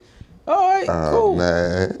All right, cool.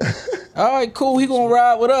 Man. All right, cool. He gonna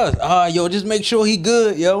ride with us. All right, yo, just make sure he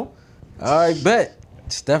good, yo. All right, bet.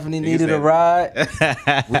 Stephanie needed a ride.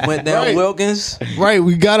 We went down Wilkins. Right,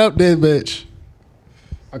 we got up there, bitch.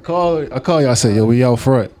 I call y'all. I said, yo, we out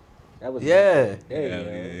front. Yeah.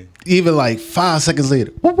 Even like 5 seconds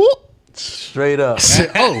later, whoop, whoop. Straight up. I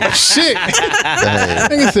said, oh shit.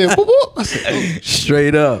 Nigga said, whoop, whoop. I said, oh,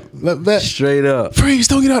 Straight up. let that. Straight up. Freeze,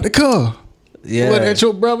 don't get out the car. Yeah. You look at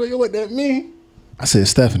your brother, you look at me. I said,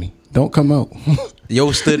 Stephanie, don't come out.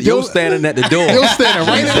 Yo standing at the door. Yo standing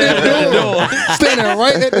right at the door. Standing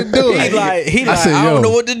right at the door. He like, I don't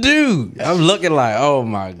know what to do. I'm looking like, oh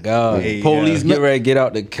my God. Hey, Police get ready to get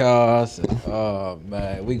out the car. Said, oh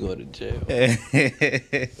man, we go to jail.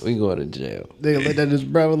 We go to jail. Nigga let that his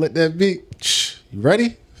brother, let that be. You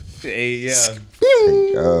ready? Hey, yeah.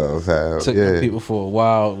 Oh, fam. Took the people for a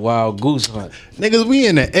wild goose hunt. Niggas, we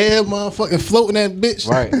in the air, motherfucking floating that bitch.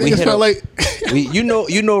 Right. We Niggas hit felt like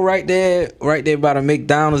you know right there by the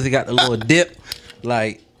McDonald's, they got the little dip.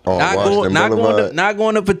 Like not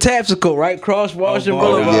going to Patapsco, right? Cross Washington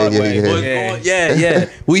Boulevard. Yeah.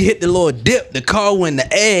 We hit the little dip. The car went in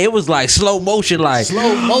the air. It was like slow motion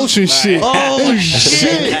shit. Oh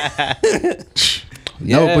shit.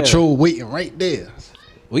 No patrol waiting right there.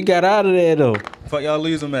 We got out of there though. Fuck y'all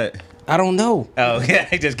lose them at? I don't know. Oh, yeah.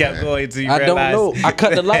 I just kept going until you I realized. don't know. I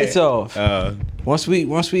cut the lights off. Once we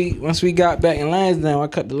got back in Lansdowne, I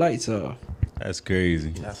cut the lights off. That's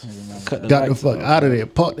crazy. Cut the Got the lights fuck off. out of there.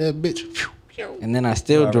 Park that bitch. And then I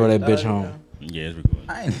still drove that bitch home. Yeah, it's recording.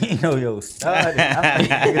 I ain't even know yo started. I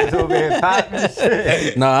think niggas over here popping and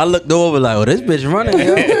shit. Nah, I looked over like, oh, this bitch running,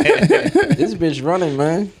 yo. This bitch running,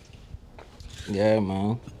 man. Yeah,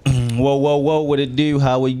 man. Whoa, what it do?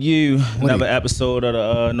 How are you? Another episode of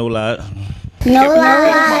the No Lie. No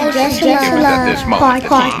lie, just love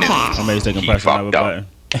podcast. I'm ready to take a pressure on everybody.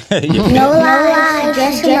 No lie,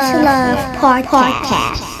 just love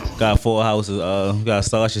podcast. Got 4 houses. Got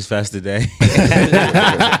Sausage Fest today.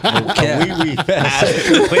 Wee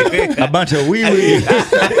fest. A bunch of wee.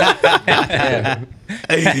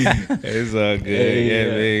 It's all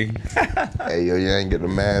good. Man. Hey, yo, you ain't get the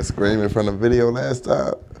man screaming from the video last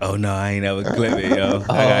time? Oh, no, I ain't never clip it, yo.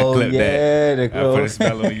 I gotta clip that. The I put a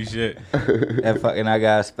spell on you shit. That fucking I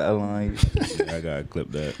got a spell on you. I gotta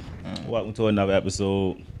clip that. Welcome to another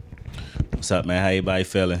episode. What's up, man? How everybody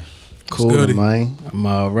feeling? Cool, man. I'm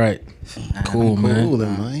all right. Cool, man. Cool,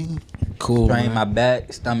 man. Cool, Sprained man. my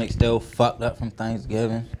back, stomach still fucked up from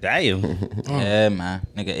Thanksgiving. Damn. Yeah, man.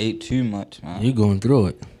 Nigga ate too much, man. You going through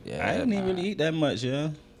it. Yeah, I didn't even really eat that much,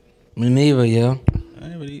 yo. Me neither, yo. I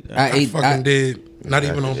didn't really eat that. I ate. Fucking did. Not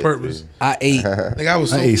even on purpose. I ate. Like I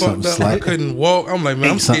was so ate fucked something up, slight. I couldn't walk. I'm like,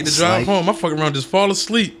 man, I'm scared to drive home. I fucking around just fall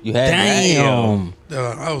asleep. You had Damn.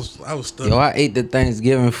 I was stuck. Yo, I ate the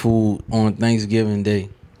Thanksgiving food on Thanksgiving Day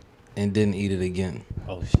and didn't eat it again.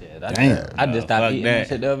 Oh shit. I just stopped fuck eating that. that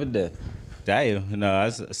shit the other day. Damn. No,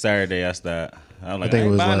 it's Saturday I started. I'm like, I think it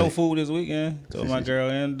ain't was buying no like- food this weekend. Told my girl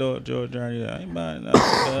and George Journey, I ain't buying nothing,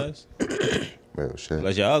 guys. Well, shit.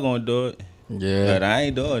 Unless y'all gonna do it. Yeah. But I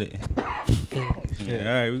ain't doing it. Yeah,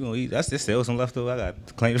 all right, we gonna eat. That's just still some leftover. I got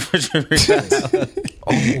to clean the refrigerator.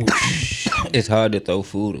 It's hard to throw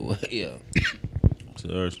food away. Yeah.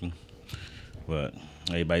 Seriously. But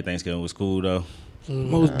everybody Thanksgiving was cool though.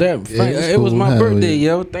 Most definitely. Yeah, it's it was cool. my Hell birthday,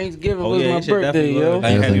 yeah. yo. Thanksgiving Oh, was yeah, my shit birthday, definitely yo. was.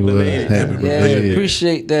 Happy belated. Happy Yeah, belated.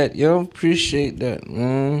 appreciate that, yo. Appreciate that,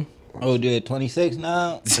 man. Oh, dude, 26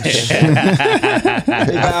 now? I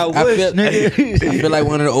feel like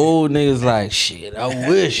one of the old niggas like, shit, I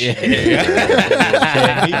wish.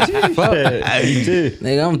 Fuck. Me too.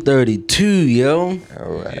 Nigga, I'm 32, yo.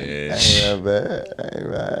 All right. Ain't bad.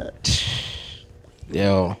 Ain't bad.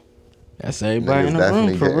 Yo. That's everybody in the Niggas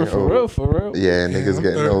room. definitely For real. Yeah, niggas I'm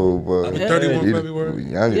getting 30. old, but I'm 31 we February.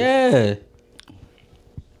 younger. Yeah.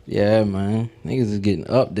 Yeah, man. Niggas is getting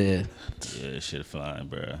up there. Yeah, shit flying,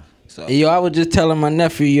 bro. So, Yo, I was just telling my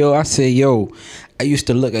nephew, yo, I said, yo, I used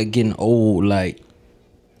to look at getting old like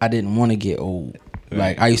I didn't want to get old.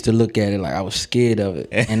 Like, I used to look at it like I was scared of it.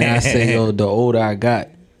 And then I said, yo, the older I got,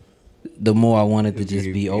 the more I wanted to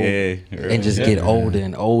just be old. Yeah, And just get older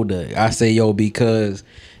and older. I say, yo, because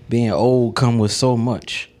being old come with so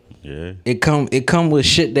much. Yeah. It come with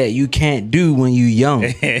shit that you can't do when you young.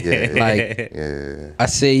 Yeah. Like, Yeah. I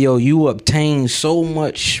say, yo, you obtain so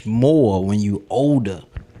much more when you older.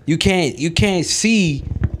 You can't see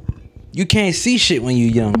shit when you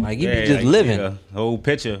young. Like you be just living. The whole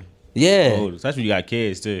picture. Yeah. Oh, especially when you got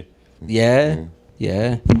kids too. Yeah.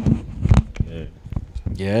 Yeah. Yeah.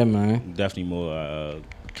 Yeah, man. Definitely more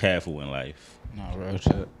careful in life. no, real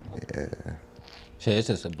shit. Yeah. Shit, it's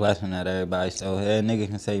just a blessing that everybody still here. Niggas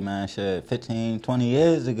can say, man, shit, 15, 20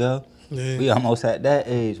 years ago, we almost at that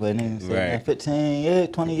age where niggas say, man, 15 years,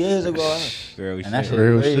 20 years ago. Real and shit. that shit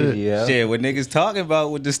Real crazy, shit. yo. Shit, what niggas talking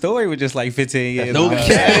about with the story was just like 15 years No ago.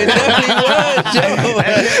 cap, it definitely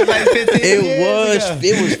was, yo. Like 15 years ago.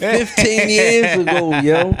 It was 15 years ago,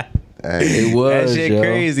 yo. It was, That shit yo.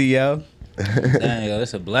 crazy, yo. Damn, yo,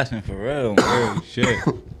 it's a blessing for real. Man. Shit.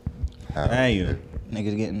 Damn.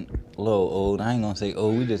 Niggas getting a little old. I ain't gonna say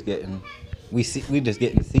old. We just getting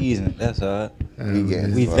seasoned. That's all. We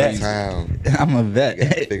getting We some vets. time. I'm a vet.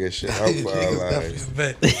 Figure shit out for our lives.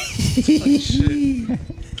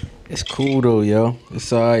 It's cool though, yo.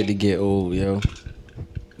 It's alright to get old, yo.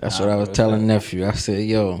 That's what I was telling nephew. I said,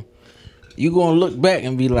 yo, you gonna look back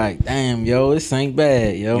and be like, damn, yo, this ain't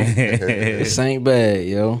bad, yo. This ain't bad,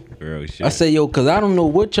 yo. Real shit. I say, yo, cause I don't know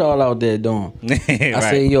what y'all out there doing. I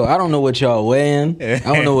say, yo, I don't know what y'all wearing. I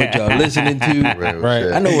don't know what y'all listening to. Real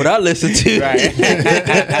shit. I know what I listen to.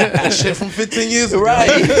 That shit from 15 years ago. Right.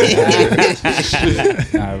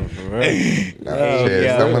 Nah, for real. Nah, shit.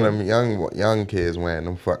 yeah. Some of them young kids wearing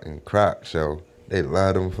them fucking Crocs, yo. They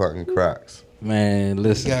love them fucking Crocs. Man, They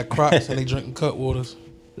listen. got Crocs and they drinking cut waters.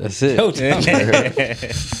 That's it. Yo, tell me.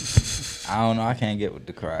 I don't know. I can't get with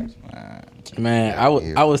the Crocs, man. Man,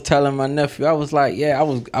 I was telling my nephew, I was like, yeah,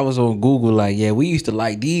 I was on Google, like, yeah, we used to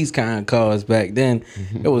like these kind of cars back then.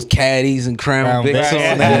 It was caddies and Crown Vics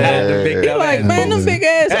on that. The big He like, man, them big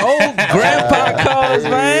ass old grandpa cars,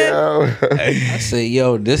 man. Yo. I said,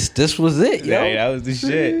 yo, this was it, yo. Yeah, that was the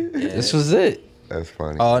shit. This was it. That's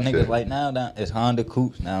funny. All Shit. niggas like now down it's Honda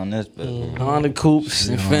Coupes now in this bitch. Honda Coupes,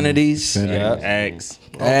 Infinities, Yeah. X.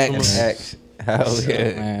 X. X. Hell yeah.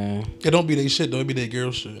 Man, It don't be they shit though. It be that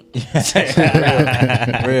girl shit.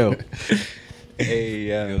 real. Hey,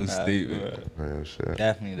 Yo, stupid. Real shit.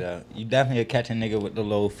 Definitely though. You definitely catch a nigga with the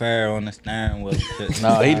little fur on the steering wheel. Shit.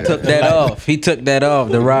 No, he took that off. He took that off.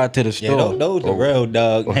 The ride to the Yeah, store. those the real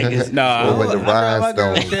dog niggas. Nah, With the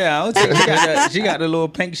rhinestones. Yeah, I don't think she got the little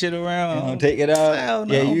pink shit around. You don't take it out. Hell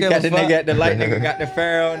no, Yeah, I don't you give catch a a nigga fuck. at the light. Nigga got the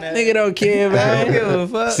fur on that. Nigga don't care, I don't give man. a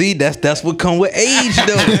fuck. See, that's what come with age,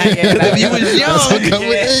 though. 'Cause if you was young,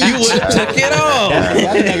 you would have took it off.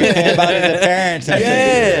 That nigga care about his appearance. And shit.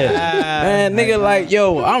 Yeah, man, nigga, like,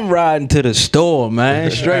 yo, I'm riding to the store, man,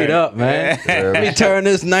 straight up, man. Let me turn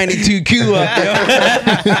this 92Q up, yo.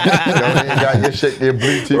 You ain't got your shit, your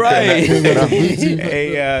Bluetooth Right. connected.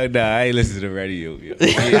 Hey, nah, I ain't listen to the radio. Yo.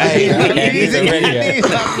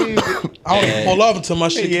 I don't even pull off until my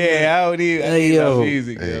shit. Yeah, I don't even. Hey, yo.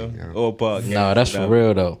 Music, yo. yo. Or podcast. No, that's for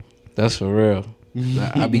real though. That's for real.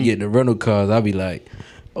 I be getting the rental cars. I be like,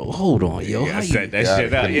 oh, hold on, yo. Yeah, How I you set that Yeah,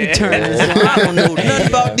 shit out. you Yeah. turn this on? I don't know nothing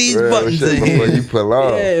about these Real buttons shit in before here. you pull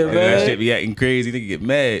off. Yeah, That man. shit be acting crazy. Nigga get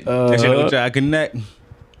mad. That shit don't try to connect.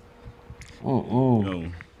 No.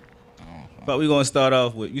 But we gonna start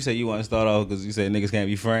off with. You said you want to start off because you said niggas can't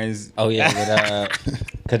be friends. Oh yeah, but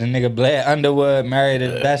cause the nigga Blair Underwood married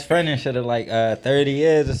his best friend and shit of like 30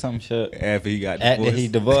 years or some shit. After he got After divorced he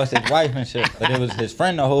divorced his wife and shit, but it was his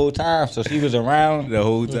friend the whole time, so she was around the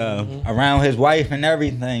whole time. his wife and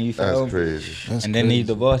everything. You feel? That's crazy. And then he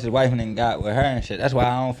divorced his wife and then got with her and shit. That's why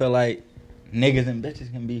I don't feel like niggas and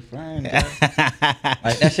bitches can be friends. Bro.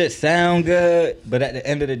 Like that shit sound good, but at the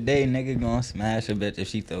end of the day, nigga gonna smash a bitch if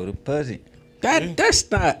she throw the pussy.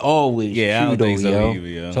 That's not always Yeah, I true don't think though, so yo. either,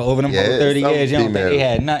 yo. So over them Yeah, whole 30 some years, you don't think they females.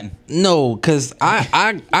 had nothing? No, cause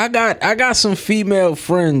I got some female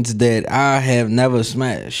friends that I have never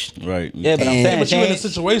smashed. Right. Yeah, but I'm And- saying, But you in a change-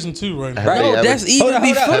 situation too, right now. Have they No, ever- that's even Hold up,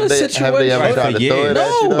 hold up. before the Have they situation. ever tried to throw it at you?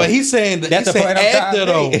 No, though? but he's saying that That's he's the saying point I'm after trying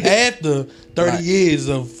to though, make. after 30 years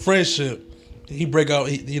of friendship, he break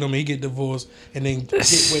out. You know what I mean? He get divorced and then get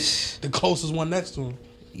with the closest one next to him.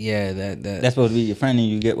 Yeah, that That's supposed to be your friend and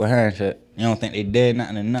you get with her and shit. You don't think they did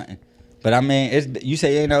nothing or nothing. But I mean, it's you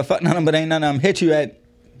say you ain't never fuck none of them, but ain't none of them hit you at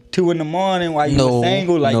 2 a.m. while you No, was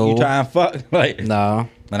single, like no. you try and fuck. Like, nah.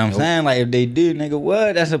 but I'm saying, like, if they do, nigga,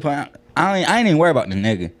 what? That's the point. I ain't even worry about the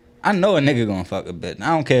nigga. I know a nigga gonna fuck a bitch. I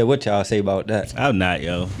don't care what y'all say about that. I'm not,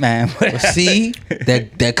 yo. Man, See,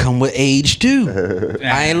 that come with age too.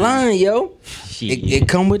 I ain't lying, yo. It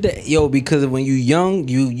come with that, yo. Because when you young,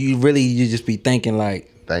 you really you just be thinking like,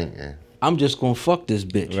 Thinking. I'm just gonna fuck this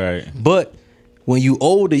bitch. Right. But when you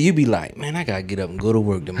older, you be like, man, I gotta get up and go to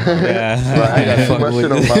work tomorrow. Yeah. Right, I got too much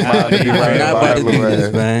shit on my mind to be I'm right not about to do this,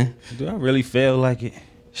 about man. Do I really feel like it?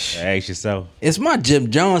 Ask yourself. Is my Jim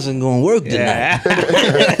Johnson gonna work tonight?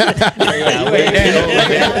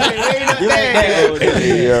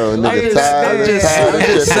 Yo, nigga, I'm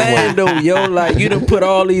just saying though, yo, like you done put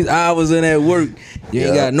all these hours in that work. You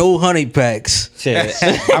ain't got no honey packs. Shit.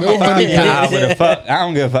 I'm a honey pack. I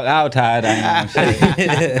don't give a fuck. I was tired.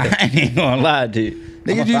 I ain't even gonna lie to you.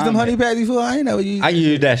 Niggas use them honey packs before? I ain't never used. I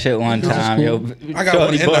used that shit one time, yo. I got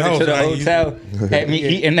one in the house. To the hotel, had me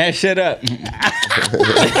eating that shit up.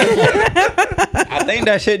 I think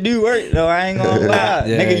that shit do work though. I ain't gonna lie,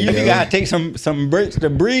 nigga. You gotta take some breaks to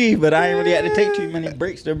breathe, but I ain't really had to take too many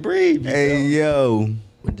breaks to breathe. Hey yo,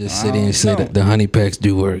 Just sit and say that the honey packs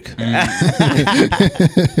do work.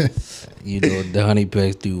 You know the honey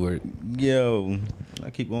packs do work. yo. I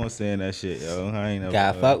keep on saying that shit, yo. I ain't never.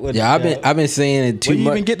 Gotta fuck with. Yeah, I've been saying it too Where you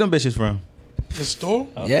much. even get them bitches from? The store?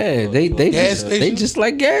 Yeah, they Gas just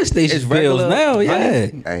like gas station It's pills regular now. Yeah,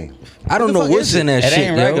 Hey, I don't know fuck what's is in that It shit.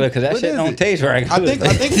 ain't regular Yo. because that shit don't taste regular. I think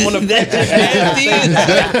on the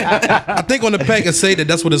I think on the pack it say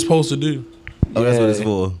that's what it's supposed to do. Oh, that's what it's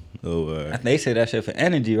for. Oh, They say that shit for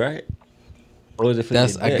energy, right? Or is it for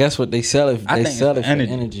That's your I dick? guess what they sell it. I They think sell it's it for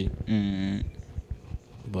for energy, Mm.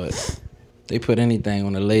 but they put anything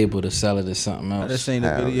on the label to sell it as something I else. just seen a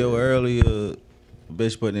Hell video earlier.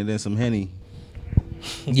 Bitch putting it in some Henny.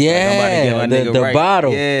 Yeah, the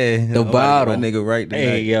bottle. Yeah, The bottle. My nigga right there.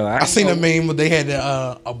 Hey, yo, I seen a meme where they had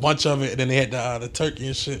a bunch of it, and then they had the turkey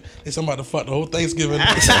and shit. They somebody fucked the whole Thanksgiving.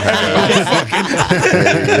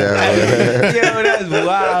 yeah, Yo, that's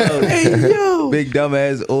wild. Hey yo, Big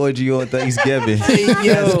dumbass orgy on Thanksgiving. Hey,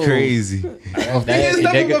 yo. That's crazy.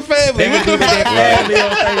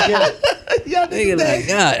 nigga like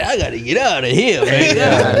God, I gotta get out of here, man.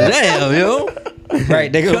 God damn, yo.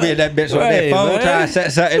 right, they gonna be at that bitch on Right, their phone man. trying to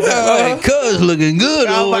set something up. Hey, cuz looking good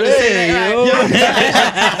over there, yo.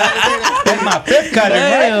 That's my fifth cutting,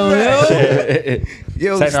 Damn, right?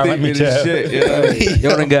 Yo, Say no, let me stupid as tell. shit. Yo.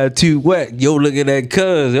 Yo done got too wet. Yo looking at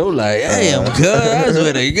cuz. Yo like, damn, cuz, that's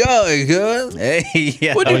where they going, cuz. Hey,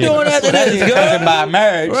 yo. What you doing after That's this, your cousin cuz? by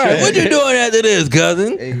marriage. Right, what you doing after this,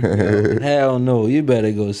 cousin? Hell no, you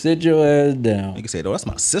better go sit your ass down. Nigga said, "Oh, that's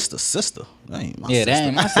my sister. That ain't my Yeah, sister." that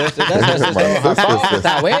ain't my sister. That's her sister. My Her sister's father's sister.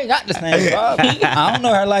 side. We ain't got the same father. I don't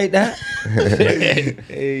know her like that.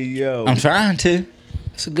 Hey, yo. I'm trying to.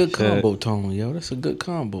 That's a good combo, Tony, yo. That's a good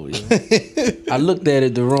combo, yo. I looked at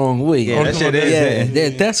it the wrong way. Yeah, that shit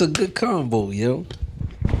is. That's a good combo, yo.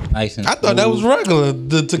 Nice and I thought that was regular.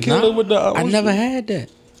 The tequila with the. I never had that.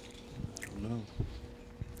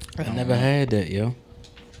 I never had that, yo.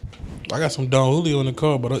 I got some Don Julio in the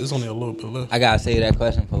car, but it's only a little bit left. I gotta say that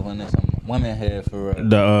question for when there's some women here for real.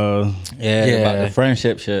 The About the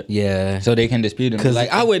friendship shit. Yeah. So they can dispute them. 'Cause- Like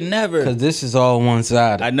I would never. Because this is all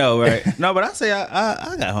one-sided. I know, right? No, but I say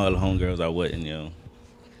I got homegirls I wouldn't, yo.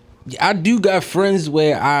 I do got friends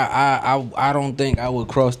where I don't think I would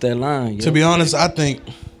cross that line, yo. To be honest, I think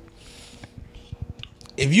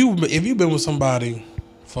if you've been with somebody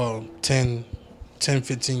for 10,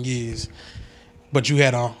 15 years, but you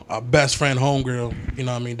had a best friend homegirl, you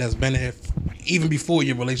know what I mean, that's been there even before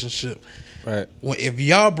your relationship. Right. If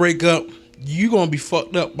y'all break up, you gonna be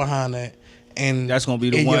fucked up behind that. And That's gonna be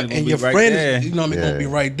the and one your, gonna and be your right friend there. is, you know what I mean, Yeah. gonna be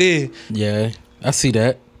right there. Yeah, I see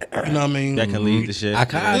that. You know what I mean? That can lead to shit. I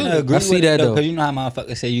kind of agree I see with that, it though. because you know how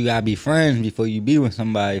motherfuckers say you gotta be friends before you be with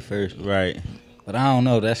somebody first. Right. But I don't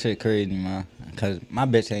know, that shit crazy, man. Cause my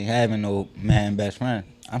bitch ain't having no man best friend.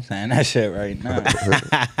 I'm saying that shit right now.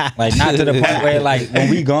 Like not to the point where like when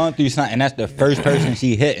we going through something, that's the first person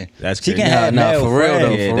she hitting. That's she crazy. can have Nah, male for real friends.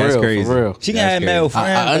 though, Yeah, for that's real, crazy. for real. She can That's have male crazy.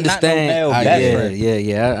 friends. I understand. But not no male best friend.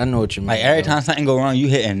 Yeah. I know what you mean. Like every yo. time something go wrong, you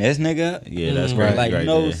hitting this nigga. Yeah, that's Right. crazy. Like right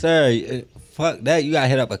no there. sir, fuck that. You gotta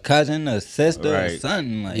hit up a cousin, a sister, or Right.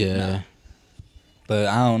 something. Like Yeah. nah. But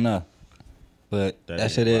I don't know. But that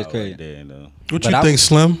shit is wild crazy. right there, though. What But you I- think,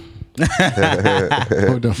 Slim?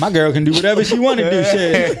 My girl can do whatever she want to do.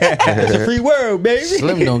 Shit, it's a free world, baby.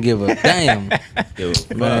 Slim don't give a damn. Yo,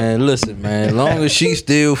 Man, listen, man. As long as she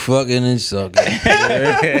still fucking and sucking.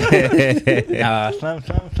 Nah,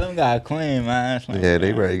 Slim got a queen, man. Slim, Yeah,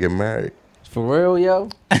 they ready to get married. For real, yo.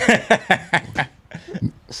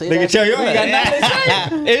 Say Nigga, that, tell you ain't got nothing to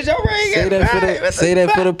say. It's your ring. say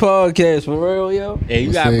that for the podcast. For real, yo. Yeah,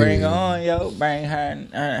 you gotta Say- bring her on, yo. Bring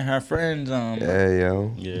her friends on. Yeah,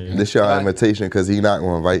 yo. Yeah. This your invitation because he not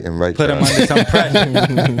gonna invite Put y'all. him under some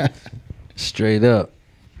pressure. Straight up.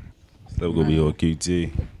 Still gonna be on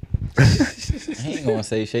QT. He ain't gonna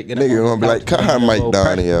say shit. Get him Nigga on gonna be the like, couch, cut her bring the mic whole down,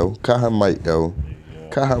 pressure. yo. Cut her mic, yo.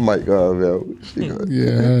 Cut her mic off, yo. She gonna,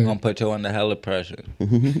 Yeah. Gonna put you under hella pressure.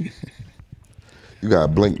 you gotta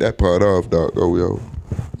blink that part off, dog. Oh, yo.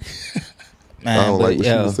 Man, I don't like what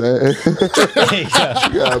she was saying.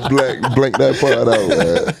 You gotta blank that part out,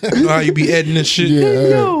 man. You know how you be editing this shit?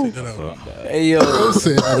 Yeah. Hey yo,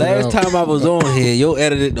 last time I was on here, yo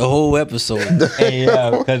edited the whole episode. Hey,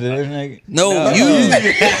 yo, because of this nigga. No, you.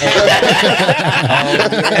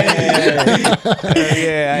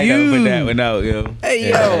 Yeah, I ain't gonna put that one out, yo. Hey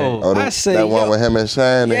yo, Oh, I say that yo. one with him and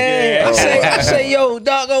Shine. Yeah, I say, yo,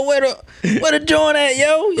 doggo, where the joint at,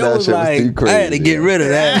 yo? Yo That was shit was like, too crazy, I had to get yo. rid of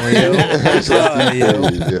that one, yo. I'm sorry, yo.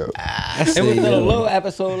 Yeah. I It say, was still a yo. little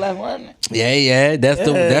episode left, wasn't it? Yeah,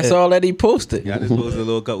 that's all that he posted. I just posted a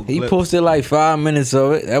little couple He clips. posted like 5 minutes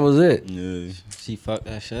of it. That was it. Yeah. She fucked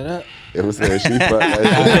that shit up. It was saying she fucked like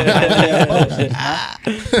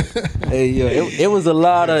Hey yo, it was a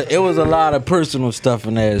lot of personal stuff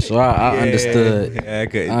in there, so I understood. Yeah, I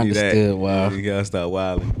couldn't I do that. understood, wow. You gotta start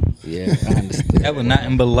wilding. Yeah, I understood. That was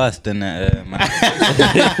nothing but lust in that man.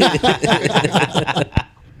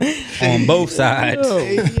 On both sides.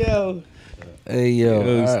 Hey yo, That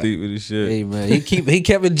was all right. stupid as shit. Hey man, he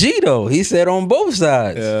kept it G though. He said on both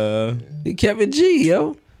sides. He kept it G,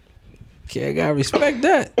 yo. Can't gotta respect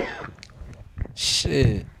that.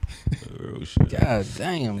 Shit. Real shit. God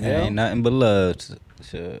damn, It yo. ain't nothing but love.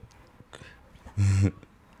 Shit.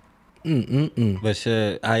 But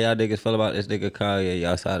shit, how y'all niggas feel about this nigga Kanye?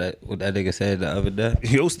 Y'all saw that what that nigga said the other day?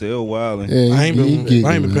 Yo, still wilding. Yeah, I ain't been paying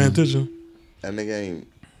man. attention. that nigga ain't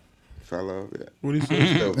fell off yet. What he say?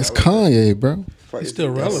 It's Kanye, bro. Fuck He's is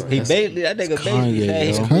still he relevant. He basically that nigga basically Kanye, said he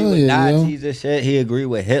yo. agree with Kanye, yo. Nazis and shit. He agree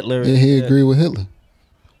with Hitler. Yeah, and he shit. agreed with Hitler.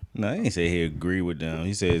 No, he ain't say he agree with them.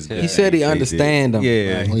 He said He said he understand them. Yeah.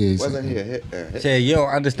 Oh, yeah, he Wasn't said- he a hit? Shit, you don't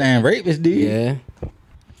understand rapists, do you? Yeah.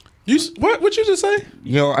 What you just say?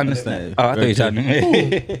 You don't understand. Oh, I thought you talking to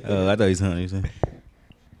me. Oh, I thought he was hunting.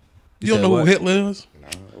 You don't know who Hitler is?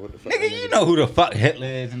 What the fuck? Nigga, you know who the fuck Hitler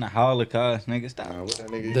is in the Holocaust, nigga. Stop. What that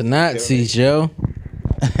nigga The Nazis, yo.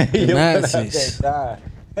 The Nazis.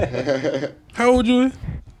 How old you is?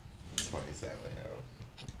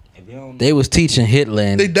 They was teaching Hitler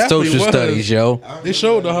and They definitely social was. studies, yo. They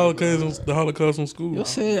showed the Holocaust in school. Yo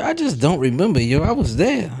said, I just don't remember, yo. I was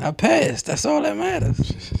there. I passed. That's all that matters.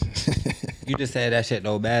 You just said that shit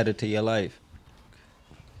don't matter to your life.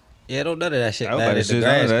 Yeah, don't none of that shit I was matter about to to say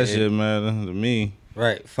none of that grass. shit matter to me.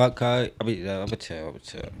 Right, fuck Kanye. I'm a chill.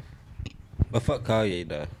 But fuck Kanye,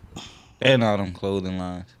 though. And all them clothing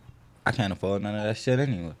lines. I can't afford none of that shit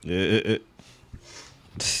anyway. Yeah,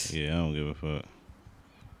 yeah, I don't give a fuck.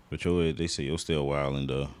 But they say you're still wilding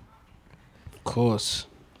though. Of course.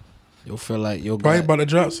 Yo feel like yo Probably got, about to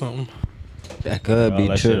drop something. That could All be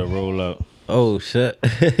that shit'll true. roll out. Oh, shit.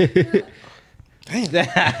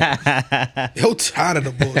 Yo, tired of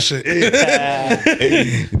the bullshit.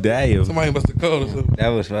 Damn. Somebody must have called us. That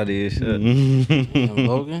was funny as shit.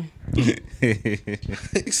 Logan.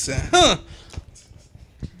 He said, huh?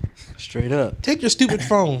 Straight up. Take your stupid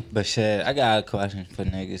phone. But shit, I got a question for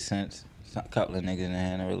niggas since a couple of niggas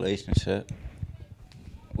in a relationship.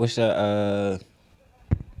 What's your I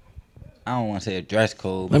don't want to say a dress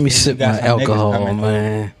code. but Let me say you sip got my some niggas alcohol, coming over.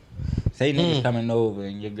 man. Say niggas coming over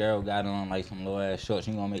and your girl got on like some low ass shorts.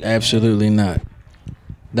 You gonna make Absolutely not.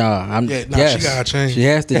 Nah, Yeah, nah, yes, she gotta change. She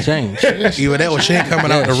has to change. Either that or she ain't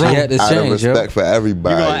coming out the She room. had to Out of change, yo. respect for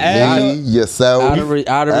everybody. You gonna ask Me, yourself, Out of respect.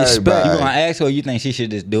 everybody. You gonna ask her, or you think she should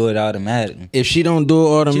just do it automatically? If she don't do it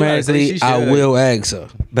automatically, she I should. will ask her.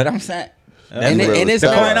 But I'm saying, And it's the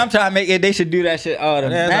tough. point I'm trying to make is they should do that shit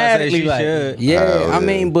automatically. she Like, should. Yeah, Oh, I yeah.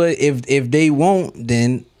 mean, but if they won't,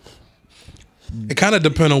 then It kind of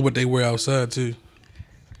depend on what they wear outside too.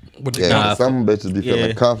 What they Yeah, some bitches be feeling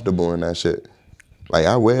yeah. comfortable in that shit. Like,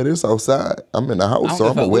 I wear this outside. I'm in the I house, don't so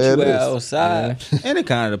give I'm a fuck gonna what wear you wear this. outside. And it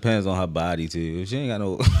kind of depends on her body too. If she ain't got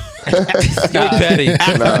no. yo petty,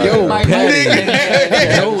 yo Mike,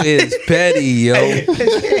 petty, yo is petty, yo.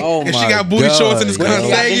 Oh If my she got booty God, shorts and it's yo. kind of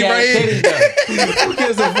saggy right here.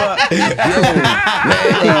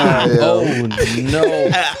 Oh no,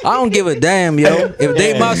 I don't give a damn, yo. If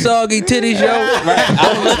they my soggy titties, yo,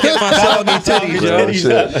 I look at my soggy titties, Real yo.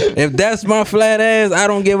 shit. If that's my flat ass, I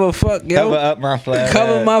don't give a fuck, yo. Cover up my flat.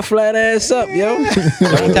 Cover ass. my flat ass up, yo. Don't tell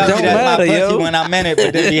Don't me that's matter, my pussy yo. when I'm in it,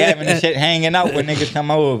 but they be having the shit hanging out when niggas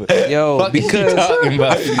come over. Yo, Fuck is you because talking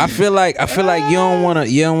about? I feel like you don't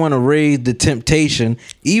wanna raise the temptation,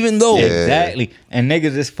 even though Exactly. And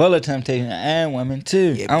niggas is full of temptation and women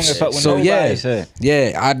too. I don't give a fuck what nobody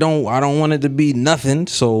say. I don't want it to be nothing.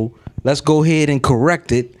 So let's go ahead and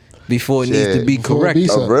correct it before it needs to be Before it be corrected.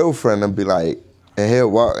 so. A real friend would be like, and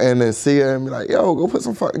he'll walk in and see her and be like, yo, go put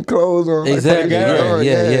some fucking clothes on. Like, Exactly. fucking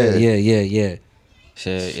Yeah.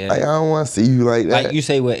 Shit, yeah. Like, I don't want to see you like that. Like you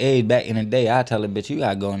say with age back in the day, I tell a bitch you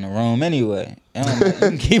gotta go in the room anyway. You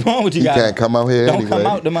can keep on what you got. You can't come out here Don't anyway. come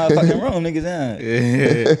out the motherfucking room,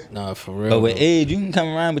 niggas. Nah, for real. But with though. age, you can come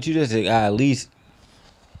around, but you just at least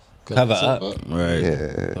cover up. Right.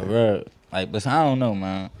 Yeah. For real. Like, but I don't know,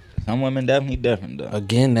 man. Some women definitely different though.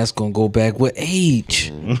 Again, that's gonna go back with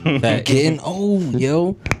age. Getting old,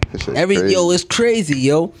 yo. That shit crazy. Yo, it's crazy,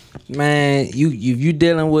 yo. Man, you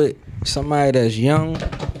dealing with somebody that's young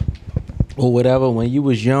or whatever. When you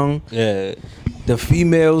was young, Yeah. the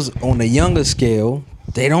females on the younger scale,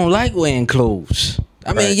 they don't like wearing clothes.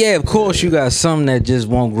 I mean, yeah, of course you got some that just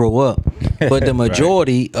won't grow up, but the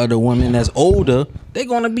majority of the women that's older, they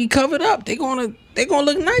gonna be covered up. They gonna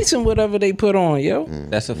look nice in whatever they put on, yo.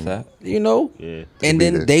 That's a fact. You know, Yeah. and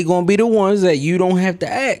then they gonna be the ones that you don't have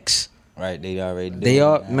to ask. Right, they already do. They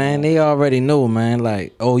are, man. They already know, man.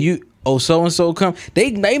 Like, so and so come.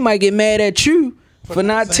 They might get mad at you for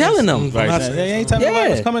not telling them. Right. They ain't telling me Yeah.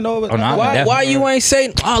 what's coming over. Oh, no, Why you ain't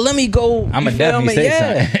saying? Oh, let me go. I'ma you feel definitely me?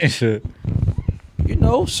 say something. You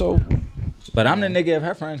know, so But I'm the nigga, if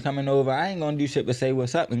her friends coming over, I ain't gonna do shit but say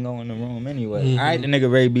what's up and go in the room anyway. I ain't the nigga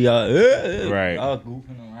ready to be all, Right. all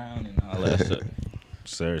goofing around and all that shit.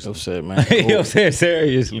 Seriously. said, man. Yo,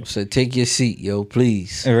 seriously. So take your seat, yo,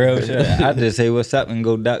 please. Real shit. I just say what's up and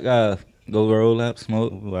go duck off. Go roll up,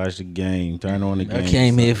 smoke. Watch the game. Turn on the game. I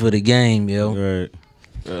came here for the game, yo. Right.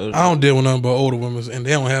 I don't deal with nothing but older women, and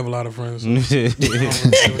they don't have a lot of friends.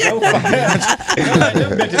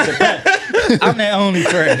 I'm their only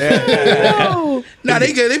friend. Nah,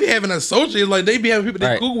 they be having associates, like they be having people they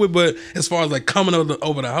Right. cool with, but as far as like coming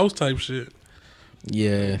over the house type shit,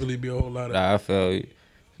 Yeah. really be a whole lot of. Nah, I feel you.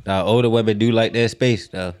 The older women do like their space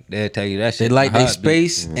though. They'll tell you that shit. They like in a their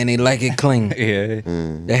heartbeat. space and they like it clean. Yeah.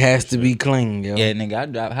 That has to be clean, yo. Yeah, nigga, I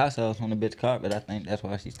drop house on the bitch carpet. I think that's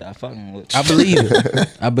why she started fucking with. I believe it.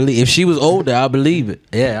 I believe if she was older, I believe it.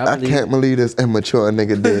 Yeah, I I believe can't believe this immature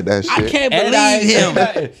nigga did that shit. I can't And I believe ain't him. say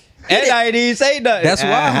nothing. And I didn't say nothing. That's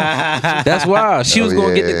why. That's why. She was Oh,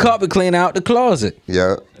 gonna get the yeah. carpet cleaner out the closet.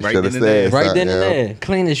 Yeah, Right should have then and there. said Right something, then and yo. there.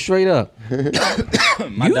 Clean it straight up.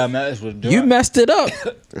 My dumb ass was drunk. You messed it up.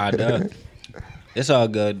 I done. It's all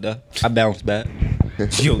good though. I bounced back.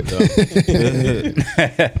 Yo, dog.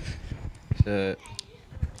 Shit.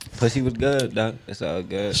 Pussy was good though. It's all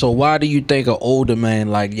good. So why do you think an older man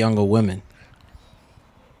like younger women?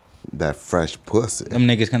 That fresh pussy. Them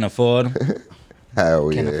niggas can afford them. Hell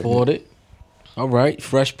Can yeah. afford it. All right,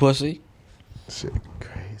 fresh pussy. Shit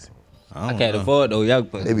crazy. I can't afford though, young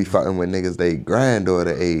pussy. They be fucking with niggas they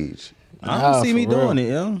granddaughter age. I don't see me for real. doing it,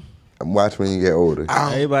 yo. Watch when you get older.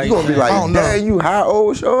 Everybody You gonna be I like, don't know. damn, you how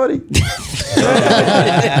old, shorty?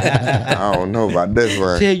 I don't know about this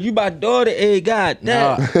one. Shit, you my daughter, hey God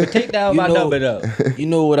damn. Nah. Take down You my know- number though. You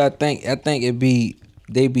know what I think? I think it be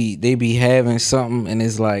they be having something and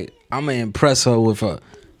it's like I'm gonna impress her with a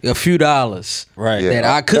few dollars. Right. Yeah, That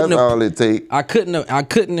I couldn't that's have- all it take. I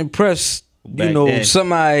couldn't impress Back then.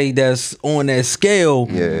 somebody that's on that scale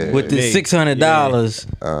Yeah. with this Big.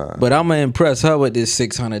 $600. But I'm gonna impress her with this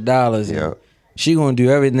 $600. and Yeah. She gonna do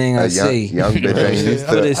everything I A young, say. young bitch ain't used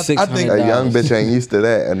for this to. I think- $600. A young bitch ain't used to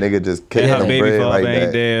that. A nigga just And kicking her them baby bread father like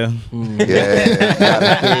ain't that. there.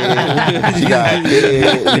 Yeah, she got a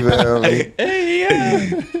kid. You feel me?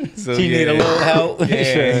 So, She need a little help.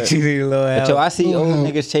 Yeah, she need a little But help. yo, I see old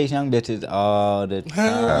niggas chase young bitches all the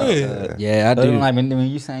Hell time. yeah. Yeah, I But do. like when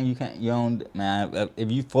you saying you don't, man.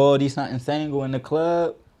 If you 40 something single in the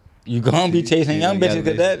club, you gonna be chasing young bitches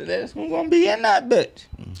because that's who gonna be in that bitch.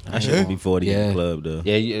 I should be 40 in Yeah. the club, though.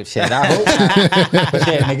 Yeah, shit. I hope not. But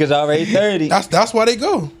shit, niggas already 30. That's why they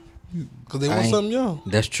go, cause they want ain't- something young.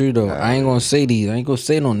 That's true though. I ain't gonna say these. I ain't gonna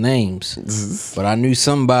say no names. But I knew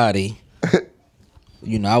somebody.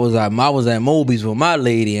 You know, I was at Moby's with my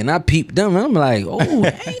lady, and I peeped them. And I'm like, oh, ain't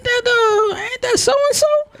that so and so?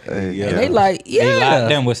 Hey, And they like, They locked yeah.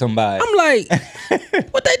 them with somebody. I'm like,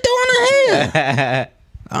 what they doing in here?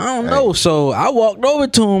 I don't know. So I walked over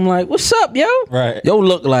to him like, what's up, yo? Right. Yo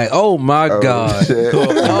look like, oh my God. shit.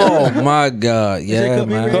 Oh my God. Yeah,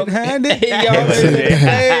 man.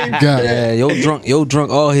 God. Yeah, yo drunk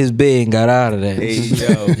all his bed and got out of there. He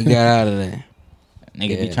got out of there.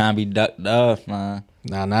 Niggas be Yeah. trying to be ducked off, man.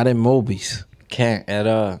 Nah, not in Moby's. Can't at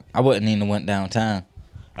all. I wouldn't even went downtown.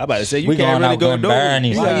 I about to say, you We can't going really out go Glen do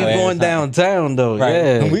Burnie it. Why somewhere. you going downtown though? Right.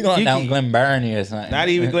 Yeah. We going You down can- Glen Burnie or something. Not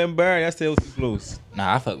even Glen Burnie. That's still too close.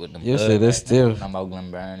 Nah, I fuck with them. You good say that's right still- now. I'm about Glen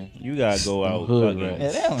Burnie. You gotta go out. hood fucking- right. Yeah,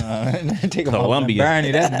 they don't know. Take them Columbia. Glen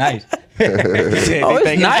Burnie. That's nice. Oh,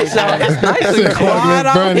 it's nice out. It's nice and quiet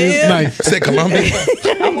out here. Nice. Said Columbia.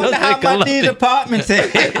 I wonder how much these apartments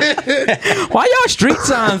is. Why y'all street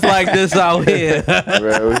signs like this out here?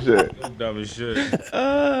 Real shit. Dumb as shit.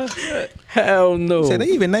 Hell no. Say they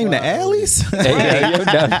even name the alleys? Hey, yo,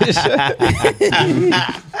 dumb as shit.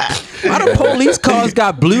 Why the police cars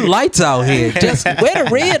got blue lights out here? Just where the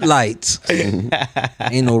red lights?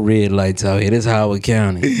 Ain't no red lights out here. This Howard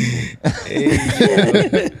County.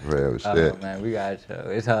 Real shit. Oh man, we got to.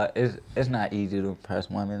 It's hard. It's not easy to impress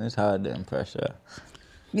women. It's hard to impress her.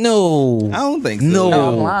 No. I don't think so. No.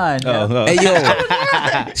 I'm lying. Yo. Oh, Hey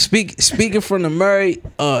yo, speaking from the married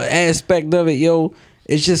aspect of it, yo,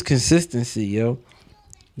 it's just consistency, yo.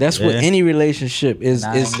 That's what any relationship is.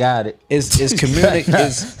 Nah, I ain't got it. Is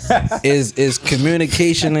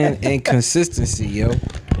communication and consistency, yo.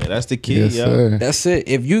 Yeah, that's the key, Yes, yo. sir. That's it.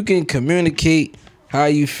 If you can communicate how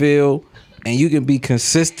you feel and you can be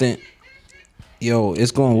consistent, yo,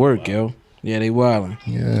 it's gonna work, yo. Yeah, they wildin'.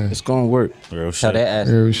 Yeah. It's gonna work. Real So shit. they asked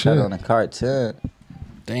Real me shit. on the cartoon.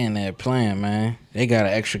 They in there playing, man. They got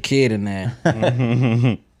an extra kid in there.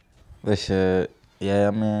 But shit, yeah,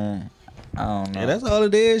 I mean, I don't know. Yeah, that's all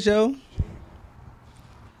it is, yo.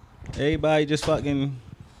 Everybody just fucking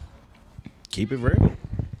keep it real. Keep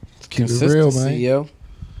it Consistency, real, man. yo.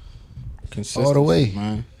 Consistency, All the way.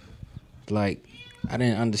 man. Like, I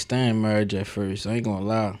didn't understand marriage at first. I ain't gonna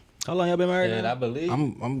lie. How long y'all been married Shit, now? I believe.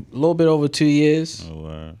 I'm a little bit over 2 years. Oh,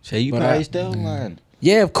 wow. So you But probably I- still lying.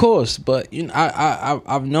 Yeah, of course. But you know,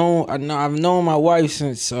 I've known my wife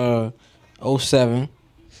since 07.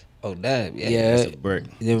 Oh, damn. Yeah. Yeah. That's a break.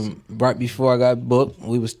 Then right before I got booked,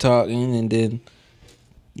 we was talking, and then,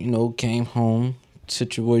 you know, came home.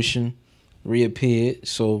 Situation reappeared.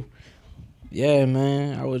 So, yeah,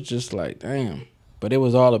 man, I was just like, damn. But it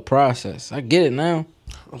was all a process. I get it now.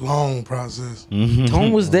 Long process.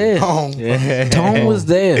 Tone was there. Long. Tone was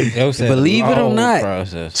there. Yo said Believe it or long not,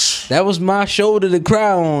 process. that was my shoulder to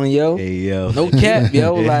cry on, yo. Hey, yo. No cap,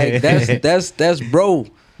 yo. Like that's bro.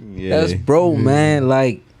 Yeah. That's bro, man.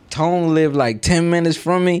 Like Tone lived like 10 minutes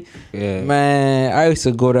from me. Yeah. Man, I used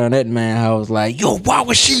to go down that man's house like, yo, why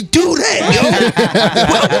would she do that, yo?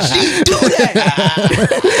 Why would she do that?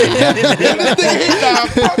 Nah,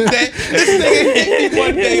 fuck that. This nigga hit me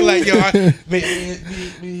one day like, yo,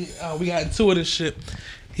 we got into it and shit.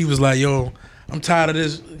 He was like, yo, I'm tired of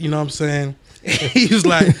this. You know what I'm saying? He was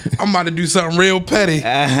like, I'm about to do something real petty.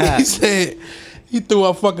 He said, he threw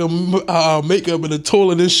our fucking makeup in the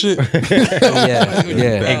toilet and shit. Yeah,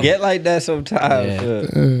 It get like that sometimes. Yeah.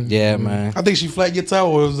 Yeah. yeah, man. I think she flat guitar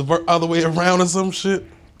or it was the other way around or some shit.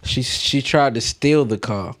 She tried to steal the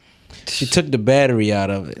car. She took the battery out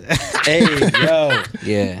of it. Hey, yo.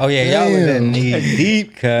 Yeah. Oh, yeah, y'all was in knee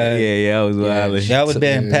deep, cuz. Yeah, I was wild. Y'all was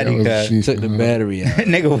being petty, Yeah, cuz. Took the battery out.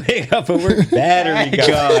 Nigga wake up and work battery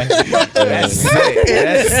gone. That's it.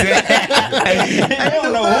 That's it. I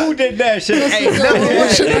don't know who did that shit. Hey,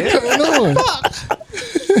 What shit coming on?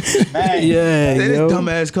 man. Yeah, This yo.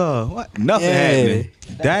 dumbass car. What? Nothing Yeah. happened.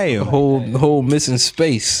 Damn. Whole missing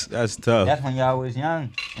space. That's tough. That's when y'all was young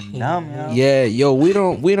and dumb, yo. Yeah, yo, we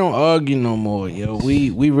don't argue no more, yo. We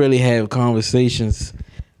really have conversations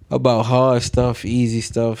about hard stuff, easy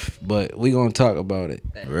stuff, but we gonna talk about it.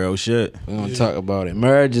 Real shit. We gonna talk about it.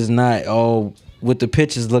 Marriage is not all what the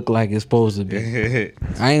pictures look like it's supposed to be.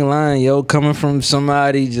 I ain't lying, yo. Coming from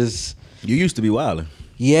somebody just You used to be wildin'.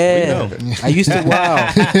 yeah. We I used to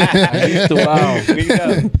wow. We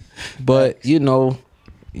know. But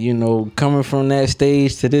you know, coming from that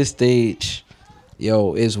stage to this stage,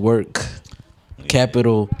 yo, it's work.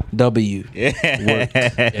 Capital W.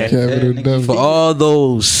 Capital W. For all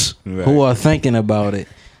those Right. who are thinking about it,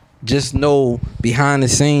 just know behind the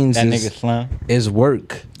scenes That nigga is, Slim. is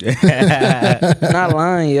work. Not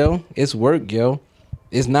lying, yo. It's work, yo.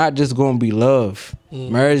 It's not just gonna be love.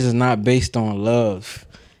 Marriage is not based on love.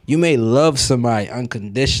 You may love somebody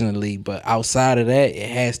unconditionally, but outside of that, it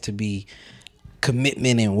has to be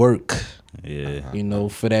commitment and work. Yeah. You know,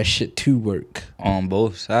 for that shit to work. On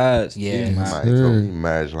both sides. Yeah. too, man. Somebody told me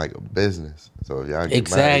marriage like a business. So if y'all get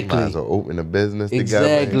married, you might as well open a business together.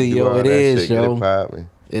 Exactly, and do yo, all it that is, shit, get yo. it popping.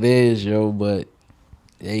 It is, yo, but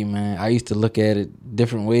hey, man, I used to look at it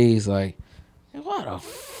different ways. Like, why the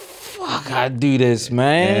fuck I do this,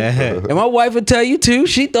 man? And my wife would tell you too.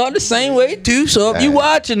 She thought the same way too. So if you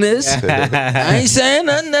watching this, I ain't saying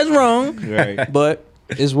nothing that's wrong. Right. But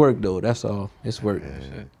it's work though. That's all. It's work.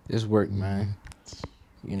 It's work, man.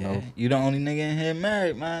 You know. You the only nigga in here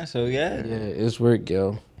married, man. So yeah. Yeah, it's work,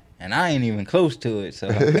 yo. And I ain't even close to it, so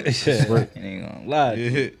shit, I ain't gonna lie. To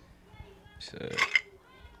you. Shit.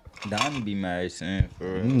 Donnie be married soon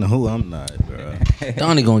for real. No, I'm not, bro.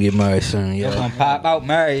 Donnie gonna get married soon, He's yo. gonna pop out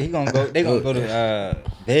married. He gonna go. They gonna go to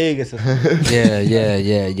Vegas or something. Yeah. Have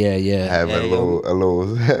Yeah, a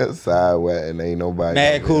little side wedding. Ain't nobody.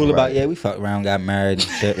 Mad cool about we fucked around, got married and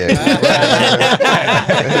shit. Yeah.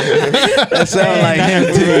 That sound like him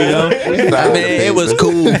too, yo. I mean, it was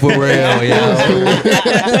cool for real, yo.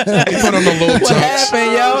 Put on the little What tux.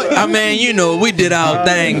 happened, yo? I mean, you know, we did our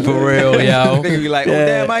thing for real, yo. Nigga be like, oh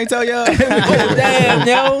damn, I ain't tell y'all. Oh, damn,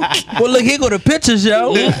 yo. Well, look, here go the pictures,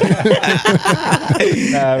 yo. Here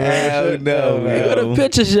Hell no, go the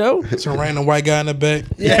pictures, yo. It's a random white guy in the back.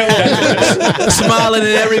 Smiling in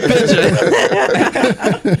every picture.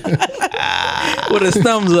 With his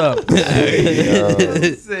thumbs up.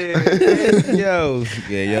 Yo.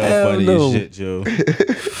 Yeah, y'all Hell funny no. as shit, yo.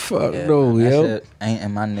 Fuck Yeah, no, that yo. shit ain't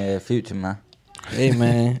in my near future, man. Hey,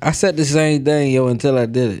 man. I said the same thing, yo, until I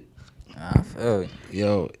did it. I feel you.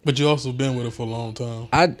 Yo, But you also been with her for a long time.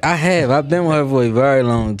 I have. I've been with her for a very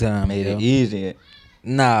long time, Made yo. it easier.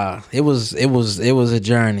 Nah, it was a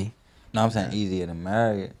journey. No, I'm saying easier to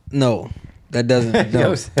marry it. No, that doesn't. No,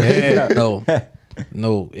 Yo, say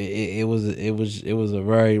no. It was a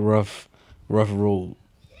very rough road.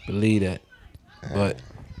 Believe that. But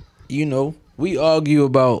you know, we argue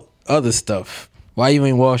about other stuff. Why you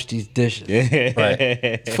ain't wash these dishes?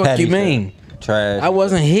 Right. Fuck Petty you mean? Trash. I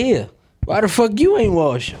wasn't here. Why the fuck you ain't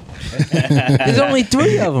wash them? There's only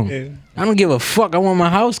 3 of them. I don't give a fuck. I want my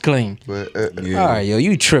house clean. But, All right, yo,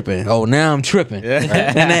 you tripping? Oh, now I'm tripping. And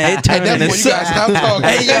then it turned into That's when you gotta stop talking.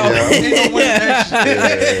 Hey,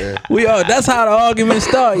 yo. That's how the argument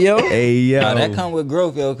start, yo. Hey, yo. Nah, that come with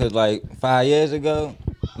growth, yo, cause like 5 years ago,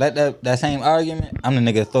 that same argument, I'm the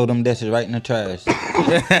nigga that throw them dishes right in the trash.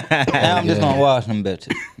 Now I'm just gonna wash them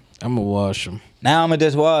bitches. I'm gonna wash them. Now I'm gonna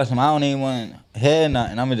just wash them. I don't even want to hear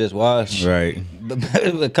nothing. I'm gonna just wash them. Right.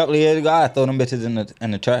 A couple of years ago, I throw them bitches in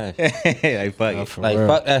the trash. Like, fuck it. Like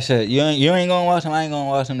fuck that shit. You ain't gonna wash them. I ain't gonna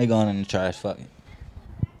wash them. They going in the trash. Fuck it.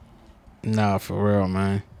 Nah, for real,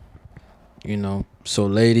 man. You know, so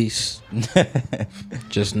ladies,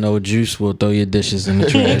 just know Juice will throw your dishes in the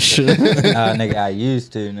trash. Nigga, I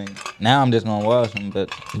used to. Nigga. Now I'm just gonna wash them, but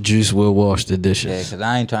Juice will wash the yeah, dishes cause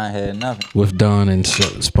I ain't trying to hear nothing. with Dawn and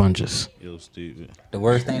sponges. Yo, stupid. The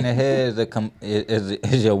worst thing to hear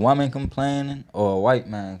is your woman complaining or a white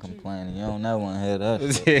man complaining. You don't never want to hear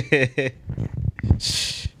that.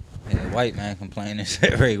 Shit. Yeah, white man complaining,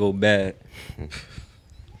 shit ready go bad.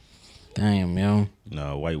 Damn, yo.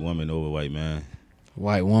 No, white woman over white man.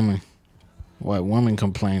 White woman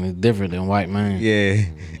complain is different than white man. Yeah.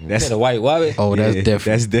 That's a white woman. Oh, that's yeah,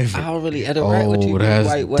 different. That's I different. don't really interact with you. Oh, that's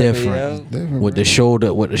white women, different. yo. With the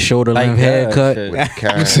shoulder Like length haircut.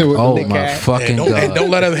 shit. Oh my And fucking don't god.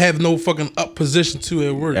 let her have no fucking up position too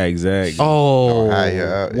at work. Exactly. Oh,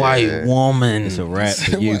 higher up, white yeah. woman. It's a rap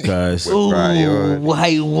for you, cuz. Ooh, Right,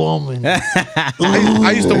 white woman.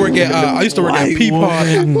 I used to work at at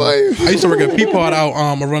Peapod. I used to work at Peapod out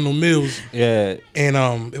Arundel Mills, Yeah.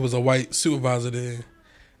 and it was a white supervisor there.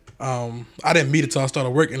 I didn't meet her till I started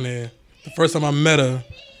working there. The first time I met her,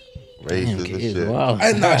 Racist and shit.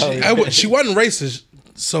 Wow. she wasn't racist.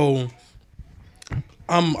 So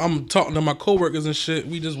I'm talking to my coworkers and shit.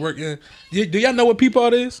 We just working. Do y'all know what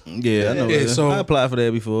Peapod is? Yeah, I know. Yeah, that. so- I applied for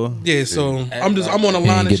that before. Yeah, so I'm on the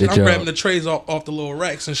line and get shit. the I'm job. grabbing the trays off the little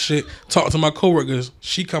racks and shit. Talking to my coworkers.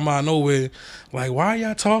 She come out of nowhere, like, why are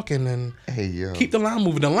y'all talking? And Hey, yo. keep the line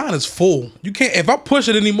moving. The line is full. You can't. If I push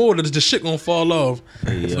it anymore, the shit gonna fall off.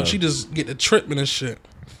 Hey, So yo. she just get the tripping and shit.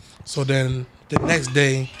 So then the next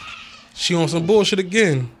day, she on some bullshit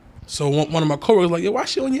again. So one of my coworkers like, yo, why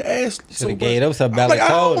she on your ass? So Should've gave up some I'm like, I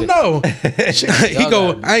don't know. He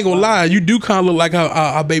go, I ain't gonna lie, you do kind of look like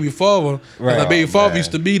our baby father. Right. Our baby father man.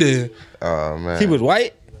 used to be there. Oh, man. He was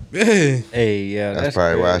white? Yeah. Hey, yeah. That's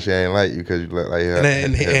probably why she ain't like you, because you look like her.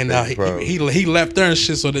 And he left her and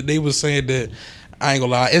shit, so that they was saying that, I ain't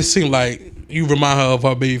gonna lie, it seemed like you remind her of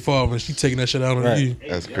her baby father and she taking that shit out on Right. you.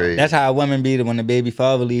 That's crazy. That's how women be when the baby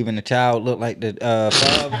father leave and the child look like the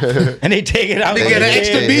father. And they take it out. They on get the an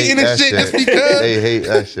extra kid. beat. beating and shit just because. They hate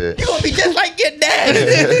that shit. You gonna be just like your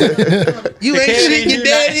dad. You ain't shit, your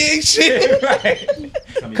daddy ain't shit. Right.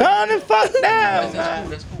 Calm the fuck down,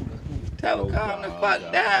 man. Tell him calm the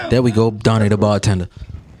fuck down. There we go, Donnie the bartender.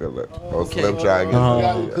 Oh, Slim try and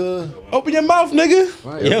get Open your mouth, nigga.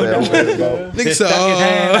 Yo, no. Nigga said, Stuck his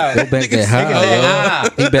hand out. Go back that high,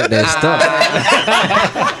 yo. He back that stuff.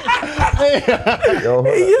 Yo,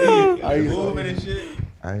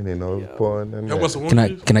 I ain't even know it was pouring in Yo, what's the there.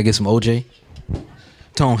 one? Can I get some OJ?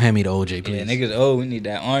 Tone, hand me the OJ, Yeah, please. niggas, we need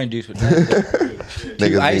that orange juice with that.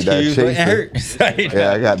 Niggas Ice need that cubes, but it chaser. hurt.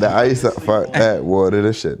 Yeah, I got the ice up. Fuck that. Water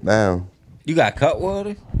this shit down. You got cut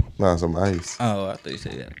water? Nah, some ice. Oh, I thought you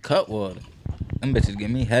said that. Cut water. Them bitches give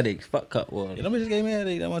me headaches. Fuck cut water. Yeah, them bitches gave me a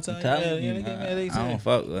headache that one time. Yeah, they gave me a headache I don't too.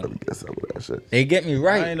 fuck with Let them. me get some of that shit. They get me I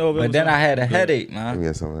right, ain't know if it but was then I had a something good. headache, Let man. me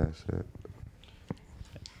get some of that shit.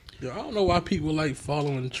 Yo, I don't know why people like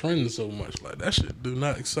following trends so much. Like that shit do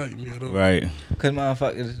not excite me at all. Right. Cause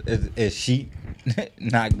motherfuckers is sheep,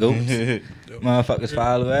 not goats. Motherfuckers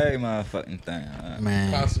follow every motherfucking thing.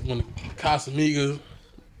 Man. When Casamigos,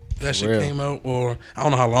 that shit Real. came out, or I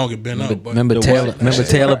don't know how long it been out. But Remember Taylor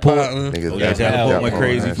Port? Niggas yeah, got Taylor got went one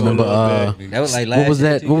crazy that for shit. Remember That was like last what was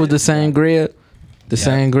year, that? What was the sangria? The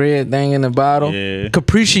sangria thing in the bottle? Yeah.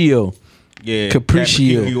 Capriccio. Yeah.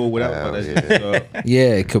 Capriccio. Or whatever. Hell That shit.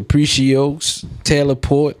 Yeah, Capriccio, Taylor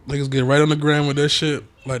Port. niggas get right on the gram with that shit.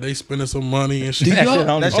 Like they spending some money and shit. Do That y'all- shit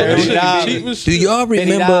on the that shit $30. shit be cheap as Do shit. y'all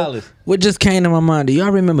remember $50. what just came to my mind? Do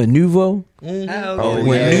y'all remember Nuvo? Hell Oh, yeah.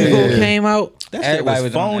 When yeah. Nuvo came out? That shit Everybody was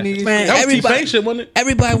was on that phony. shit. Man, That was everybody, T-Pain shit, wasn't it?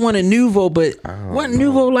 everybody wanted Nuvo, but wasn't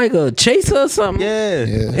Nuvo like a chaser or something?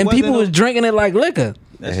 Yeah. And people was drinking it like liquor.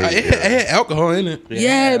 It had alcohol in it.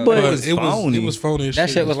 Yeah, But but it was phony as That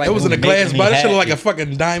shit was like it was in a making glass me bottle. That shit happy. looked like a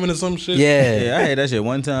fucking diamond or some shit. yeah. Yeah, I had that shit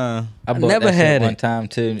one time. I bought never that shit had one it. time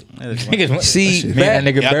too. Niggas went- See, me back, and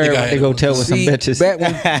that nigga Yeah, I Barry think I went had to go it. tell with some see, bitches.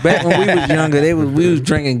 back when we was younger, we was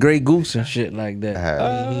drinking Grey Goose and shit like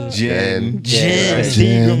that. Gin. Gin.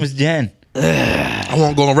 Seagram's gin. I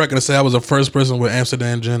won't go on record and say I was the first person with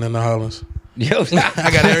Amsterdam gin in the Highlands. Yo,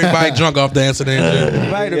 I got everybody drunk off the Amsterdam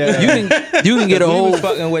gin. Right. You can get a We whole. was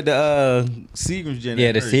fucking with the Seagram's gin. yeah,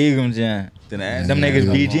 at the first. Seagram's gin. Then the Them Amsterdam niggas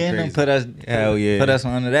gin BG going in them crazy. put us Hell yeah. put us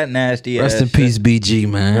under that nasty Rest ass in shit. peace, BG,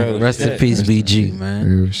 man. Real Rest in shit. peace, BG, man.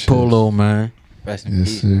 Real shit. Polo, man. Rest in Yes,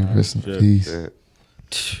 peace. sir. man. Rest in peace. Yeah.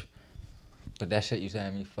 But that shit used to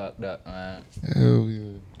have me fucked up, man. Hell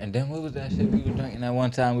yeah. And then what was that shit we was drinking that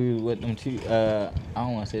one time? We was with them two. I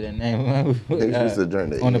don't want to say that name. Niggas used to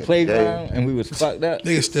drink that on the yeah. playground, and we was fucked up.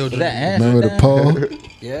 Niggas still Was drink. that Remember the Amsterdam? Paul?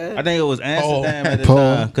 Yeah. I think it was Amsterdam at the Paul.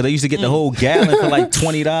 time because they used to get the whole gallon for like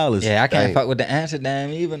 $20. Yeah, I can't Dang. fuck with the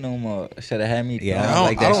Amsterdam even no more. Should have had me. Yeah, thrown. I don't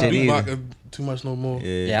like that I don't shit do either. vodka too much no more.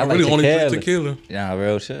 Yeah, I I like really only drink tequila. tequila. Nah,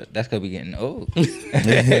 real shit. That's because we getting old.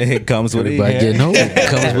 It comes with Everybody it. getting old.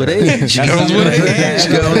 Comes with age. Comes with age.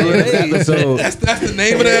 Comes with age. So That's the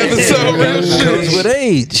name of the episode. Real comes shit. with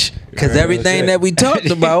age. Because everything that we talked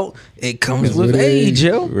about, it comes with age,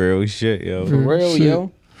 yo. Real shit, yo. For real,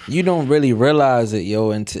 yo. You don't really realize it,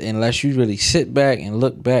 yo, unless you really sit back and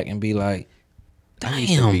look back and be like, I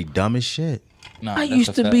used to be damn, dumb as shit. Nah, I that's used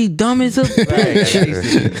a to fact. be dumb as a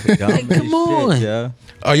bitch. Dumb Like, as come on. shit, yeah.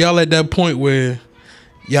 Are y'all at that point where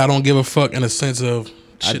y'all don't give a fuck in a sense of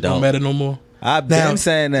shit don't don't. matter no more? I've been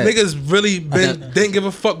saying that. Niggas really didn't give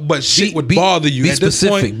a fuck, but shit would Be- bother you. Be At this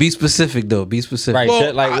specific. point, Be specific, though. Be specific. Right. well,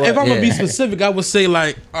 shit like what? if I'm gonna be Yeah. specific, I would say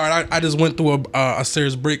like, all right, I just went through a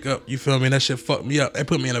serious breakup. You feel me? And that shit fucked me up. It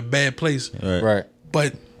put me in a bad place. Right.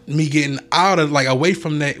 But me getting out of like away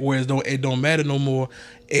from that, where it don't matter no more,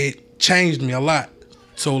 it changed me a lot.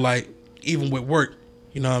 So like even with work,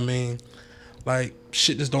 you know what I mean? Like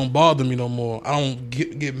shit just don't bother me no more. I don't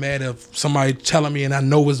get mad if somebody telling me and I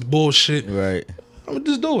know it's bullshit. Right. I'm gonna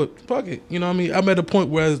just do it. Fuck it. You know what I mean? I'm at a point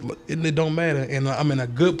where it don't matter, and I'm in a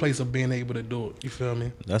good place of being able to do it. You feel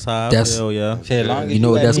me? That's how I That's- feel, yeah. Shit, long as You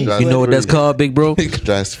know what let that's me you you know what that's free. called, big bro?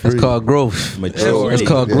 Stress free. That's called growth. Maturity. That's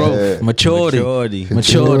called growth. Yeah. Maturity. Maturity.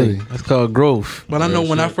 Maturity. That's called growth. But I know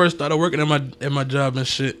when I first started working at my job and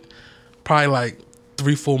shit, probably like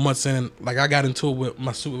 3-4 months in, like I got into it with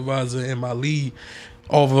my supervisor and my lead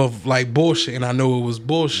off of like bullshit, and I know it was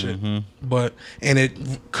bullshit. But and it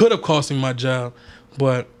could have cost me my job,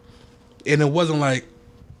 and it wasn't like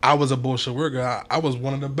I was a bullshit worker. I was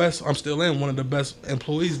one of the best. I'm still one of the best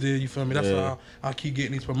employees there. You feel me? That's how I keep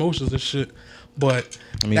getting these promotions and shit. But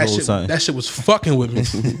me hold something. that shit was fucking with me.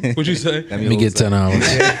 What'd you say? Let me get 10 hours.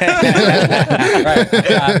 Right.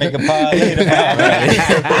 I make a parlay tomorrow.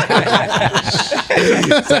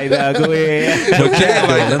 Say that, go ahead. No cap,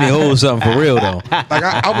 though. Let me hold something for real though. Like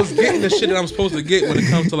I was getting the shit that I'm supposed to get when it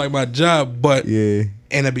comes to like my job, but Yeah.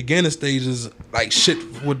 in the beginning stages, like shit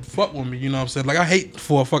would fuck with me. You know what I'm saying? Like I hate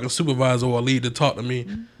for a fucking supervisor or a lead to talk to me.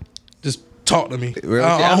 Just talk to me. Real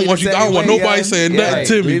I shit. don't want you. I don't want nobody saying nothing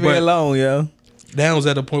to me. Leave me But alone, yo. that was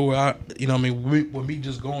at the point where I, you know what I mean, with me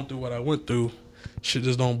just going through what I went through, shit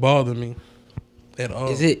just don't bother me at all.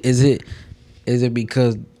 Is it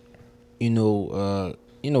because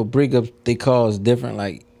breakups they cause different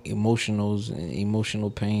like emotional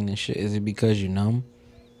pain and shit? Is it because you numb?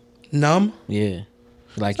 numb? Yeah.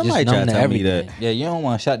 Like Somebody just try numb to to tell me everything. that. Yeah, you don't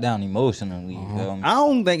want to shut down emotionally. You feel me? I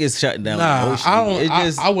don't think it's shut down. Nah, emotionally. I don't. It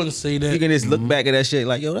just, I wouldn't say that. you can just look back at that shit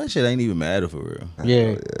like, yo, that shit ain't even matter for real.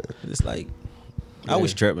 Yeah. It's like, I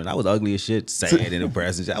was tripping. I was ugly as shit, sad and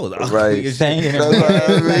depressed. And shit. I was ugly Right. as shit. Singing That's what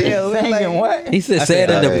I mean. Singing what? He said I sad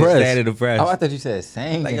and said, depressed. Sad and depressed. Oh, I thought you said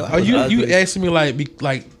singing. Like, Are you asking me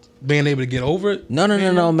like being able to get over it? No,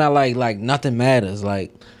 man. Like nothing matters.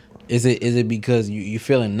 Like, is it because you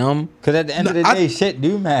feeling numb? Because at the end of the day, shit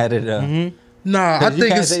do matter though. Mm-hmm. Nah, I 'Cause you think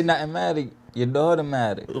can't it's say nothing matter. Your daughter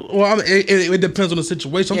matter. well. I mean, it depends on the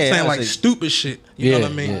situation. I'm Yeah, saying I like say- stupid shit. You know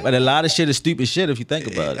what I mean? But a lot of shit is stupid shit if you think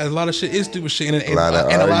about A it. lot of shit is stupid shit, and A lot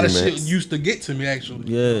of a lot of shit arguments. used to get to me actually.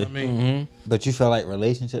 Yeah. You know what I mean, But you feel like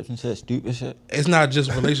relationships and shit, stupid shit. it's not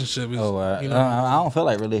just relationship. It's, Oh, you know, I don't feel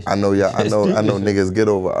like relationships. I know y'all. I know Stupid shit. niggas get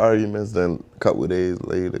over arguments. Then a couple days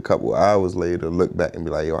later, a couple hours later, look back and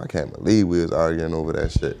be like, "Yo, I can't believe we was arguing over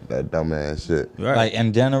that shit, that dumbass shit." Right. Like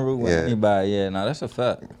in general with Yeah. anybody, yeah, no, that's a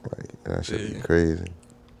fact. Like that shit be crazy.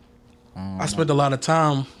 I spent a lot of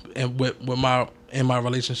time with my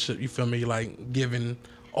relationship. You feel me? Like giving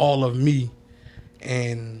all of me,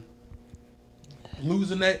 and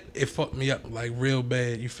losing that, it fucked me up like real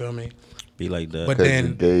bad. You feel me? Be like that. But 'Cause then,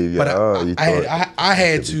 you gave your but all, you I thought I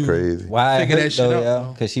had it'd be to crazy. Why figure that shit out,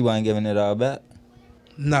 though. Because she wasn't giving it all back.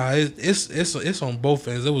 Nah, it's on both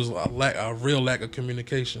ends. It was a real lack of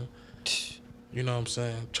communication. You know what I'm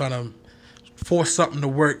saying? Trying to force something to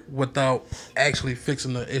work without actually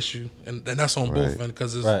fixing the issue, and that's on both ends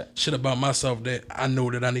because it's Right. shit about myself that I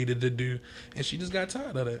know that I needed to do, and she just got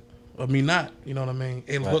tired of that. Of me not, you know what I mean?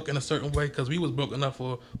 It looked in a certain way because we was broken up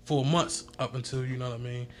for 4 months up until, you know what I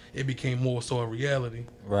mean, it became more so a reality.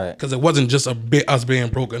 Right. Because it wasn't just us being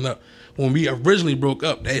broken up. When we originally broke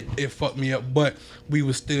up, it fucked me up, but we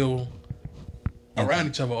was still around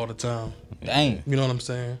each other all the time. Dang. You know what I'm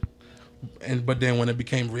saying? But then when it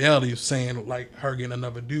became reality, saying like her getting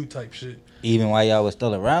another dude type shit. Even while y'all was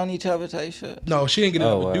still around each other type shit? No, she didn't get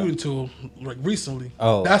another wow. dude until like recently.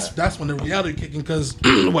 Oh, that's when the reality kicking. Because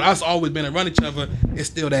with us always been around each other, it's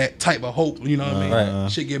still that type of hope. You know what I mean?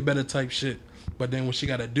 Right. Shit get better type shit. But then when she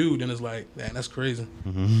got a dude, then it's like, man, that's crazy.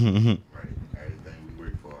 Everything we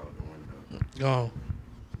work for out the window. Oh,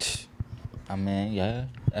 I mean, yeah,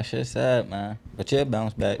 that shit sad, man. But you'll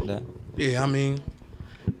bounce back though. yeah. I mean,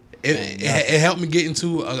 it helped me get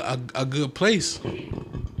into a good place.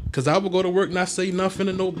 Cause I would go to work, not say nothing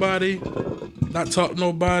to nobody, not talk to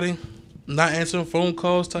nobody, not answering phone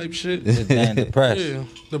calls type shit. Just damn depressed. Yeah,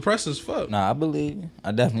 depressed as fuck. Nah, I believe you.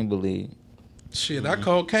 I definitely believe you. Shit, I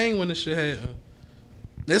called Kane when this shit happened.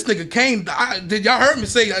 This nigga Kane, did y'all heard me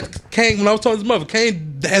say Kane when I was talking to his mother?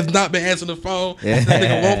 Kane has not been answering the phone. This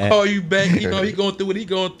nigga won't call you back. You know he going through what he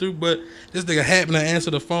going through, but this nigga happened to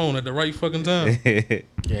answer the phone at the right fucking time. Yeah,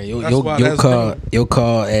 That's why that's your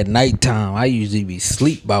call at nighttime. I usually be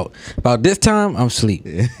sleep about this time. I'm sleep.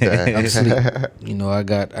 I'm sleep. You know, I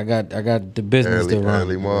got the business to run.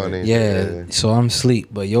 Early morning. Yeah, so I'm sleep.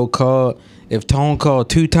 But your call, if Tone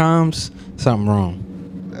called 2 times, something wrong.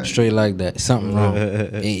 Straight like that, something wrong.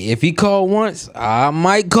 If he called once, I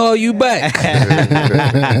might call you back.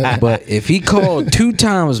 But if he called 2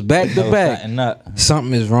 times back to back,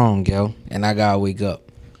 something is wrong, yo. And I gotta wake up.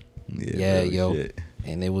 Yeah, yo. Shit.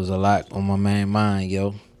 And it was a lot on my man mind,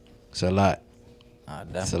 yo. It's a lot.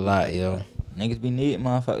 It's a lot, yo. Niggas be needing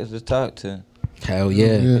motherfuckers to talk to. Hell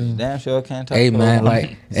yeah. Damn sure can't talk Hey to man, them.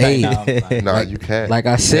 like, Say, hey, nah, I'm fine. Nah, you can't. like I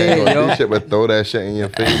You ain't said, gonna yo, do shit but throw that shit in your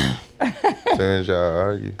face. Soon as y'all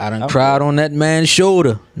argue. I done cried on that man's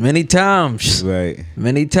shoulder many times. Right.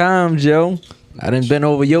 Many times, yo. I done been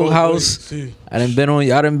over your Both house. ways, too. I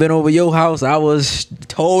done been over your house. I was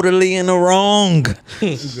totally in the wrong.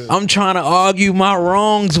 I'm trying to argue my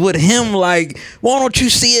wrongs with him. Like, why don't you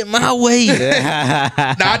see it my way?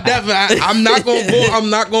 Nah, definitely. I'm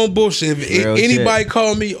not gonna bullshit. If Real anybody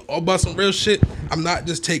call me about some real shit, I'm not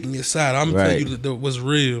just taking your side. I'm Right. telling you what's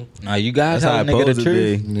real. Nah, you guys That's how tell a it nigga the supposed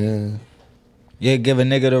to truth. be. Yeah. You give a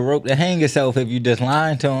nigga the rope to hang yourself if you just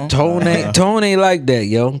lying to him. Tone ain't like that,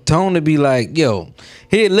 yo. Tone to be like, yo,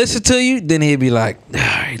 he'll listen to you, then he'll be like, all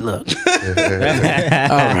right, look. All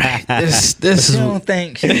right. This You is don't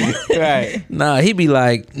think shit. Right. nah, he be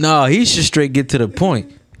like, nah, he should straight get to the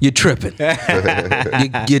point. You're tripping.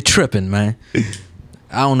 You're tripping, man.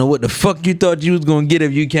 I don't know what the fuck you thought you was gonna get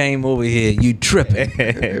if you came over here. You tripping.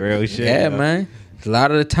 Real shit. Yeah, yo. man. A lot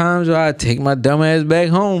of the times I take my dumb ass back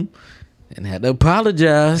home and had to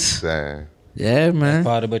apologize. Damn. Yeah, man.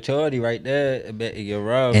 Part of maturity right there. I bet you're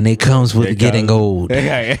wrong. And it comes with getting old.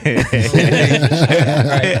 Right.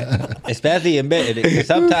 Especially in bed.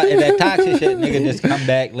 Sometimes if that toxic shit, nigga just come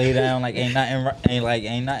back, lay down like ain't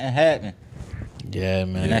nothing happening. Yeah,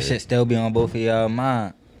 man. And that shit still be on both of y'all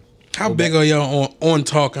mind. How big are y'all on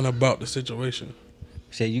talking about the situation?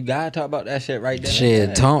 Shit, you gotta talk about that shit right there.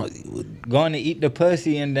 Shit, going to eat the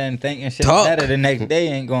pussy and then thinking shit Talk. better the next day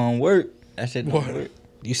ain't gonna work. That shit don't What? work.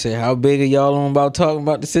 You say how big are y'all on about talking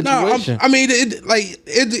about the situation? I mean,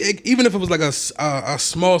 even if it was like a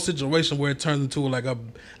small situation where it turns into like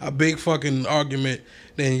a big fucking argument,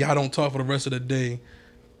 then y'all don't talk for the rest of the day.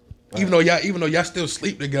 Right. Even though y'all still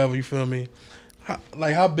sleep together, you feel me?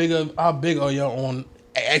 How big are y'all on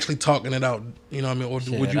actually talking it out? You know what I mean? Or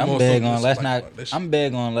Shit, would you I'm more big so on just let's like not. about that shit? I'm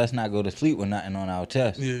big on let's not go to sleep with nothing on our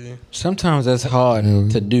chest. Yeah. Sometimes that's hard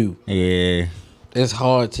to do. Yeah. It's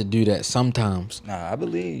hard to do that sometimes. Nah, I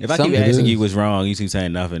believe. If I keep asking you what's wrong, you keep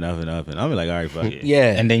saying nothing. I'm be like, all right, fuck it.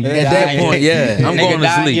 Yeah. And then you at die that in point, your- yeah, I'm nigga going to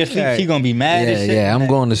die in sleep. your sleep, she gonna be mad as shit. I'm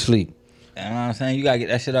going to sleep. You know what I'm saying? You gotta get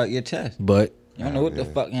that shit out your chest. But You don't know what the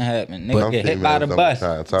fucking happened. Some Nigga get hit by the females bus.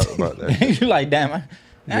 don't try to talk about that. You like, damn,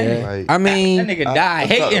 yeah, Like, I mean, that nigga die I'll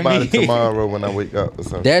talk hating about me. it tomorrow when I wake up or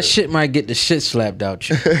something. that shit might get the shit slapped out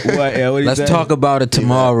you. What you Let's say? talk about it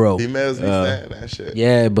tomorrow. Females be saying that shit.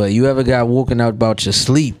 Yeah, but you ever got woken up about your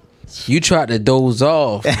sleep? You tried to doze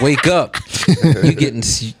off, wake up, you getting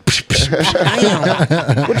damn.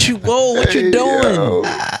 What you doing? Yo.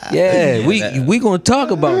 Yeah, we gonna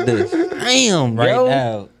talk about this. Damn, Right yo.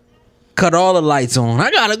 now. Cut all the lights on.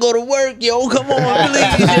 I gotta go to work, yo. Come on,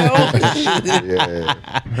 please, yo.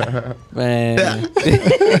 Yeah. Man,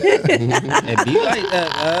 It be like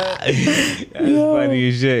that, That's funny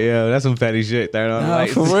as shit, yo. That's some petty shit. Turn on the nah,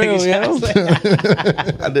 lights. for real, yo.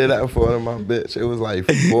 I did that for one of my bitch. It was like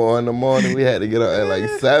 4 in the morning. We had to get up at like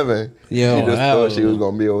 7. Yo, She just wow. thought she was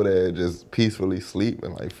gonna be over there just peacefully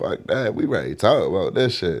sleeping. Like, fuck that. We ready to talk about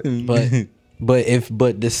this shit. But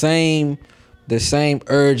the same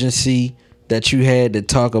urgency that you had to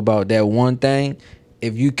talk about that one thing,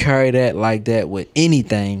 if you carry that like that with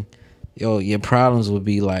anything, yo, your problems would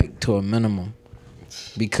be like to a minimum.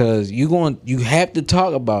 Because you have to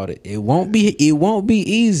talk about it. It won't be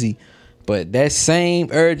easy. But that same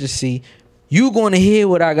urgency, you gonna hear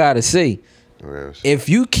what I gotta say. Real shit. If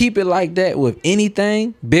you keep it like that with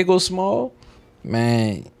anything, big or small,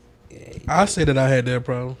 man, I say that I had that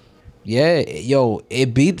problem. yeah, yo,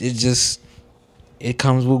 it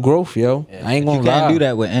comes with growth, yo. I ain't gonna You can't lie. do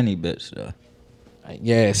that with any bitch, though.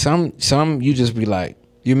 Yeah, some you just be like,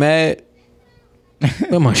 you mad?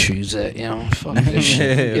 Where my shoes at? You know, fuck this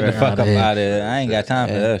shit. Get the fuck up here. out of here. I ain't got time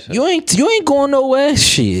for that shit. You ain't going nowhere.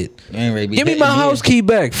 Shit. You ain't ready to be Give me hitting my house key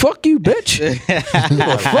back. Fuck you, bitch.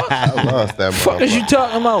 I lost that Fuck is you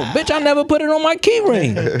talking about, bitch? I never put it on my key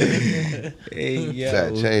ring.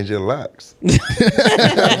 That change your locks. You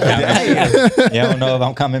don't know if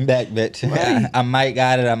I'm coming back, bitch. I might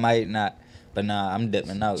got it, I might not. But nah, I'm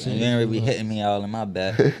dipping out. You ain't really be hitting me all in my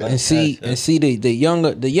back. And see the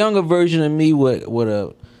younger version of me would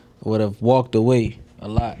have walked away a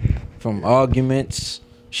lot from arguments,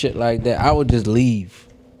 shit like that. I would just leave.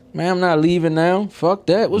 Man, I'm not leaving now. Fuck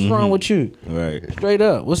that. What's wrong with you? Right. Straight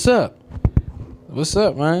up. What's up? What's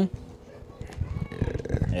up, man?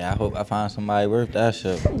 Yeah, I hope I find somebody worth that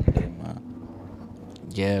shit. Yeah, man.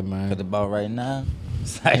 Yeah, man. Cause about right now,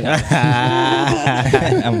 it's like,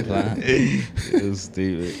 I'm playing. It was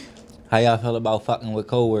stupid. How y'all feel about fucking with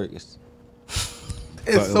coworkers?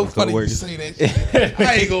 It's so funny you say that shit.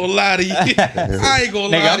 I ain't gonna lie to you. I ain't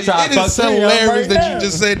gonna Nigga, lie I'm to trying you. to It is fuck so you up hilarious right that now. you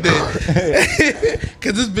just said that.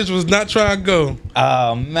 Cause this bitch was not trying to go.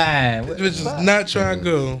 Oh man, This bitch was not trying to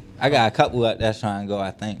go. I got a couple out there trying to go.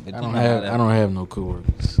 I think, but I you don't know have how that- I don't have no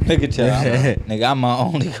coworkers. Look at y'all, nigga. I'm my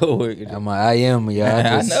only coworker. I am,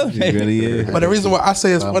 yeah. I know, It nigga. really is. But the reason why I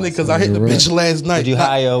say it's funny because I hit the bitch last night. Did you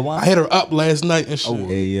hire one? I hit her up last night and shit.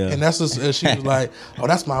 yeah. And that's just, and she was like, "Oh,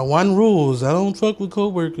 that's my one rules. I don't fuck with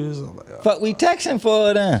coworkers." I'm like, oh. Fuck, we texting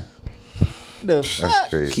for then. The That's fuck?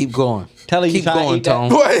 crazy. Keep going. Tell her you Keep trying to going, eat that. Tone.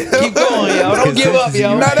 What? Keep going, yo. Don't give up,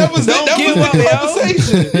 yo. Nah, that was Don't that give was up, the yo.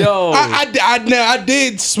 conversation. Yo. I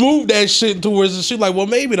did smooth that shit towards her. She like, well,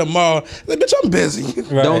 maybe tomorrow. Like, bitch, I'm busy.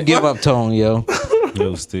 Don't give up, Tone, yo. It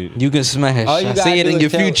was stupid. You can smash. All you I gotta see it do in is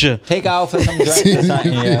your tell- future. Take out for some drinks or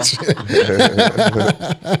something, yeah.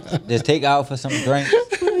 Just take out for some drinks.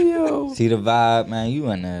 See the vibe, man. You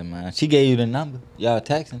in there, man. She gave you the number. Y'all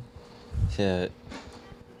texting. Shit.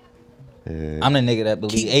 Yeah. I'm the nigga that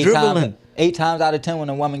believe Keep dribbling. 8 times out of 10 when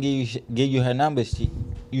a woman give you her number,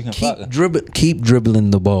 you can fuck her. Keep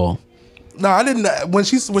dribbling the ball. No, I didn't. When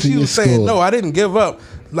she was your saying score. no, I didn't give up.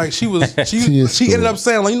 Like she ended up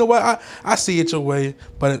saying, like, you know what, I see it your way,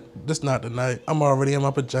 but this not the night. I'm already in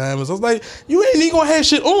my pajamas. I was like, you ain't even gonna have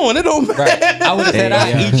shit on. It don't matter. Right. I would have said,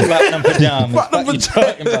 I eat you out in them pajamas. Fuck you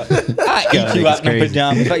talking about? I eat you out in them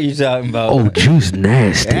pajamas. What you talking about? Oh, juice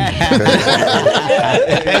nasty. Yo,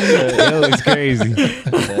 it's crazy.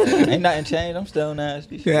 Ain't nothing changed. I'm still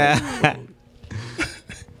nasty. Yeah.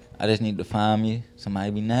 I just need to find me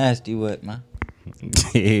somebody be nasty with, man.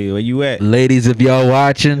 Hey, where you at? Ladies, if y'all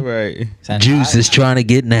watching, Right. Juice is trying to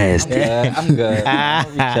get nasty. I'm good. I'm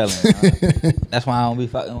be chilling, man. That's why I don't be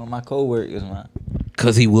fucking with my coworkers, man.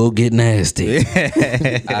 Cause he will get nasty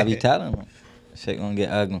I be telling them, shit gonna get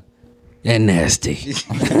ugly. and nasty.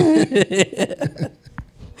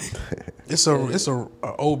 It's a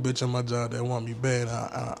old bitch in my job that want me bad.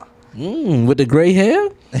 With the gray hair?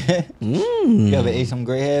 You ever ate some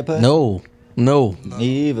gray hair pussy? No.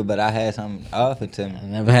 Me either, but I had something offered to me. I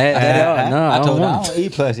never had that. No, I told her I want don't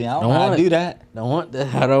eat pussy. I don't know Don't how want to it. do that. I don't want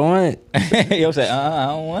that. I don't want it. Yo say, I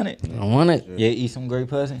don't want it. I don't want it. Yeah, eat some gray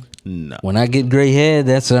pussy. No. When I get gray hair,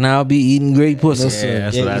 that's when I'll be eating great pussy. Yeah,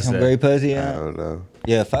 that's Yeah, what I eat some said. gray pussy. I Yeah, don't know.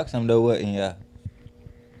 yeah, fuck some though. What? Yeah.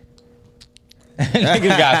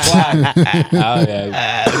 Niggas got quiet. Oh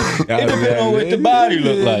yeah. It depends on what the body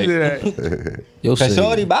look like. Yo, Cause say,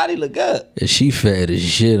 shorty body look good. if she fat as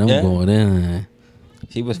shit, I'm Yeah. going in.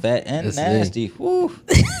 She was fat and That's nasty. Woo.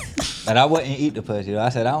 But I wouldn't eat the pussy though. I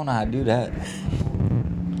said I don't know how to do that.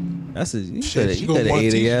 That's you Shit, she could have gonna want ate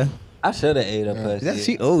it, teeth. yeah. I should have ate her pussy.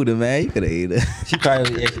 She older, man. You could have ate it. She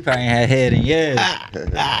probably ain't had head in years.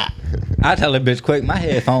 I tell a bitch quick, my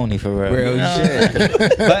head phony for real. Real You know?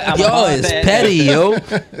 shit. But I'm Yo, it's petty, yo.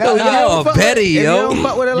 Yo, y'all are petty, yo.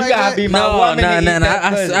 fuck with it You gotta be my No, woman. to eat nah. that I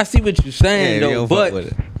pussy. see what you're saying, Yeah, you though, don't fuck but with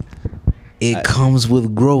it. it comes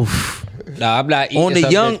with growth. Nah, I'm not eating On the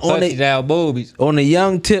some young- bitch on the- pussy down boobies. On the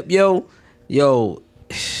young tip, yo,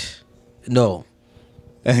 no.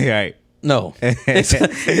 Right. No,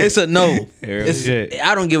 it's a no. Real shit.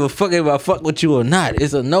 I don't give a fuck if I fuck with you or not.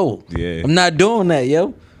 It's a no. Yeah. I'm not doing that,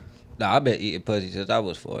 yo. Nah, I been eating pussy since I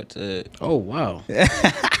was 14. Oh wow.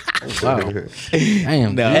 Oh, wow.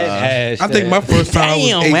 Damn. Nah. dude. I think my first time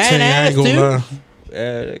Damn, was 18. man, I ain't gonna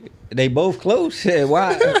lie. They both close. Shit,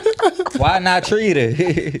 why not treat her?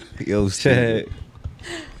 Yo, Shit.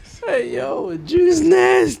 Hey, yo, Juice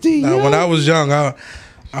nasty. Nah, yo. when I was young, I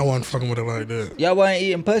wasn't fucking with it like that. Y'all wasn't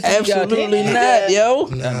eating pussy? Absolutely Y'all not, yo.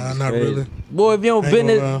 Nah, not crazy. really. Boy, if you don't Ain't bend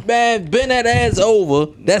gonna it, lie. man, bend that ass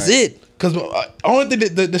over. That's it. Cause only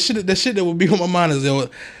thing the shit that would be on my mind is yo,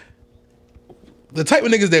 the type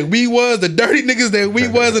of niggas that we was, the dirty niggas that we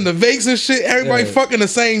was, and the Vegas and shit. Everybody fucking the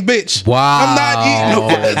same bitch. Wow. I'm not eating no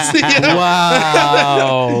pussy.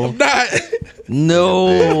 Wow. I'm not.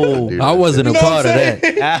 No, dude. I wasn't a You know part of what I'm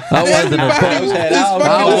that. I wasn't a part of Everybody that. is I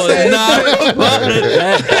fucking was the same not bitch. a part of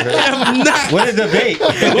that. I'm not. What is the bait?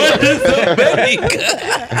 What is the bake?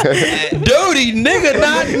 Dirty nigga,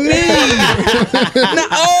 not me.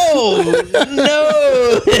 No, no.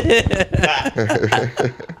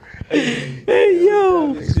 Hey,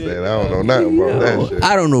 yo. Nigga said, I don't know nothing about that shit.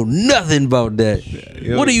 I don't know nothing about that.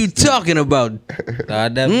 What are you talking about? Nah, I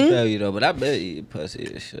never tell you though, but I bet eating pussy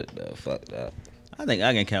and shit though. Fuck that. I think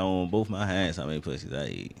I can count on both my hands how many pussies I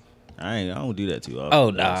eat. I don't do that too often. Oh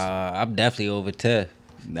nah, I'm definitely over 10.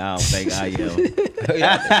 Nah, I don't think I am.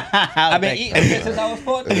 I've been eating shit since I was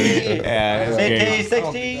 14. Yeah, that's 15,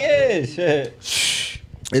 16 years. Shit.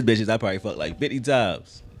 This bitches I probably fucked like 50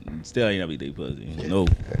 times. Still ain't never eat they pussy. No.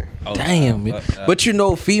 Oh, Damn, nah, man. fuck that. But you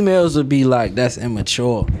know, females would be like, that's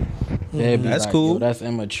immature. They'd be That's like, cool. "Yo, that's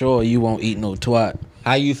immature. You won't eat no twat.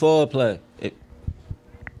 How you foreplay?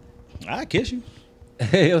 I kiss you.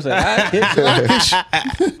 He'll say, I kiss you.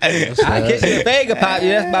 I kiss you, finger pop you.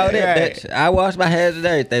 That's about it, bitch. I wash my hands and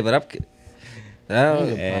everything, but I'm.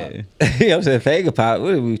 Yeah. He'll say, finger pop.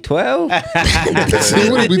 What are we, 12?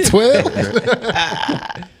 What are we, 12?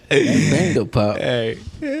 Finger pop. Hey.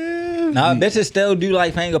 Nah, bitches still do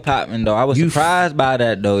like finger popping though. I was surprised by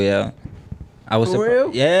that though, yeah. I was For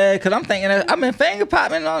real? Yeah, cause I'm thinking I've been finger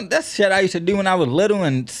popping on that's shit I used to do when I was little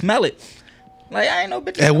and smell it. Like I ain't no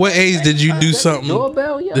bitch. At what age did you do something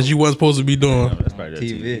Doorbell, yo. that you wasn't supposed to be doing? That's probably that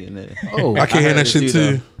TV. TV. isn't it? Oh, I can't hear that shit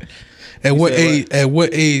too. At what said age? At what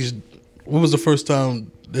age? What was the first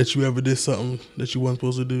time that you ever did something that you wasn't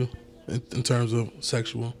supposed to do in terms of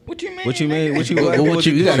sexual? What you mean? What you mean? What you What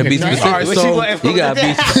you gotta be specific. Alright, so- You gotta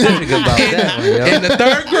be specific about that one, yo. In the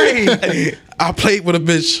 3rd grade, I played with a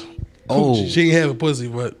bitch. Oh. Coochie. She didn't have a pussy,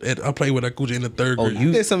 but I played with a coochie in the 3rd Oh, grade.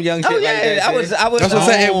 you Did some young shit Oh like yeah, that. I was That's what I'm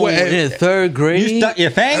saying. oh, At- in 3rd grade. You stuck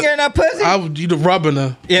your finger in that pussy? I was either rubbing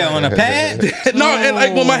her. Yeah, on a pad? No, and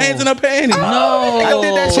like with my hands in her panties. No. I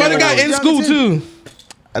did that So I shit got when I in was school younger, too.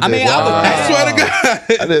 I mean, I swear to God.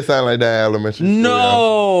 I did sound like that in elementary school.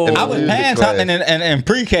 No. In the I was music paying class. something in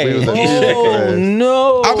pre-K. We was in music Oh class.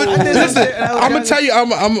 no. Listen, I'm gonna tell you, Oh,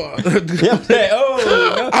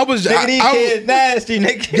 I was nigga, these I kids nasty,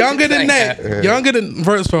 nigga. younger than that. Younger than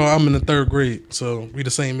first of all, I'm in the 3rd grade, so we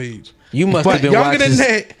the same age. You must But have been younger watching than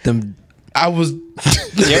that, them. I was. Yo,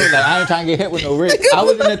 like, I ain't trying to get hit with no Rick. I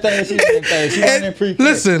was in the 3rd, she was in the 3rd. She was in And pre-K.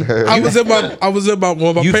 listen, I was in my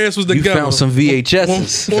when my parents was You together. found some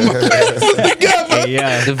VHSs. When my parents was together.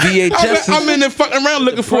 Yeah. The VHSs. I'm in there fucking around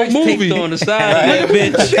looking for a Price taped movie. on the side,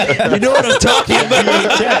 bitch. You know what I'm talking about?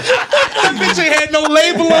 That bitch ain't had no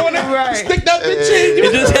label on it. Right. Stick that bitch in.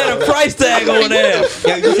 It just had a price tag on there.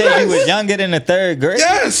 Yo, you said you was younger than the 3rd grade?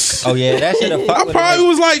 Yes. Oh, yeah, that should have I fucked with probably it.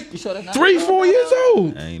 was like sure that's not 3-4 years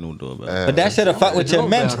old. I ain't no door about But that should have fucked with your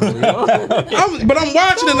mental. But I'm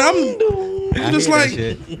watching it and I'm just like,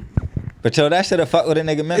 But yo, that should have fucked with a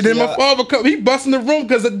nigga and mental. then my father come, he bust in the room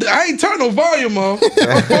because I ain't turn no volume on.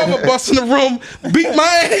 My father bust in the room, beat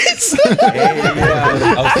my ass.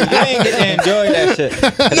 Oh, so you ain't get to enjoy that shit.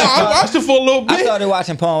 No, I watched it for a little I bit. started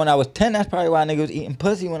watching porn when I was 10. That's probably why niggas was eating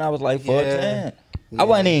pussy when I was like 14. I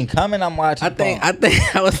wasn't even coming. I'm watching porn. I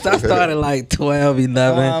started like 12, 11. You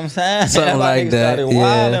know what I'm saying? Something That's why like niggas that. started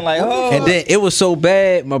wilding, like, oh. And then it was so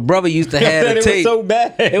bad. My brother used to have Said a it tape. was so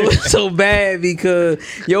bad. It was so bad because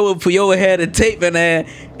yo had a tape in there,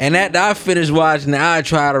 and after I finished watching it, I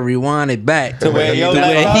try to rewind it back To where yo to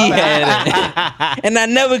where left he off. had it, and I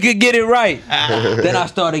never could get it right. Then I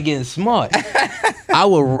started getting smart. I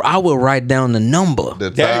would write down the number.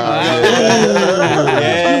 The There time. you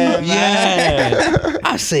go. Yeah.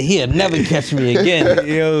 I said he'll never catch me again.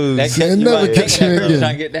 Yo, That See, catch you never out catch taking you that again.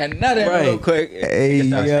 Trying to get that nut in Right. real quick. Hey,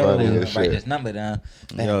 Start yo. Funny scrolling, as write shit. this number down.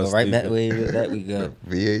 Then Yo, go right back stupid. way that we go.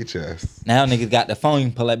 VHS. Now niggas got the phone, you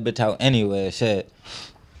can pull that bitch out anywhere. Shit.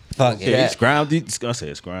 Fuck Yeah, it. scroll through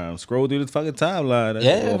the fucking timeline. That's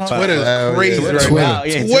Yeah, all pop- Twitter is Hell crazy yeah. right Twitter. now. Wow,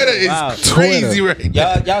 yeah, Twitter wow. is crazy right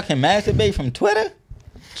now. Y'all can masturbate from Twitter?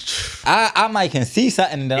 I might can see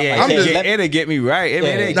something that Yeah, I'm like, just- let me- it'll get me right. Yeah.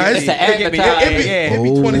 It'll Nah, get it's me- the it'll get me- advertising. It be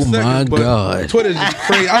 20 Oh seconds. my but God. Twitter is just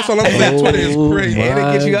crazy. That's all I'm saying. Twitter is crazy. Yeah,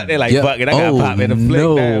 it'll get you up there like, fuck it, I gotta pop in and flick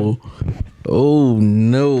no. down. Oh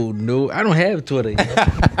no! I don't have Twitter.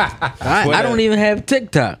 I don't even have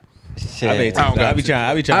TikTok. shit. I be trying.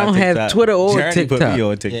 I don't have TikTok. Twitter or Journey Put TikTok. me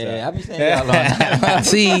on TikTok. Yeah, I be saying y'all on that.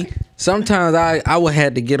 See, sometimes I would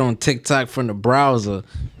have to get on TikTok from the browser to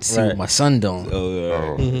see Right. what my son doing.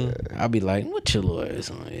 Oh, I'll be like, what your little ass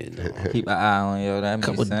on here doing? Keep an eye on yo. That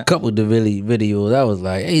makes sense. Couple of the videos, I was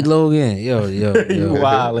like, hey Logan, yo, You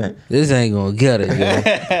wildin'. this ain't gonna get it, yo.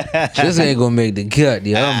 This ain't gonna make the cut,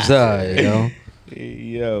 yo. I'm sorry, yo.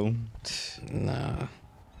 Yo, Nah.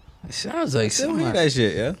 It sounds like send me somebody. that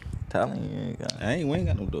shit, yeah. Telling you, you got- We ain't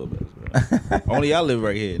got no doorbells, bro. Only y'all live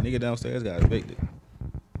right here. Nigga downstairs got evicted.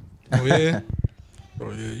 Oh, yeah? Oh,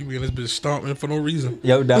 yeah. You be in this bitch stomping for no reason.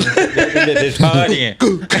 Yo, dumb. This partying.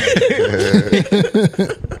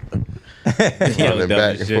 running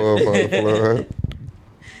back and forth on the floor.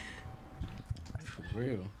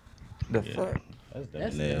 Real. The fuck?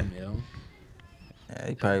 That's Yeah. them, yo. Yeah,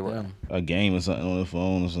 he probably was. A game or something on the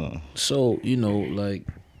phone or something. So, you know, like,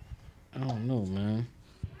 I don't know, man.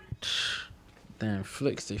 Damn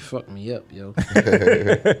flicks, they fucked me up, yo.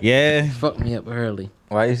 Yeah. Fucked me up early.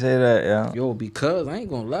 Why you say that, yo? Yo, because I ain't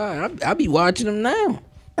gonna lie, I be watching them now.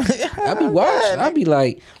 I be watching. I be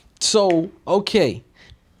like, so, okay,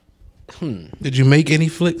 Did you make any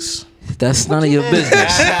flicks? that's none of your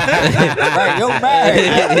business. Right, yo,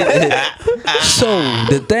 married. So,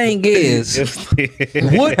 the thing is,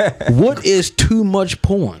 what is too much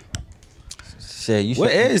porn? Shit, you What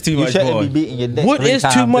shouldn't- is too you much shouldn't porn? be beating your dick. What 3 is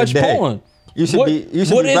times too a much day. porn? You should What- be what be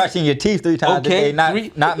is- brushing your teeth 3 times Okay, a day, not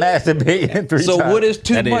three- not masturbating 3 So, times. what is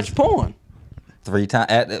too That much is- porn? 3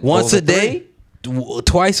 times? Once a day?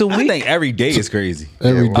 Twice a I week? think every day is crazy.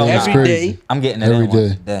 Every Yeah, day is every crazy. day. I'm getting it Every in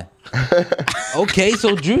once day. a day. Okay,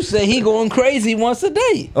 so Drew said he going crazy once a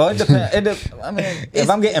day. Well, it depends. I mean, if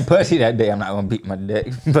I'm getting pussy that day, I'm not gonna beat my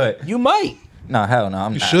dick. But You might. no, hell no,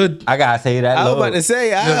 I'm You not. should. I gotta say that. I was low. about to say,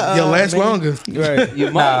 You'll last longer. Right.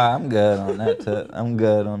 You might. Nah, I'm good on that tip. I'm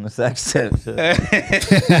good on the sex tip. Shit.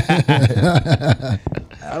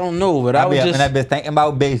 I don't know, but I I be was up in just that bitch thinking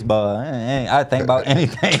about baseball. I think about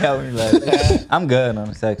anything else. Like, I'm good on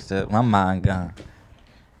the sex tip. My mind gone.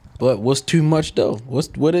 But what's too much though?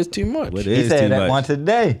 What is too much? What He is said too that much? once a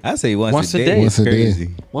day. I say once a day. Once a day. Crazy.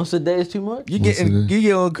 Once a day is too much? You Once a getting day. you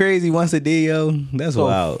going crazy once a day, yo. That's So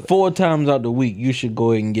wild. 4 times out the week you should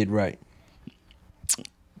go ahead and get right.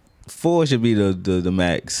 4 should be the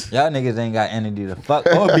max. Y'all niggas ain't got energy to fuck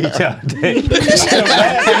or beat y'all dick.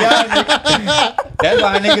 That's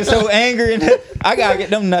why niggas so angry. And I gotta get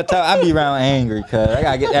them nuts out. I be around angry, cuz I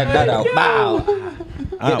gotta get that nut out. Bow.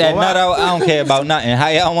 Get that nut out. I don't care about nothing. How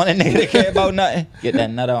y'all want a nigga to care about nothing? Get that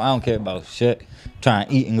nut out. I don't care about shit. Try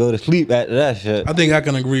and eat and go to sleep after that shit. I think I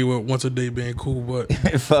can agree with once a day being cool, but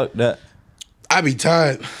Fuck that. I be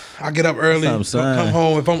tired. I get up early, That's what I'm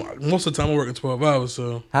come saying. home. Most of the time I'm working 12 hours,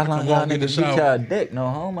 so How I long come y'all home, get the niggas beat shower. y'all dick? No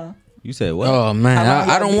homo. You said what? Oh man,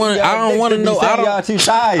 I don't want to know. Y'all too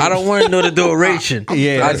tired. I don't want to know the duration.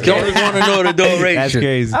 Yeah, I don't want to know the duration. That's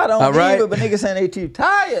crazy. I don't All right. believe it, but niggas saying they too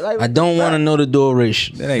tired. Like, I don't want to know the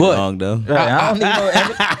duration. That ain't But long though. Right, I don't need no.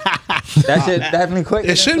 That shit definitely quick.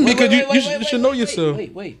 It shouldn't be because you should know yourself.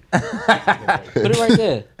 Wait. Put it right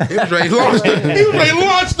there. He was ready to launch them. He was ready to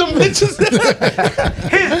launch them bitches.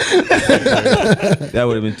 That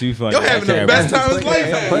would have been too funny. You're having the best time of his life.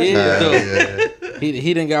 Yeah, though. Yeah.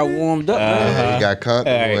 He done got warmed up. He got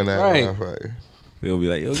comfortable in that Right. motherfucker. We'll be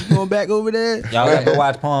like, yo, you going back over there? Y'all ever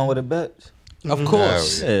watch porn with a bitch? Of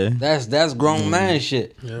course. Yeah. That's grown man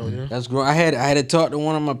shit. Hell yeah. That's grown. I had to talk to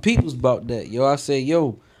one of my peoples about that. Yo, I said,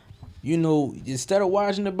 yo, you know, instead of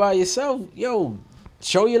watching it by yourself, yo,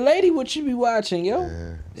 show your lady what you be watching, yo.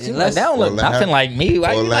 And Like, that don't look Well, let nothing her- like me.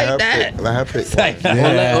 Why you like that? Let her pick. Like, one.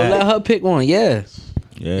 Or let her pick one. Yeah.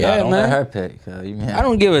 Yeah. Yeah, don't man. let her pick. You mean, I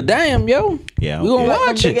don't give a damn, yo. Yeah, I We don't gonna care.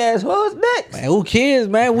 watch big it. ass hoes next. Man, who cares,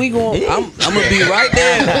 man? We gonna. I'm gonna be right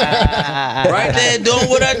there, right there doing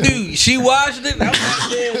what I do. She watched it. I'm just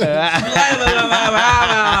there.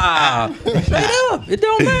 Straight up, it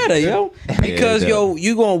don't matter, yo. Because it yo,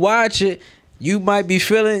 you gonna watch it. You might be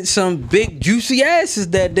feeling some big juicy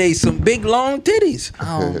asses that day, some big long titties.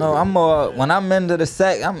 I don't know. I'm more when I'm into the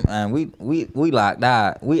sex. We locked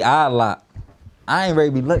eyes. We eye locked. I ain't ready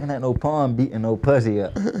to be looking at no porn beating no pussy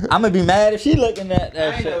up. I'm gonna be mad if she looking at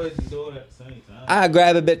that shit. I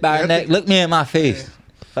grab a bit by her neck, look me in my face.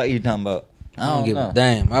 What you talking about? I don't give know. a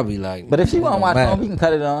damn. I'll be like, But if she want to watch matter. porn, we can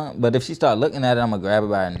cut it on. But if she start looking at it, I'm gonna grab her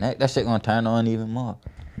by her neck. That shit gonna turn on even more.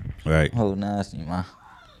 Right. Oh, nasty, man.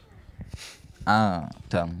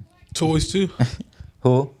 Tell me. Toys too.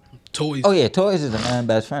 Who? Toys. Oh yeah, toys is a man's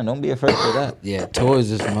best friend. Don't be afraid of that. Yeah, toys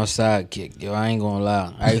is my sidekick, yo. I ain't gonna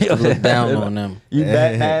lie. I used to look down on them. You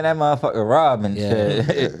Batman, that motherfucker Rob and Yeah.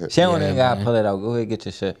 shit. She don't Yeah, even gotta man. pull it out. Go ahead, get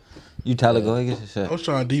your shit. You tell her, go ahead, get your shit. I was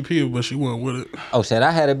trying to DP her, but she wasn't with it. Oh shit,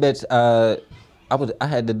 I had a bitch. I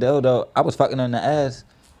had the dildo. I was fucking her in the ass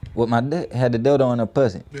with my dick. Had the dildo in her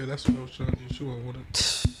pussy. Yeah, that's what I was trying to do. She wasn't with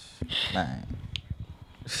it. Man,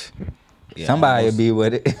 Yeah, somebody almost. be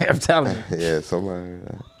with it. I'm telling you. Yeah, somebody.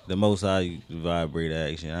 The most I vibrate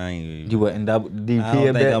action. I ain't even. You wouldn't double DP I a don't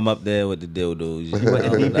think bit. I'm up there with the dildos. You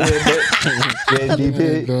wouldn't DP a bit. Yeah,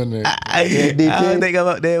 DP. Doing that. I don't think I'm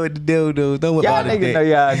up there with the dildos. Don't worry Y'all about niggas it. know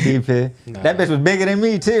y'all DP. That bitch was bigger than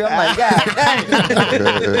me too. I'm like, God dang.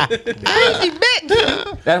 Crazy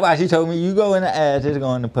bitch. That's why she told me you go in the ass, just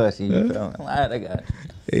go in the pussy. You feel me? I'm like, I got it.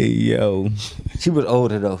 Hey yo. She was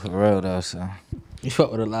older though, for real though. So You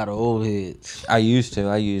fuck with a lot of old heads. I used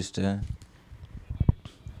to.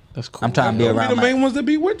 That's cool. I'm trying to be Don't be around the my. main ones that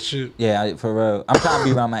be with shit. Yeah, for real. I'm trying to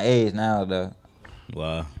be around my age now though.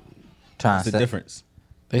 Wow. Trying What's to the difference?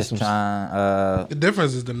 Just trying. The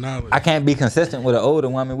difference is the knowledge. I can't be consistent with an older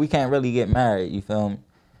woman. We can't really get married. You feel me?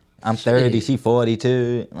 I'm 30. Shit. She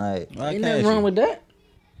 42. Like Why Ain't can't nothing wrong you? with that.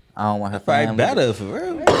 I don't want her Probably family. better for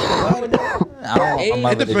real. I don't want my It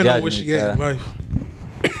mother to depends judge on what me, she get in cuz. life.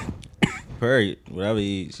 Period. Whatever he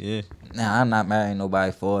eats, yeah. Nah, I'm not marrying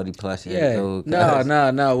nobody 40 plus years Yeah. old.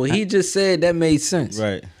 No. What he just said, that made sense.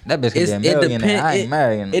 Right. That bitch can be a millionaire. I ain't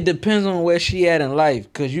marrying. It depends on where she at in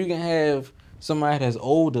life. Cause you can have somebody that's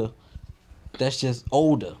older, that's just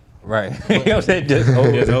older. Right. You know what I'm saying? Just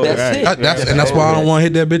old. That's it. And that's why I don't want to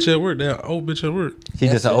hit that bitch at work. That old bitch at work. She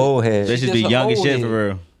just an old head. They should just be an young as old shit head. for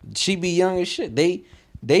real. She be young as shit.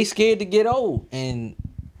 They scared to get old, and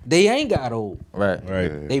they ain't got old. Right.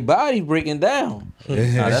 Right. They body breaking down.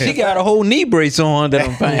 that's She got a whole knee brace on that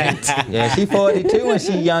I'm paying. Yeah, she 42 and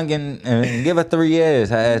she young and give her 3 years.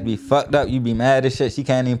 Her ass be fucked up. You be mad as shit. She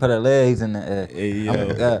can't even put her legs in the air. Hey, Oh my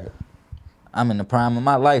yo. God. I'm in the prime of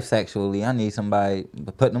my life sexually. I need somebody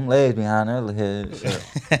to put them legs behind her head. Shit.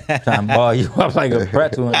 Trying to ball you up like a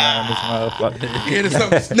pretzel around this motherfucker. Yeah, there's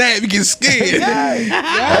something snap, you get scared.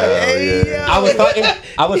 I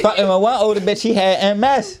was fucking with one older bitch. She had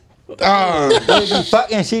MS. We be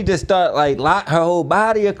fucking. She just start like lock her whole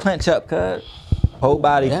body or clench up, cuz. Whole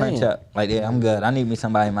body Damn. clench up. Like, yeah, I'm good. I need me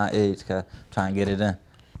somebody my age, cuz. Try and get it in.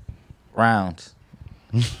 Rounds.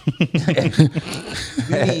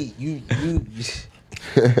 You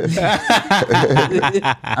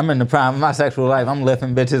I'm in the prime of my sexual life. I'm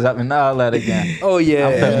lifting bitches up and all that again. Oh yeah.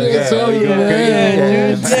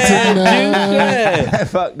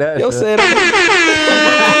 Fuck that. Yo shit. said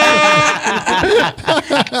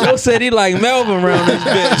Yo said he like Melvin around this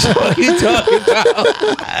bitch. What you talking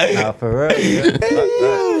about? Nah, for real.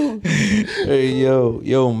 Hey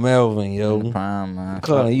yo Melvin, yo. Prime, man. I'm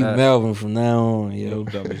calling you that. Melvin from now on, yo.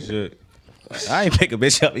 Dumb as shit. I ain't pick a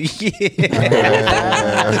bitch up.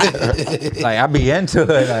 Like I be into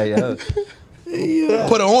it. Like yo.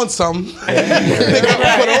 Put her on something. Put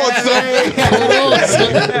her on something.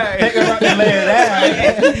 Pick her up and lay her down.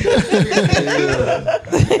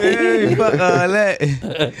 Hey, fuck all that.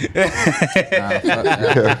 Nah, fuck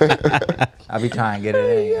that. I be trying to get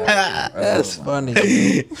it in. Yo. That's funny.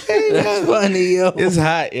 Yo. That's funny, yo. It's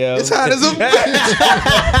hot, yo. It's hot as a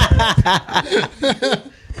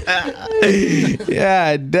bitch.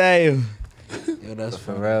 Yeah, damn. Yo, that's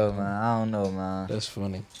For funny. real, man. I don't know, man. That's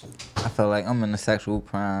funny. I feel like I'm in the sexual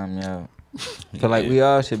prime, yo. Feel like we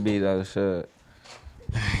all should be though, shit.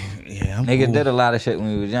 Yeah, I'm Niggas cool. did a lot of shit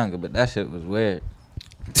when we was younger, but that shit was weird.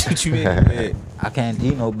 What you mean? Man? I can't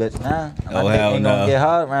do no bitch now. Oh, My dick hell ain't no. gonna get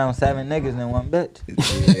hard around 7 niggas in one bitch.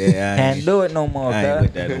 Yeah, Can't do it no more, I ain't cuz.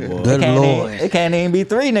 with that no more. Good Lord. It can't even be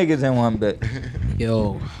 3 niggas in one bitch.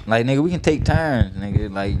 Yo. Like, nigga, we can take turns,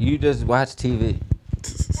 nigga. Like, you just watch TV.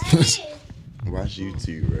 Watch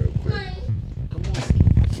YouTube real quick.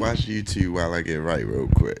 Watch YouTube while I get right real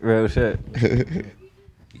quick. Real shit.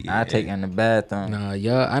 I take in the bathroom. Nah,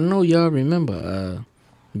 y'all. I know y'all remember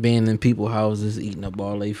being in people's houses, eating up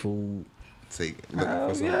all their food, Looking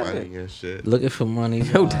for some money and shit. looking for money.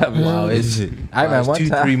 Yo, W. Wow, it's I remember one 2-3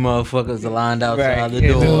 time. motherfuckers lined outside Right, the yeah,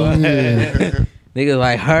 door. no. Niggas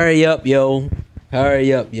like, hurry up, yo.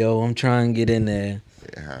 Hurry up, yo. I'm trying to get in there.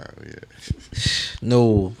 Yeah, yeah.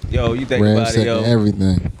 No. Yo, you think about it, yo.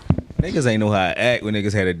 everything. Niggas ain't know how to act when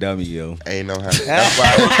niggas had a dummy, yo. Ain't no how. That's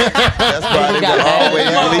why they always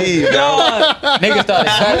leave, yo. Niggas started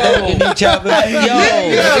cuddling each other.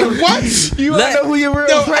 Yo. What? You Let- wanna know who your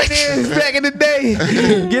real friend is back in the day?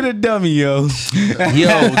 Get a dummy, yo. Yo,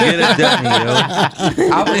 get a dummy, yo.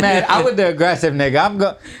 I was mad. I was the aggressive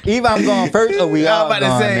nigga. Either I'm going first or we I'm all about to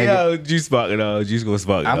going, say, nigga. yo, juice spark it all. Juice gonna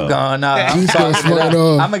spark it I'm all. going up. I'm Juice gonna fucking it smoke up. it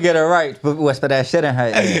off. I'm gonna get it right. But whisper that shit in her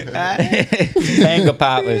ear. Finger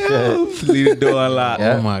pop and shit. Leave the door unlocked.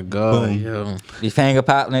 Yeah. Oh my God, Boom. yo. You finger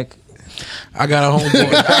pop, nigga. I got a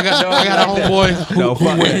homeboy. I got a homeboy. No,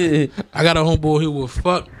 fuck that. I got a homeboy who will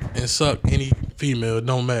fuck and suck any female. It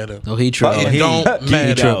don't matter. No, he It tripping. don't He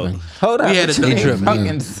matter. tripping. Hold up. We had a What you trip, mean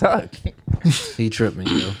fucking suck. He tripping,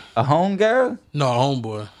 yo. A home girl? No,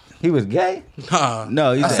 homeboy. He was gay? Nah.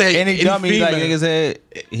 No, you I said said any dummy like female. niggas had.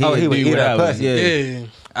 Oh, he would do eat that whatever. pussy. Yeah. Yeah.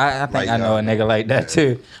 I think Like I know a nigga like that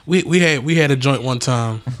too. We had a joint one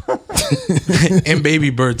time. And Baby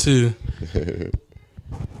Bird too.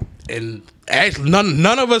 And actually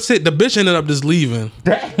none of us hit. The bitch ended up just leaving.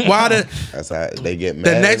 Why That's how they get mad.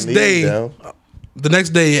 the and next leave, day yo. the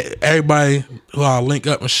next day everybody who I'll link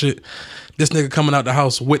up and shit, this nigga coming out the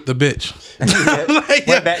house with the bitch. Like,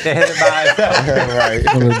 Went back to hit it by himself. Right.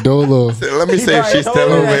 On a dolo. Let me see if she's still told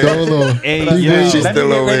me over that. here. Dolo. And Yeah, yo, she's Let me still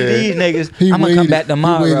get over rid of here. these niggas. He I'm gonna come waited- back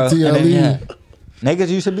tomorrow. he waited till and y'all then, leave. Niggas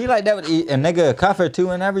used to be like that with a nigga cuff her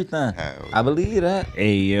too and everything. I believe that.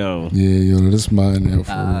 hey, yo. Yeah, yo, that's mine now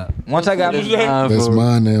for Once I got That's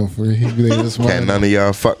mine now for He be like, that's mine. Can't none of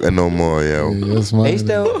y'all fuck her no more, yo. Yeah, that's mine. they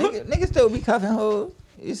still niggas still be cuffing hoes.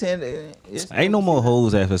 You saying Ain't no more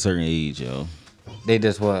hoes after a certain age, yo. they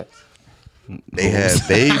just what? They had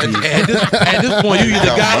babies. at this point you either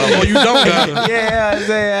got them or you don't got them. Yeah, I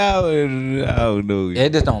say I don't know.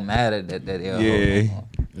 It just don't matter that they a hoe Yeah. no more.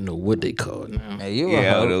 You know what they call it now. Man, you a Yeah, I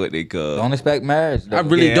hoe. don't know what they call. Don't expect marriage. Though. I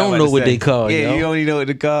really Yeah, don't I'm know about what to they say. call, Yeah, yo. you only know what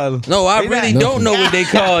they call. No, I They really not- don't know what they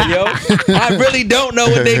call, yo. I really don't know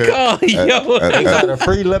what they call, yo. They got a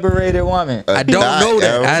free liberated woman. I don't know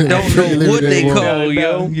that. I don't know what they call,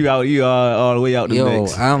 yo. You out? You are all the way out the Yo,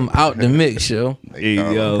 mix. I'm out the mix, yo. Hey,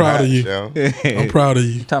 yo. Proud of you. Yo. I'm proud of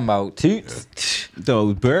you. Talking about toots.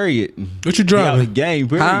 So bury it. What you Get out the driving? game.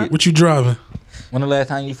 Bury Huh? it. What you driving? When the last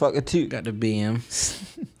time you fucked a toot? Got the BM.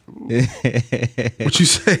 What you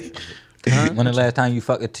say? When the last time you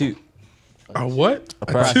fucked a toot? A what? A A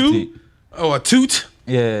prostitute. toot? Oh, a toot?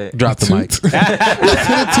 Yeah. Drop the mic. I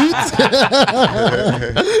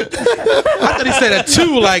thought he said a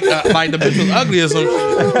two, like the bitch was ugly or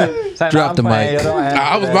something. Say, Drop I'm the playing, mic. yo, don't ask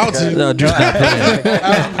I was me about that, to. No, Drew's not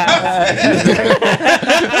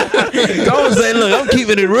playing. Go and say, look, I'm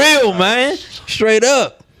keeping it real, man. Straight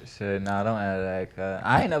up. Shit, nah, don't ask that. Cause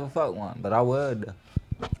I ain't never fucked one, but I would.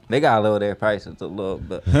 They gotta lower their prices a little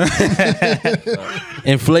bit.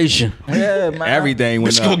 Inflation. Yeah, man. Everything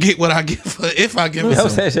went Just up. gonna get what I get for if I give it. Yo,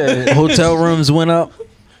 say shit. Hotel rooms went up.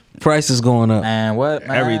 Prices going up. Man, what?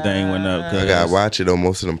 Man? Everything went up. I gotta watch it though.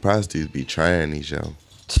 Most of them prostitutes be trying these, yo.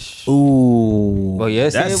 Ooh. Well, yeah,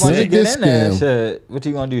 see, That's once you sick. get in there, Scam. shit, what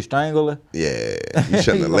you gonna do? Strangle her? Yeah, you shouldn't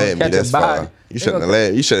have You gonna let me catch a this body. far. You shouldn't have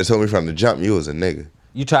let. You should have told me from the jump you was a nigga.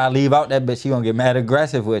 You try to leave out that bitch, she gonna get mad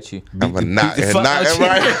aggressive with you. I'm gonna knock the and fuck knock out it you.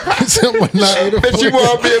 right. Someone not eat a Bitch, you fuck.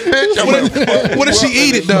 wanna be a bitch? I'm gonna fuck What if she you up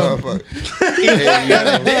eat in it, though? this motherfucker.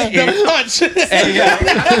 Hey,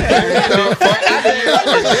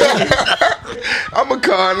 I'm gonna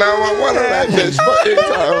call 911 on that bitch. Fuck you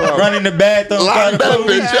talking about? Run in the bathroom. Lock that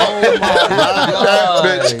bitch up. Lock that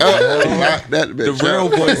bitch up. Lock that bitch The up. real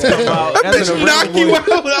boys come out. That's when the Knock real you boys. out.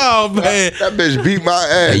 Oh man. That bitch beat my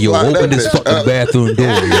ass. Hey, yo, Lock open that this bitch fucking up. bathroom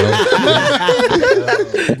door, yo.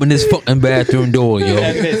 Open this fucking bathroom door, yo.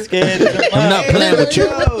 That bitch scared as a I'm not playing with you.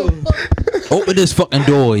 Open this fucking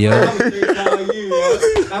door, yo. I'm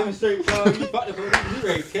straight calling you. Fuck the police. You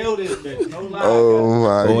ready to kill this bitch. No lie. Oh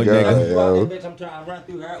my Oh, god, nigga. yo. Bitch, I'm trying to run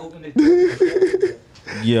through her. Open this.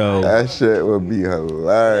 Yo. That shit would be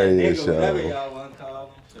hilarious, Nigga, whatever yo. y'all want to call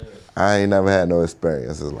them. Shit. I ain't never had no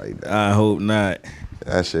experiences like that. I hope not.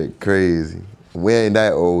 That shit crazy. We ain't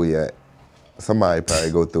that old yet. Somebody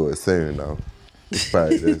probably go through it soon though. It's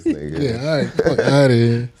probably this nigga. Yeah, all right, fuck out of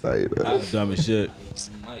here. Say that. Dumb as shit.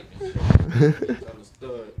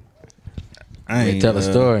 I Hey, ain't tell a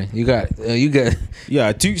story. You got. Yeah,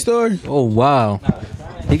 a toot story. Oh wow.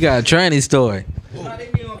 He got a tranny story.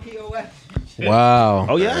 Wow.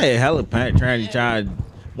 Oh yeah, I had hella trying.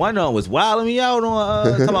 One of them was wilding me out on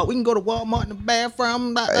talking about we can go to Walmart in the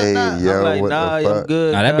bathroom. Hey, yo, I'm like, what the nah, I'm fuck?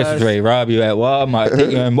 good. Nah, that bitch was ready to rob you at Walmart.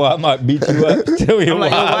 Take you in Walmart, beat you up. Tell you I'm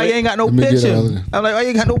like, yo, why you ain't got no Let me get picture? out of there. I'm like, why you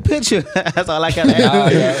ain't got no picture? That's all I got to Nah,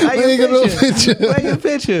 ask. yeah. Why Why you got no picture? Why your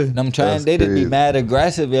picture? Them trying, That's they just be crazy. mad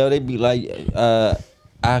aggressive, yo. They be like,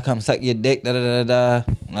 I come suck your dick, da da da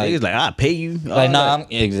da. He's like, I'll pay you. Like, nah, I'm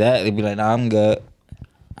exactly. Be like, nah, I'm good.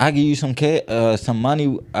 I give you some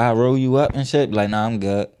money. I roll you up and shit. Be like, nah, I'm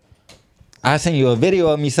good. I send you a video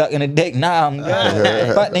of me sucking a dick. Nah, I'm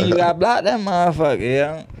good. Fuck, then you got blocked that motherfucker,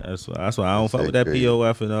 yeah. That's why I don't fuck with that crazy.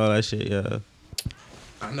 POF and all that shit. Yeah,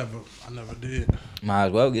 I never did. Might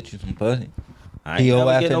as well get you some pussy. I ain't never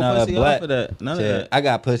POF get no and pussy black. off of that. None of Shit, that. I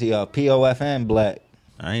got pussy off POF and black.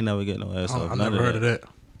 I ain't never get no ass off. I None never heard of that.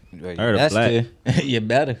 Heard of black. You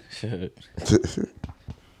better. Shit.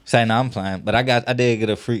 Say no, I'm playing, but I did get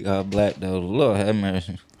a freak black though. Lord have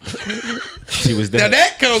mercy. She was Now there.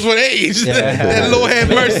 that comes with age. Yeah. That Lord have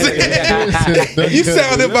mercy. You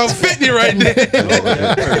sound about 50 right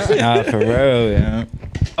there. Nah, for real, yeah.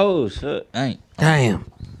 Oh shit, Damn.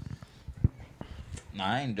 Nah,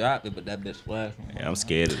 I ain't dropped it, but that bitch splashed me. Yeah, I'm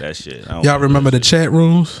scared of that shit. I don't Y'all remember the chat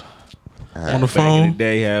rooms on the back in the phone?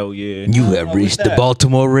 day, hell yeah. You have reached the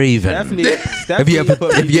Baltimore Raven.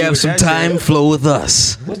 If you have some time, flow with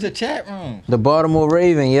us. What's the chat room? The Baltimore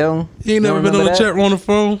Raven, yo. You ain't never been on remember the that? chat room on the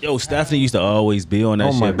phone? Yo, Stephanie used to always be on that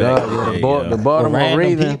Oh shit my back God, in the yo, day. the For Baltimore random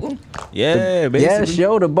Raven. people? Yeah, basically. Yes,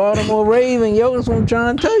 yo, the Baltimore Raven, yo. That's what I'm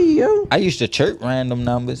trying to tell you, yo. I used to chirp random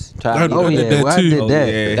numbers. Try I to know Oh I get did yeah, that well, I too. did Oh, that.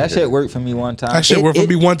 yeah. that shit worked for me one time. That shit worked for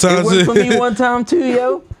me one time. It worked for me one time too,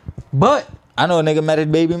 yo. But I know a nigga met his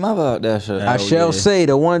baby mother out that shit. I shall yeah. say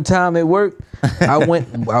the one time it worked, I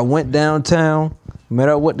went downtown, met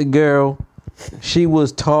up with the girl. She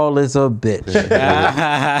was tall as a bitch.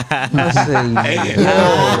 I say,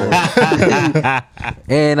 yo.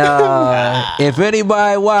 And if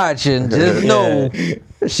anybody watching, just know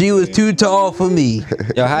she was too tall for me.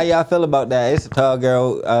 Yo, how y'all feel about that? It's a tall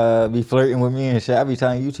girl be flirting with me and shit. I be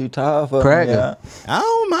telling you too tall for Cracker. me. Yeah. I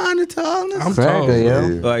don't mind the tallness. I'm Cracker, tall. yo.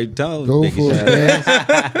 Like, tall. Go big for as it, shit. man.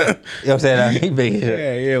 You know what I'm saying? He big as shit.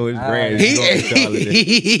 Yeah, it was grand. He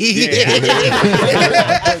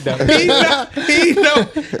know.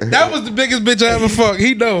 That was the biggest bitch I ever fucked.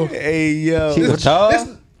 He know. Hey, yo. She was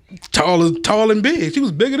tall? Tall and big. She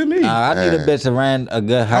was bigger than me. I need a bitch around a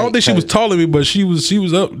good height. I don't think she was 'cause taller than me, but she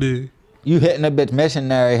was up there. You hitting a bitch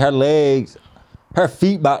missionary, her legs, her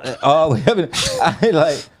feet about all the way up. I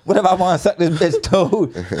like, what if I want to suck this bitch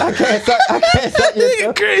toe? I can't suck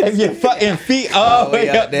your toe if your fucking feet all the way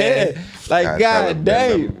up there. Like, god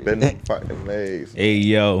damn. Bend them fucking legs. Hey,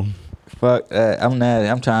 yo. Fuck that. I'm nasty.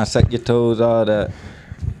 I'm trying to suck your toes, all that.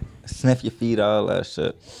 Sniff your feet, all that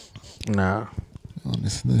shit. Nah. On the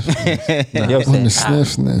sniff. You know what On I'm the saying?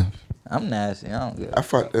 sniff. I'm nasty. I don't give I a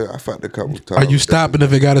fucked a couple times. Are you stopping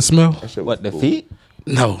if it got a smell? That shit was What, the cool. feet?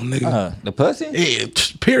 No, nigga. The pussy? Yeah,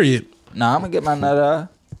 period. Nah, I'm gonna get my nut off.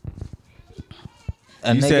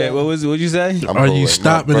 You said what you say? Are you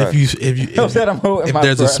stopping if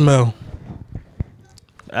there's a smell?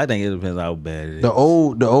 I think it depends how bad it is. The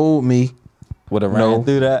old me. Would have ran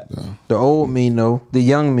through that? The old me, no. The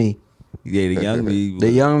young me. Yeah, the young me. The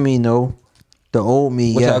young me, no. The old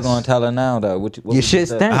me, what yes. y'all gonna tell her now, though? What your shit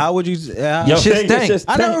stink. How would you? Your shit stink.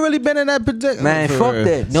 I never really been in that predicament. Man, fuck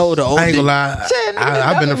that. No, the old. I ain't gonna lie.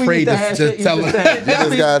 I've been afraid to tell her. You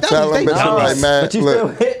just gotta tell them, but you like, man, but you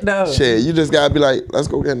look, still hit though. shit, you just gotta be like, let's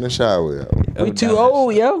go get in the shower. Yo. We too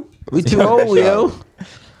old, yo. We too old, yo.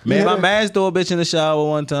 Man, my man threw a bitch in the shower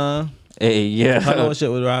one time. Hey, yeah. I know shit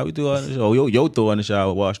was right. We threw her in the shower. Yo threw her in the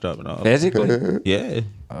shower, washed up and all. Physically? Yeah.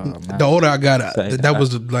 The older I got, that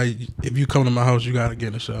was like, if you come to my house, you gotta get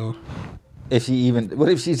in the shower. If she even, what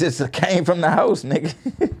if she just came from the house, nigga?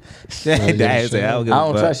 I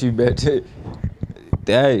don't trust you, bitch.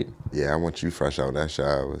 Dang. Yeah, I want you fresh out that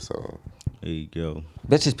shower, so. There you go.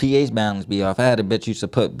 Bitch's pH balance be off. I had a bitch used to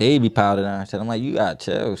put baby powder down. I'm like, you gotta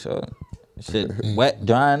chill, so. Shit wet,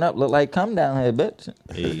 drying up, look like come down here, bitch.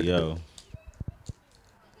 Hey, yo.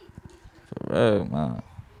 For real, man.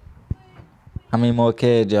 How many more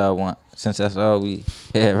kids y'all want? Since that's all we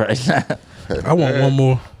have right now. I want one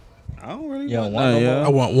more. I don't really want one more. I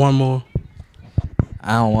want one more.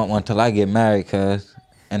 I don't want one till I get married, cuz.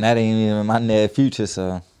 And that ain't even in my near future,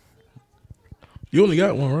 so. You only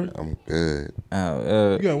got one, right? I'm good.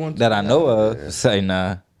 You got one that I know of. Yeah. Say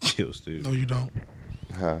nah. Chill, Steve. No, you don't.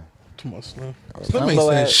 Huh? Too much Slim. Slim Slim ain't low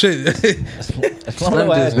saying ass- shit. Slim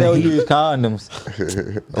ass still use condoms.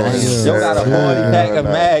 Yo got a 40 pack of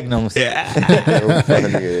Magnums. Yeah. So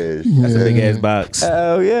funny as shit. That's a big ass box.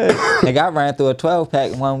 Hell yeah. Nigga, I ran through a 12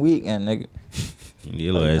 pack in 1 weekend, nigga.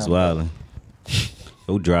 Your little ass wildin'.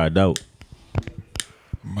 So dried out.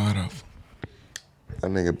 Mother. That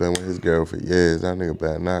nigga been with his girl for years. That nigga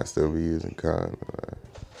better not still be using condoms.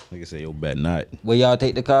 Nigga say, yo, bet not. Where y'all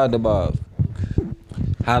take the car to Bob?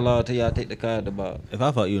 How long till y'all take the car to Bob? If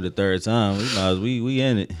I fuck you the third time, we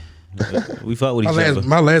in it. We fuck with each other.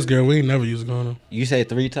 My last girl, we ain't never used a condom. You say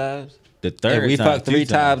 3 times? The third If we time, fucked 3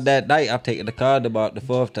 times that night, I'm taking the car to Bob the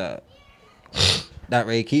 4th time. That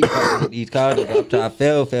way keep fucking with these condoms up till I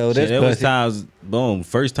fail Shit, this there was pussy. times, boom,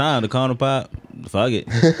 first time the condom pop, fuck it.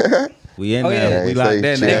 We in Oh, there. yeah. We Say locked in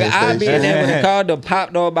shit. there. Nigga, I be in there with the condom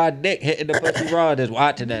popped on my dick, hitting the pussy raw, just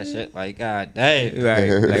watching that shit. Like, god damn.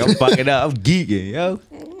 Right. Like, I'm fucking up. I'm geeking, yo.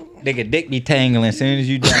 Nigga, dick be tangling as soon as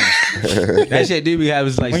you done. That shit do be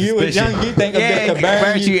having like When you was suspicion. young, you think a Yeah, bitch could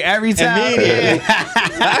burn you every time. immediately.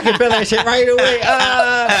 I can feel that shit right away.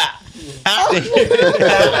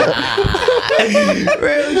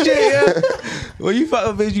 Real shit, yo. When you fuck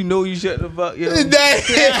a bitch, you know you shouldn't have fucked, yo. That's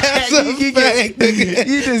a fact.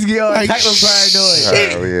 You just get all Like, type of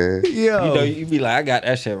paranoid. Oh, yeah. Yo. You know, you be like, I got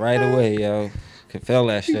that shit right away, yo. Can feel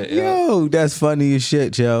that shit, yo. Yo, that's funny as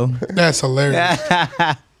shit, yo. That's hilarious.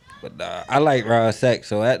 But I like raw sex,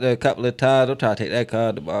 so after a couple of times, I'm trying to take that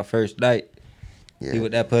card to my first night. See Yeah.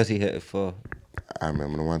 what that pussy hit for. I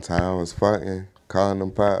remember the one time I was fucking,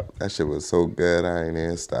 condom pop. That shit was so good, I ain't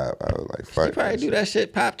even stop. I was like, fuck. You probably do that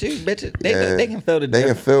shit pop too, bitches. Yeah. They can feel the They can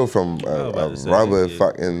difference. feel from about a to say, rubber yeah.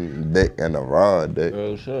 fucking dick and a raw dick.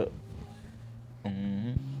 Real shit.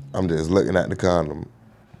 I'm just looking at the condom.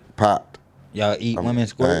 Popped. Y'all eat I'm women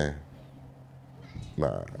squirt?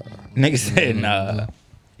 dang. Nah. Nigga said nah.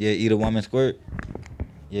 Yeah, eat a woman squirt.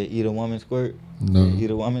 Yeah, eat a woman squirt. No. Yeah, eat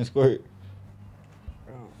a woman squirt.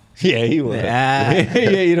 Yeah, he was. Ah. Yeah,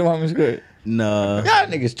 eat a woman squirt. No. Y'all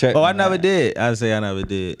niggas tripping. Oh, I never man. did. I say I never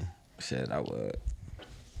did. Shit, I would.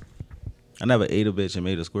 I never ate a bitch and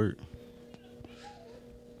made a squirt.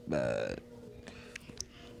 But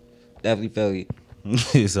definitely feel you.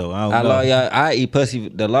 So I don't I know. love y'all. I eat pussy.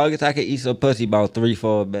 The longest I can eat some pussy about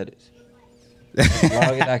 3-4 minutes. The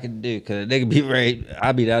longest I can do, cause a nigga be ready.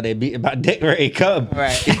 I be down there beating my dick ready to come.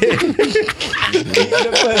 Right.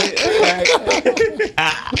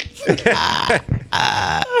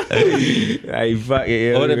 Hey, fuck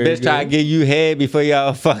it. Or the bitch try to give you head before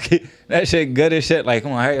y'all fuck it. That shit good as shit. Like,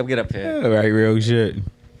 come on, hurry up, get up here. Right, real shit.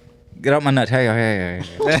 Get out my nuts. Hurry up,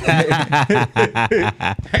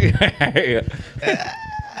 hurry up.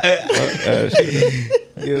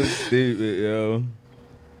 You stupid, yo.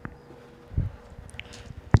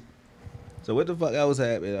 So what the fuck else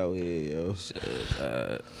happening out here, yo?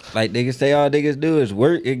 Like niggas say all niggas do is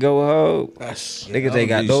work and go home. Niggas ain't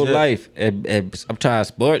got no shit. life. And I'm trying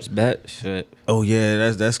sports bet. Shit. Oh yeah,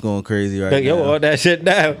 that's going crazy right Like, now. yo, all that shit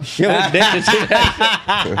down. Yo, addicted to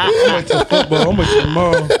that I'm with football. I'm with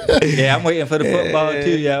tomorrow. shit. Yeah, I'm waiting for the football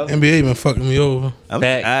too, yo. NBA been fucking me over.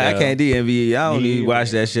 I can't do NBA. I don't even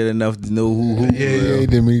watch that shit enough to know who. Yeah, he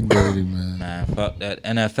did me dirty, man. Man, fuck that.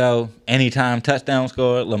 NFL, anytime touchdown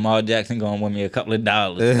score, Lamar Jackson gonna win me a couple of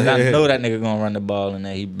dollars. Cause I know that nigga gonna run the ball and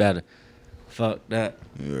that he better. Fuck that.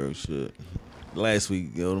 Yeah, shit. Last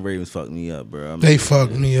week, the Ravens fucked me up, bro. They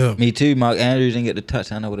fucked me up. Me too. Mark Andrews didn't get the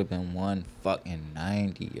touchdown. That would have been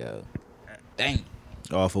 190, yo. Dang.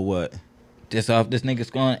 Off of what? Just off this nigga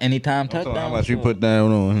scoring anytime touchdown. How much you put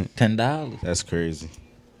down on? $10. That's crazy.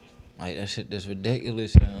 Like that shit just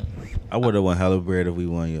ridiculous, yo. I would have won hella bread if we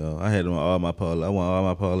won, yo. I had on all my parlay. I won all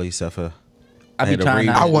my parlay except for. I be had the trying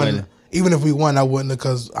Ravens not I to wouldn't. Even if we won, I wouldn't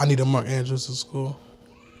because I needed Mark Andrews to score.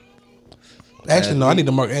 Actually, no, I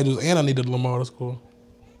needed Mark Andrews and I needed Lamar to score.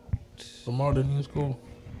 Lamar didn't even score.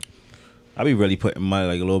 I be really putting money,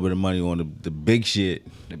 like a little bit of money on the big shit.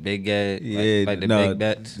 The big guy, Yeah, like the no, big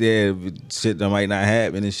bets. Yeah, shit that might not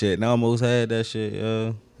happen and shit. And I almost had that shit,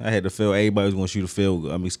 yo. I had to feel everybody was gonna shoot a field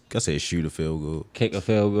goal. I mean, I said shoot a field goal. Kick a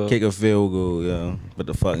field goal. Kick a field goal, yo. But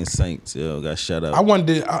the fucking Saints, yo, got shut up.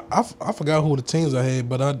 I I forgot who the teams I had,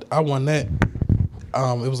 but I won that.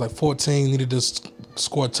 It was like 14 needed to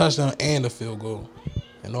score a touchdown and a field goal,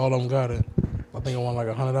 and all of them got it. I think I won like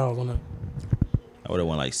 $100 on that. I would have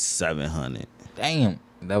won like 700 Damn,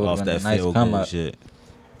 that was off a that nice field come goal up. shit.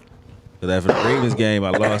 Cause after the Ravens game,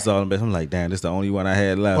 I lost all them bets. I'm like, damn, this the only one I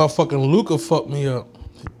had left. Motherfucking Luka fucked me up.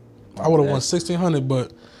 I would have won 1,600,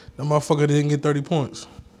 but that motherfucker didn't get 30 points.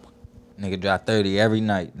 Nigga drop 30 every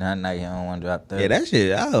night. That night he don't want to drop 30. Yeah, that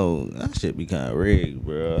shit be kind of rigged,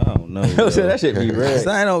 bro. I don't know. Yo, so that shit be rigged.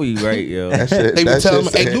 That don't be right, yo. That shit, They that would tell him,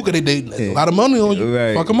 shit "Hey, Luka, they a lot of money on you.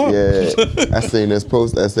 Right. Fuck him up." Yeah, I seen this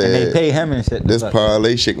post that And they said pay him and shit. this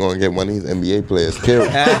parlay shit gonna get one of these NBA players killed.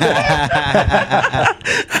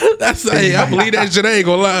 That's hey, I believe that shit. I ain't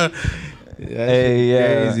gonna lie. Hey,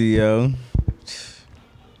 yeah. Crazy, yo.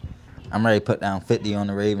 I'm ready to put down 50 on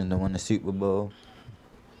the Ravens to win the Super Bowl.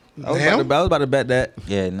 I was about to bet that.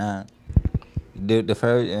 Yeah, nah. Do the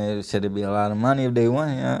first, should it be a lot of money if they won?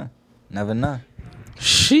 Yeah, never know.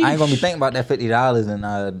 Sheesh. I ain't gonna be thinking about that $50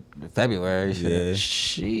 in February. Shit. Yeah,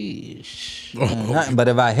 Sheesh. Ain't nothing. But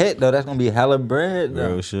if I hit though, that's gonna be hella bread.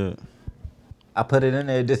 Though. real shit. I put it in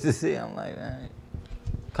there just to see. I'm like, man,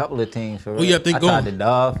 couple of teams for real. Who y'all think I tried going? the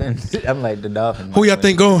Dolphins. I'm like the Dolphins. Who y'all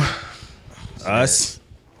think going? Us.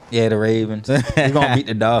 Yeah, the Ravens. We're gonna beat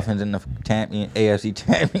the Dolphins in the AFC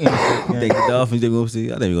championship. I think the Dolphins they gonna see.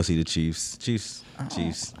 I think we gonna see the Chiefs. Chiefs.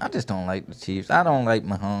 I just don't like the Chiefs. I don't like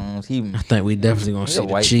Mahomes. I think we definitely gonna He see a the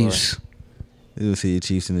white Chiefs. We gonna see the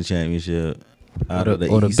Chiefs in the championship. Out Or of the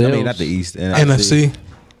the East. I mean, Bills. not the East. NFC.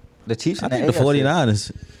 The Chiefs. I And think the AFC.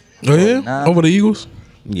 49ers. Oh yeah, Nah. over the Eagles,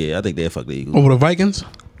 Yeah, I think they'll fuck the Eagles. over the Vikings.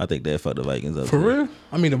 I think they'll fuck the Vikings up. For too. real?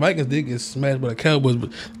 I mean, the Vikings did get smashed by the Cowboys,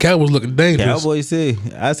 but Cowboys looking dangerous. Cowboys say.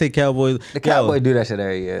 I say Cowboys. The Cowboys do that shit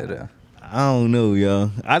every year though. I don't know, yo.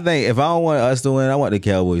 I think if I don't want us to win, I want the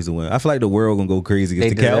Cowboys to win. I feel like the world gonna go crazy if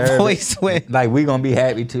the deserve Cowboys it. win. Like we gonna be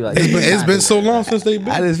happy too. Like It's been so long since they been.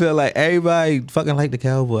 I just feel like everybody fucking like the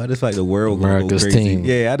Cowboys. I just feel like the world gonna America's go crazy. team.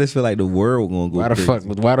 Yeah, I just feel like the world gonna go Why the crazy.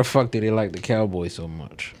 Why the fuck did they like the Cowboys so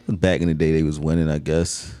much? Back in the day, they was winning, I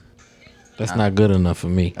guess. That's not good enough for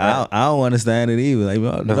me. I don't understand it either. Like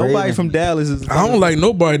nobody Ravens. from Dallas is. I don't like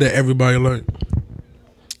nobody that everybody like.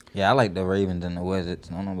 yeah, I like the Ravens and the Wizards.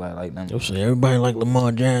 Don't nobody like them. You'll say everybody like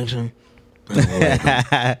Lamar Jackson.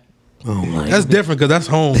 Oh my. That's different because that's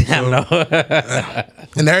home. So.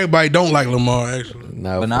 And everybody don't like Lamar actually.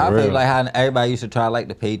 No, But now I feel like how everybody used to try like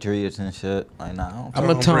the Patriots and shit. Like nah, I don't. I'm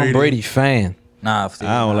a Tom Tom Brady. Brady fan, Nah, see,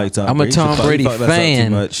 I don't like Tom. I'm a Brady. Tom He Brady fucked us up fan.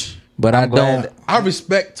 Too much. but I glad don't. I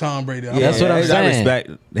respect Tom Brady. Yeah, That's what I'm I saying.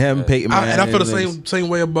 respect him, Peyton Manning. And I feel the everything. same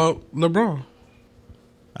way about LeBron.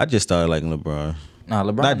 I just started liking LeBron. Nah,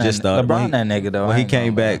 LeBron. Not just started. LeBron that nigga though. When I he ain't gonna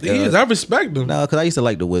came lie. back. He is. I respect him. No, because I used to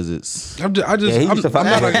like the Wizards. I just, Yeah, he used to fuck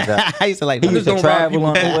I'm not with like, that. I used to like He the I used just to don't rock travel people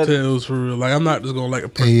on the Wizards. coattails for real. Like I'm not just gonna like a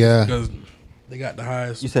person Yeah. because they got the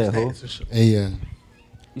highest. You said who? stats and shit. Yeah.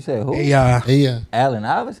 You said who? Yeah. Yeah. Allen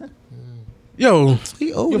Iverson. Yo,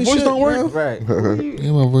 He old your as voice shit, don't work. bro. Right.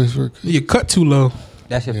 Yeah, my voice work. You cut too low.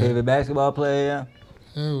 That's your Yeah. favorite basketball player. Yeah.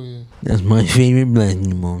 Hell yeah. That's my favorite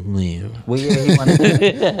basketball player. Well, yeah, he won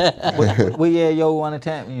a well, yeah, yo won a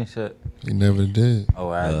championship. He never did. Oh,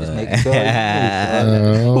 all right, just making sure.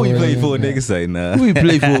 Who you play for? yeah. Nigga say nah. Who we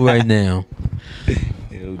play for right now?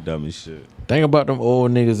 You dumb as shit. Think about them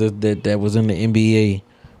old niggas that was in the NBA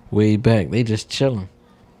way back. They just chilling.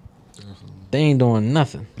 They ain't doing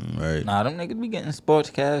nothing. Right. Nah, them niggas be getting sports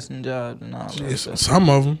casting jobs and all that Yes, shit. some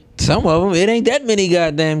of them. Some of them, it ain't that many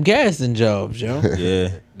goddamn casting jobs, yo. Yeah.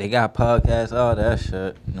 They got podcasts, all that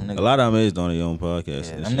shit. Them niggas, A lot of them is doing their own podcast.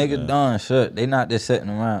 yeah, and them shit, niggas doing shit. They not just sitting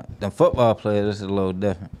around. Them football players is a little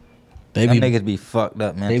different. They Them be niggas be fucked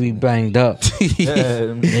up, man. they be banged up. Yeah,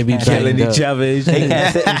 them- They be Killing banged up. each other. and They shit.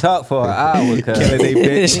 can't sit and talk for an hour. Cause Killing they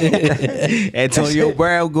bitch. Antonio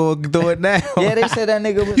Brown going to do it now. yeah, they said that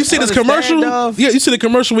nigga was. You see this commercial? standoff. Yeah, you see the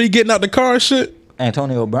commercial where he getting out the car and shit?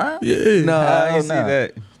 Antonio Brown. Yeah. No, I Hell ain't see no.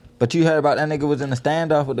 that. But you heard about that nigga was in a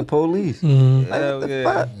standoff with the police. Mm-hmm. Like, Hell what the yeah.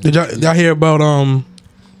 fuck? Did y'all hear about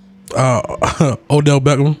Odell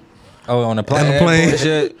Beckham? Oh, on the plane. On the plane. Airport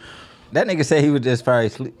shit. That nigga said he was just probably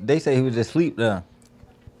sleep. They say he was just asleep there.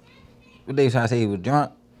 What they trying to say he was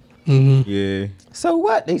drunk? Yeah. So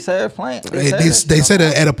what? They said plane. They said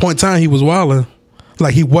that at a point in time he was wilding,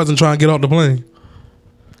 like he wasn't trying to get off the plane.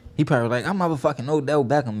 He probably like, I'm motherfucking Odell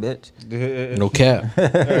Beckham, bitch. No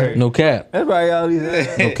cap. No cap. That's probably all he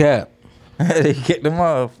said. No cap. They kicked him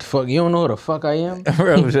off. Fuck, you don't know who the fuck I am?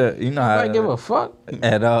 Real shit. You know how I give a fuck.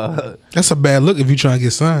 at all. That's a bad look if you trying to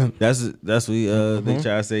get signed. That's what they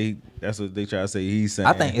try to say. That's what they try to say he's saying.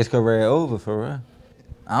 I think his career over for real.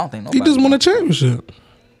 I don't think He nobody. just won a championship.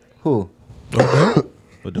 Who? Okay.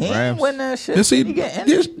 with the He ain't Rams. win that shit. Yes, he, He get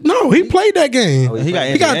injured? yes, no, he played that game. Oh, He got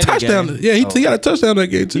He got a injured in the touchdown. game. Yeah, he got a touchdown that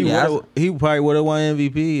game too. He probably would have won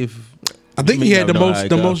MVP if I think he You had the never know how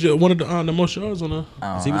it most one of the most yards on the.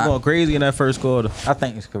 he was going crazy in that first quarter. I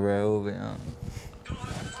think his career over. Yeah.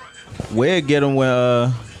 Where get him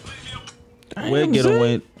when where get him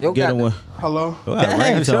when Yo, get him when Hello, oh, I got a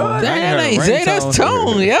Damn, ringtone. Sean. I ain't Damn, heard a ain't say that's ringtone.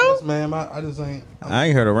 tone, yo. man, I just ain't. I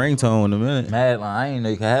ain't heard a ringtone in a minute. Mad line. I ain't know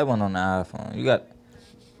you could have one on the iPhone. You got.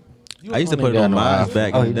 I used to put it got on no mine iPhone.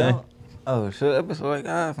 back Oh, in you the day. don't? Oh shit, that bitch like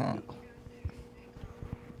iPhone.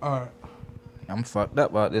 All right, I'm fucked up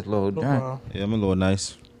about this little no drink. problem. Yeah, I'm a little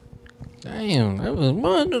nice. Damn, that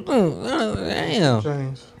was damn.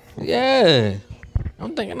 James. Yeah.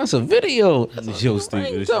 I'm thinking that's a video. Yo,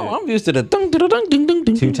 stupid as shit. I'm used to the ding ding ding ding ding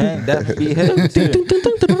ding 2 Chainz, that be hit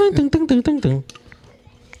too. ding.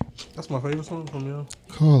 That's my favorite song from y'all.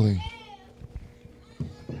 Calling.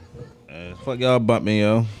 Fuck y'all bump me,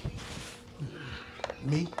 yo.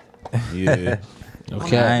 Me, Yeah. I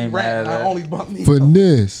Okay. ain't mad I at only bump me.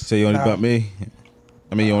 Finesse. So you only bump me?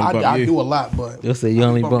 I mean, you only bump I you? do a lot, but You'll say you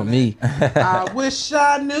only bump me. I wish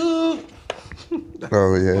I knew.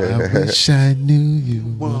 Oh I yeah. wish I knew you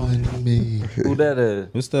wanted me. who that is.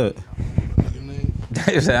 What's that?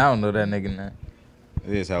 They say I don't know that nigga name.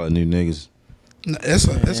 It's hella new niggas. Nah, that's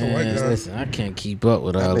a white Man, guy. listen, I can't keep up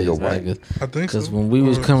with all That these nigga white. niggas. I think so. Because when we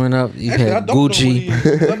was coming up, you Actually, I had don't know Gucci what he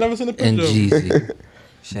is. I've never seen a picture and of him. Jeezy.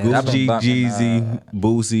 Shit, I been Gucci, bumping, Jeezy,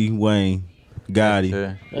 Boosie, Wayne, Gotti.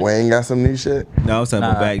 sure. Wayne got some new shit. No, I was talking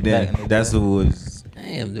about Nah, back then. back in the That's day. who was.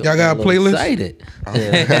 Damn, Y'all got a playlist? Excited.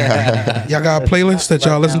 Y'all got a playlist that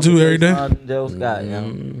y'all listen to every day? Joe Scott, yeah.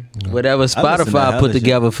 Whatever listen to Spotify hella put shit.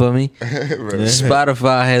 together for me.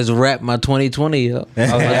 Spotify has wrapped my 2020 up. My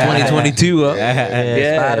 2022 up.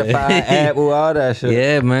 Yeah, Spotify, Apple, all that shit.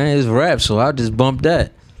 Yeah, man, it's wrapped, so I just bumped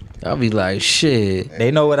that. I'll be like, shit. They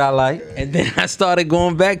know what I like. And then I started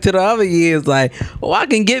going back to the other years, like, oh, I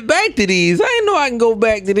can get back to these. I didn't know I can go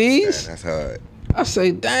back to these. That's hard. I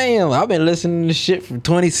say, damn, I've been listening to shit from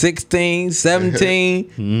 2016,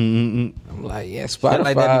 17. I'm like, yeah, Shit like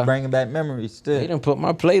that be Spotify. bringing back memories They still. done put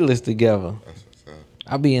my playlist together.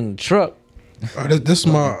 I be in the truck This is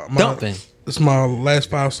my dumping. This is my last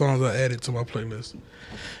 5 songs I added to my playlist.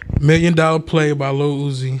 $1 Million Play by Lil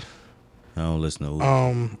Uzi. I don't listen to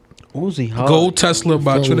Uzi. Uzi hard. Gold Tesla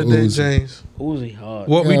by Fuck with Trinidad Uzi. James. Uzi hard.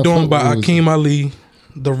 What We Yeah, Doing fuck by with Akeem Ali.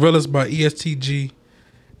 The Realest by ESTG.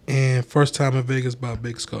 And First Time in Vegas by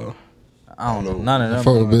Big Skull. I don't know none of them.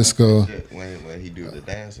 Fuck with Bisco. When he do the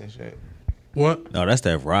dance and shit. What? No, that's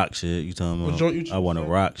that rock shit you talking What about. joint you I want to choose?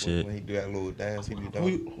 rock When shit. he do that little dance, he be Who,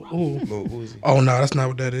 doing. who? Lil Uzi. Oh, no, that's not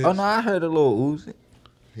what that is. Oh no, I heard a little Uzi.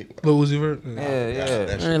 Lil Uzi version. Yeah, yeah.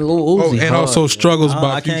 That shit. Man, Lil Oh, Uzi and hard. also Struggles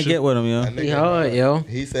by I can't Future. get with him, yo. That He nigga- hard, yo.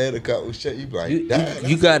 He said a couple shit. You be like, You, damn.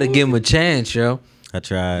 you got to give him a chance, yo. I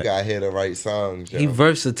tried. You gotta hear the right songs, yo. He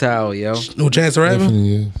versatile, yo. No Chance the Rapper?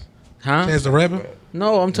 Definitely is. Huh? Chance the Rapper?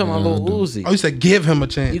 No, I'm talking about Lil Uzi. Oh, you said give him a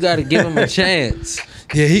chance. You got to give him a chance.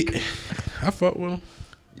 Yeah, I fuck with him.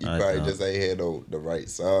 You I probably know. just ain't hear the right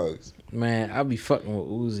songs. Man, I be fucking with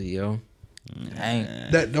Uzi, yo.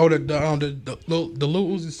 Ain't. The Lil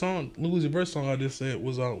Uzi song, Lil Uzi verse song I just said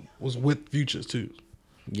was with Futures too.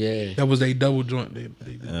 Yeah. That was a double joint. They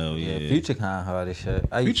Oh Yeah, yeah. Future kind of hard as shit.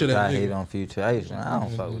 I used Future to that try to nigga. hate on Future. I don't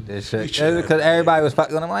fuck with this shit. Future that Because everybody was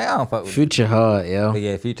fucking. I'm like, I don't fuck with Future hard, yo. But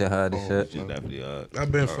yeah, Future hard as shit. Shit definitely hard.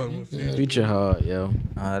 I've been fucking with Future. Future hard, yo.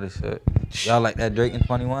 Hard as shit. Y'all like that Drake and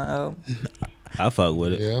 21 album? I fuck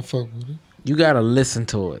with it. Yeah, I fuck with it. You gotta listen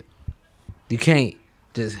to it. You can't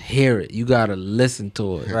just hear it. You gotta listen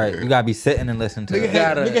to it. Right. You gotta be sitting and listening to Nigga it.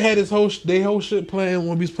 had, gotta- nigga had his whole shit playing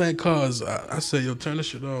when we was playing Cars. I said, yo, turn this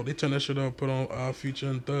shit on. They turn that shit on, put on Future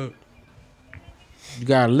and Thug. You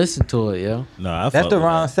gotta listen to it, yo. No, I That's fuck the with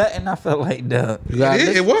wrong that. setting. I feel like You gotta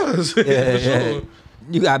It listen. was. Yeah, for yeah. sure.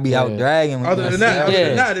 You gotta be out Yeah. dragging. Other than that,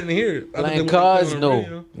 I didn't hear it. Other Playing than cards, what they played on the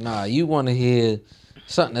no. radio. Nah, you wanna hear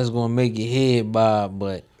something that's gonna make your head bob,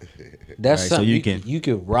 but that's Right, so something you you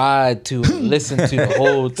can ride to and listen to the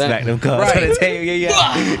whole thing. Smack them cards Right. on the table.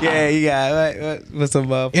 Yeah, you got right. What's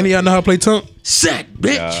some Any of y'all know how to play Tunk? Sack,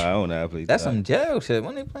 bitch. I don't know how to play. That's that. some jail shit.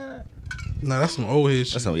 When they playing that? Nah, that's some old head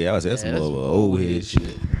shit. That's some. Yeah, I was. That's Yeah, some that's more some old old head head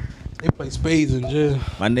shit. They play spades in jail.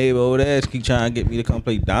 My neighbor old ass keep trying to get me to come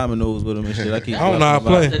play dominoes with him and shit. I keep. I don't know how to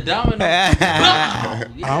play. The domino. I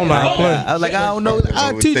don't know how to play. I was like, I don't know.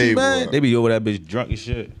 I'll Over teach you, table. man. They be over that bitch drunk as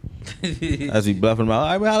shit. As he bluffing them out.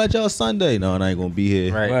 All right, I'll let y'all Sunday. No, I ain't gonna be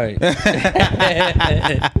here. Right.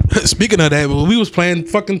 Speaking of that, we was playing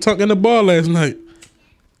fucking Tunk in the bar last night.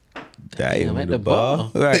 Damn, at at the the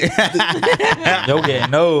bar. Right. Yo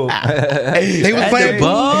getting old. They was playing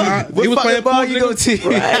bar? They was playing bar pool, you go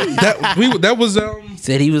nigga. to? That was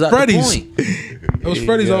Said he was at Freddy's. the point. That was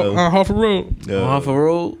Freddy's on Harford Road. Off a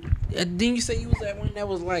road. Didn't you say you was at one that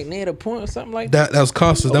was like near the point or something like that? That was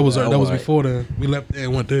Costas. That was alright. before then. We left there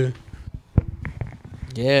and went there.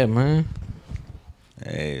 Yeah, man.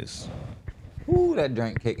 Yes. Ooh, that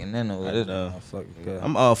drink kicking in over this know. motherfucker. Good.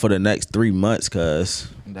 I'm off for the next 3 months, cuz.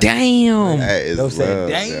 Damn. That is Yo love, said,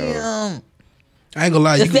 yo. damn. I ain't gonna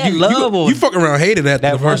lie. Is that love or- you fuck around hated that the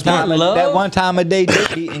That one first month. time, love? that one time a day,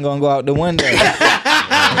 dick eating gonna go out the window. They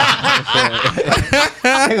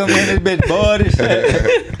gonna be in this bitch bored and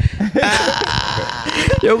shit.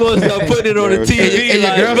 You're gonna start putting it on the TV.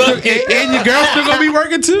 And your girl still gonna be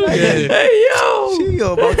working too? Yeah. Hey yo. She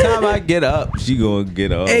go, by the time I get up, she gonna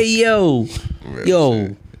get up. Hey yo. Real Yo.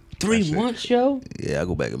 shit. 3 months, yo. Yeah, I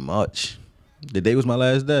go back in March. The day was my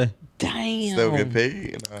last day. Damn. Still get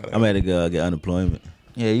paid. And all that. I'm at to go get unemployment.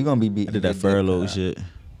 Yeah, you gonna be beating. I did that your dick furlough out. shit.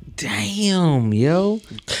 Damn, yo.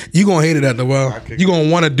 You gonna hate it after a while. You gonna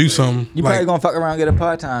want to do something. You like, probably gonna fuck around and get a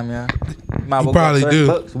part time, yeah. You probably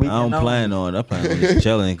do. I don't plan on it. I plan on just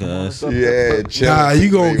chilling, cuz. Yeah, chill. Nah,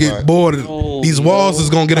 you gonna Pretty get much. bored. Oh, These walls is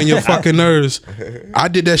gonna get on your fucking nerves. I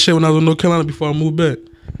did that shit when I was in North Carolina before I moved back.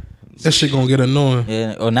 That shit gonna get annoying.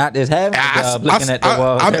 Yeah, or not just having a job, looking at the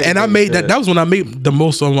wall. And I made that. That was when I made the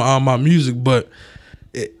most of my music, but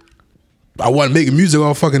I wasn't making music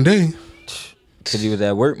all fucking day. Cause you was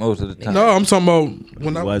at work most of the time. No, I'm talking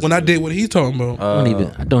about when I did what he talking about.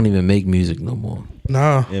 I don't even make music no more.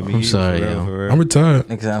 Nah, Yeah, me I'm either, sorry, for real, yo. for real. I'm retired.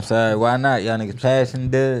 Niggas, I'm sorry. Why not? Y'all niggas passion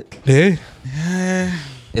dead. Yeah,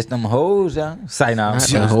 It's them hoes, y'all. Say now. Not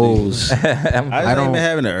the hoes. I just don't- ain't been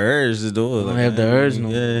having the urge to do it. I don't have the urge no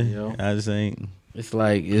more, Yeah, yo. I just ain't. It's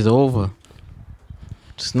like it's over.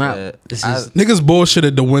 It's not. Yeah, It's I- just niggas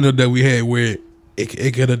bullshitted the window that we had where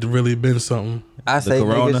it could have really been something. I The say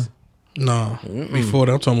corona. niggas. No, before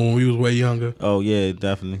that, I'm talking about when we was way younger. Oh yeah,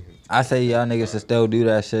 definitely. I say y'all niggas should still do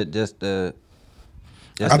that shit just to.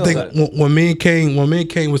 I think when me and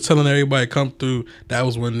Kane was telling everybody come through, that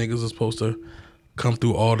was when niggas was supposed to come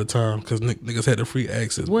through all the time because niggas had the free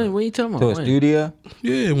access. when you talking to about? a When? studio.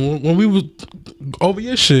 Yeah, when we was over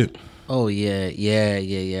your shit, Oh yeah.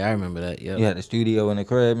 I remember that. Yeah. You had the studio in the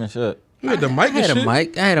crib and shit. we had the mic I and had shit. a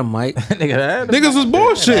mic. I had a mic. Nigga, that Niggas was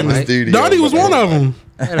bullshitting. Studio, Donnie was but one of them.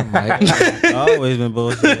 I had a mic. I always been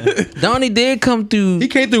bullshit. Donnie did come through. He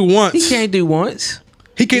came through once. He came through once.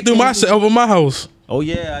 He came through my over my house. Oh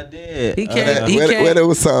yeah, I did. He can't- he Where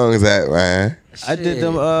those songs at, man? I did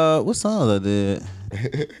them. What songs I did?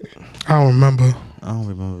 I don't remember. I don't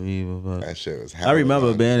remember either, but That shit was. I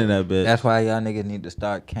remember being in that bitch. That's why y'all niggas need to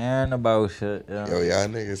start caring about shit. Yo, y'all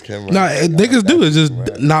niggas can. Nah, niggas do. It's just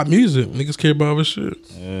not music. Niggas care about other shit.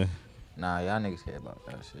 Yeah. Nah, y'all niggas care about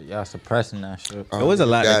that shit. Y'all suppressing that shit. There was a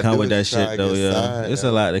lot that gotta come do with that is try shit to though, get yeah. signed, It's yo.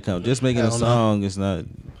 a lot that come. Just making a Hell no. song is not.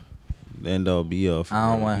 end all be all.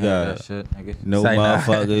 I don't want to hear that shit, nigga. No Say nah.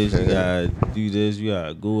 motherfuckers. You gotta do this. You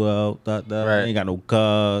gotta go out. Right. Ain't got no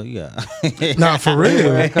car. You got Nah, for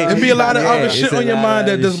real. It be a lot of other shit on your mind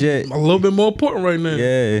that just shit. a little bit more important right now.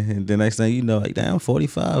 Yeah, and the next thing you know, like damn,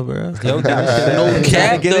 45, bro. Yo, no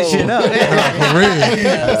cap, Get this shit up. For real.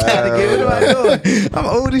 I'm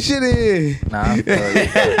old as shit in here. Nah, I'm sorry.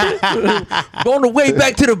 On the way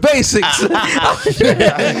back to the basics.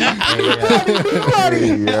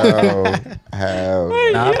 Yo, how?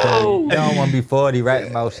 Nah, I feel you. You don't want to be 40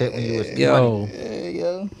 writing about shit when you was 20.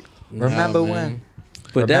 Yo. Remember when?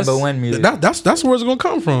 But Remember when music? That's where it's gonna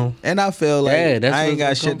come from. And I feel like Yeah, that's I ain't where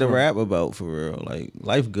got it's shit to come from. rap about for real. Like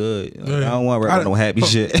life good. Like, Yeah. I don't want to rap about no happy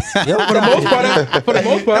shit. For the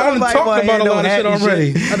most part, I done Nobody talked wanna about hear a no lot of shit happy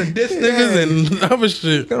already. shit. I done diss niggas and other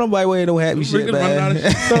shit. Don't nobody want no happy shit, Niggas run out of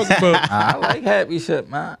man. shit to talk about. I like happy shit,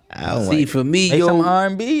 man. I don't See, like. for me, Make some yo,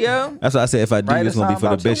 R&B, yo. That's why I said if I do, Write a it's gonna be song for the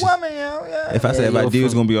about your bitches. woman, yo. Yeah. If I said if I yo, do,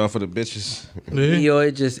 it's for- gonna be all for the bitches. Yeah. yo,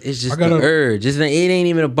 it's just I the gotta- urge. It ain't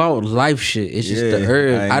even about life shit. It's just the Yeah, urge.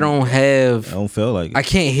 I don't I have. don't feel like it. I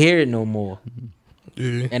can't hear it no more.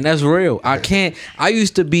 Yeah. And that's real. I can't. I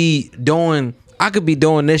used to be doing. I could be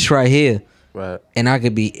doing this right here, Right. and I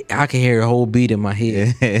could hear a whole beat in my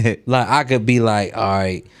head. Like I could be like, all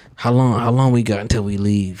right, how long we got until we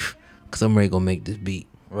leave? Cause I'm ready to go make this beat.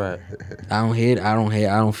 Right. I don't hear it. I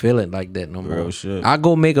don't feel it like that no more. Real shit. I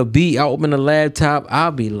go make a beat. I open the laptop.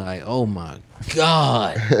 I'll be like, oh my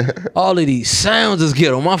god, all of these sounds just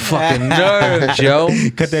get on my fucking nerves, yo.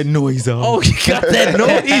 Cut that noise off. Oh, you got that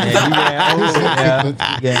noise.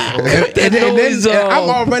 And then noise I'm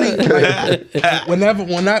off. already like, when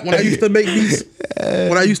I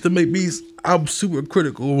used to make beats, I'm super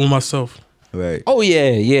critical of myself. Right. Oh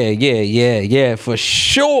yeah, for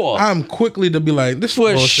sure. I'm quickly to be like, this is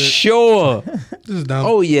For bullshit. sure. This is dumb.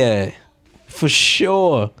 Oh yeah, for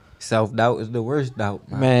sure, Self-doubt is the worst doubt,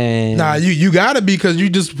 man. man. Nah, you gotta be because you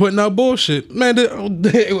just putting out bullshit, man.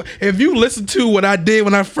 If you listen to what I did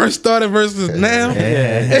when I first started versus now,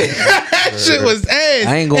 that shit was ass.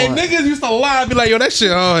 I ain't gonna- And niggas used to lie, and be like, yo, that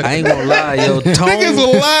shit hard. I ain't gonna lie, yo. Niggas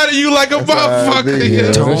will lie to you like a motherfucker. Yeah,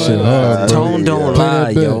 yo. that shit hard, bro. Tone don't Play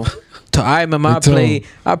lie, that yo. back. I remember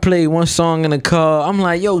I played one song in the car. I'm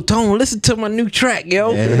like, yo, Tone, listen to my new track,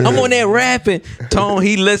 yo. I'm on there rapping. Tone,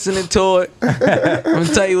 he listening to it. I'm gonna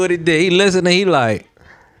tell you what he did. He listening, he like,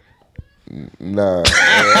 Nah.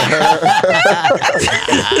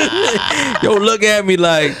 yo, look at me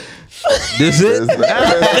like, this it?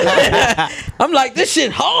 I'm like, this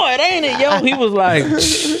shit hard, ain't it, yo? He was like,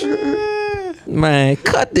 man,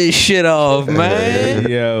 cut this shit off, man.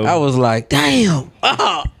 Yo. I was like, damn.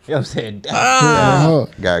 Yo said,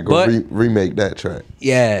 Gotta go But- remake that track.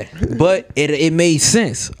 Yeah, but it made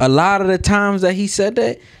sense. A lot of the times that he said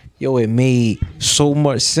that, yo, it made so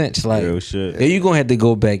much sense. Like, Real shit. yo, you gonna have to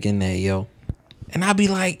go back in there, yo. And I be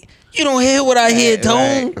like, you don't hear what I hear,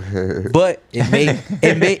 Tone. But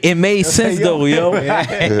it made sense though, yo.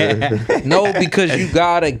 No, because you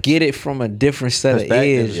gotta get it from a different set of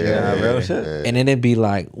ears, yo. Yeah, real shit. And then it'd be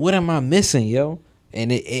like, what am I missing, yo?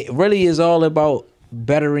 And it really is all about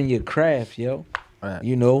bettering your craft, yo. Right.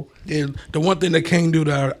 You know? Yeah, the one thing that Kane do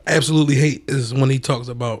that I absolutely hate is when he talks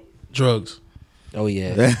about drugs. Oh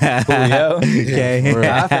yeah. Yo. Okay. For real.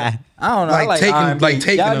 I don't know. I Like like taking- R&B. like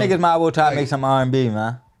taking Y'all them. niggas might well try to make some R&B,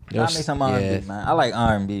 man. Y'all Yes, make some R&B, yeah. man. I like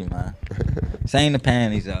R&B, man. Sing the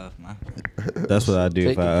panties off, man. That's what I do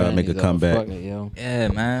Take if the I make a panties off. comeback. Fuck it, yo. Yeah,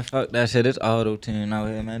 man. Fuck that shit. It's auto-tune out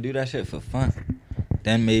here, man. Do that shit for fun.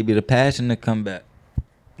 Then maybe the passion to come back.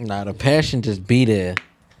 Nah, the passion just be there.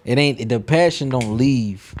 It ain't the passion don't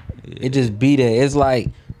leave. It just be there. It's like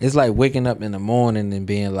waking up in the morning and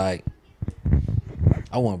being like,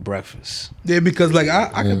 I want breakfast. Yeah, because like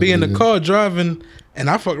I could be in the car driving and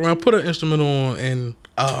I fuck around, put an instrument on and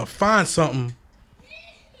find something.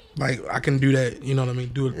 Like I can do that, you know what I mean?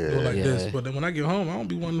 Do it like Yeah. this. But then when I get home, I don't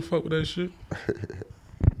be wanting to fuck with that shit.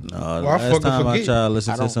 No, Well, I last fucking time I forget. tried to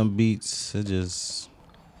listen I to don't- some beats, it just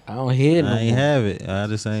I don't hear it no I ain't more. have it. I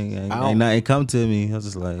just ain't don't- ain't nothing come to me. I was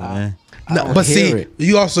just like, man. I No, don't but see, hear it.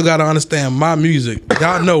 you also gotta understand my music.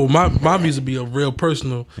 Y'all know my music be a real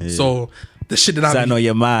personal. So the shit that I Something be, on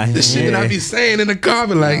your mind. the shit that I be saying in the car,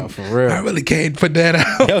 be like, Nah, for real. I really can't put that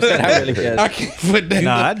out. I really can't. I can't put that.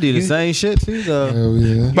 Nah, I out. do the same shit too though. Hell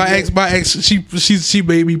yeah. My ex, she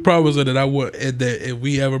made me promise her that I would that if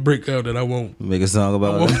we ever break up, that I won't. Make a song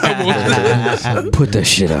about it. I won't- Put that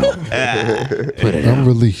shit out. Put it out.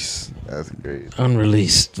 Unreleased. That's great.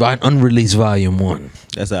 Unreleased volume 1.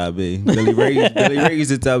 That's how I be. Billy Ray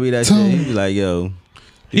used to tell me that shit. He be like, yo.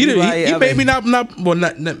 He did. Like, He I made mean- me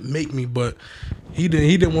not make me, but he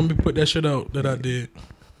didn't want me to put that shit out that I did.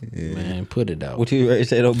 Man, put it out. What you ready to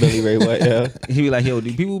say though, Billy Ray White? Yeah. He be like, yo,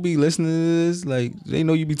 do people be listening to this? Like, they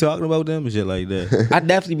know you be talking about them and shit like that. I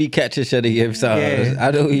definitely be catching shit of your songs. I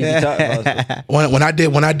know you be talking about.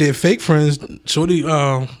 When I did Fake Friends, Shorty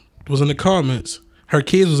was in the comments. Her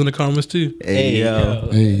kids was in the comments too. Hey, yo.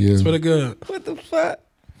 Hey, yo. It's pretty good. What the fuck?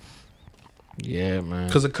 Yeah, man.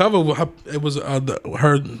 Cause the cover, it was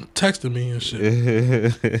her texting me and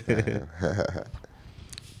shit.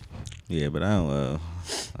 Yeah, but I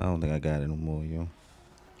don't think I got it no more, yo.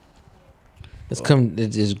 Let's come to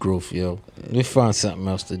this growth, yo. We find something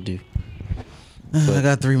else to do. I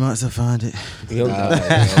got 3 months to find it. He look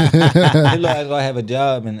like gonna have a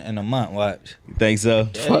job in a month. Watch. You think so?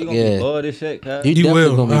 Yeah, Fuck you gonna yeah. be bored as shit, cuz. You definitely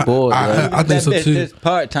will. gonna be bored, yo. I think so too. It's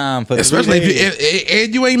part time for Especially 3 days.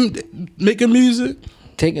 if you ain't making music.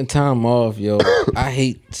 Taking time off, yo. I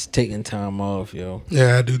hate taking time off, yo.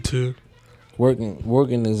 Yeah, I do too.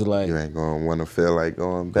 Working is like, You ain't gonna want to feel like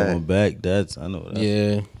going back. Going back, I know that.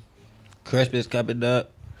 yeah. Crispus covered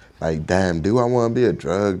up. Like, damn, do I want to be a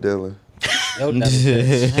drug dealer? Yo, I can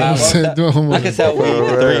sell weed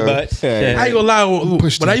for $3. Shit. I ain't gonna lie.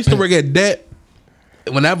 When I used to work at that,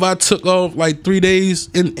 whenever I took off like 3 days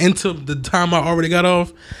into the time I already got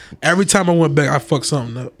off, every time I went back, I fucked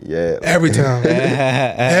something up. Yeah. Every time.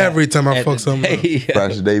 Every time I fucked something up.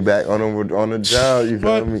 Fresh day back on the job, you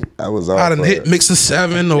feel What? me? I was off. I done for hit it. mix of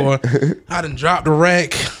 7 or I done dropped the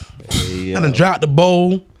rack. Hey, I done dropped the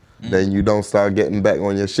bowl. Then you don't start getting back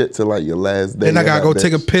on your shit till like your last day. Then I of gotta that go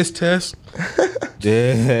take a bitch. piss test.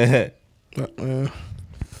 Yeah.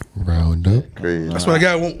 Round up. Crazy. That's what I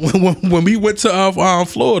got when we went to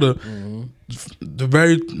Florida.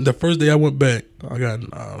 The first day I went back,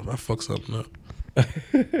 I fucked something up.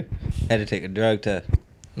 Had to take a drug test.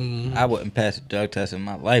 I wouldn't pass a drug test if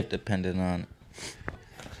my life depended on it.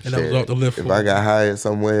 And I was off the lift. If I got hired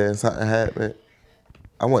somewhere and something happened,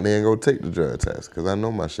 I wouldn't even go take the drug test because I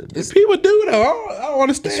know my shit. People do though. I don't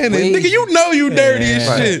understand it. Nigga, you know you dirty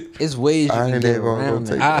as shit. It's ways you I can ain't get even gonna go around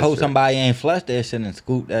take that. I hope shit. somebody ain't flushed that shit and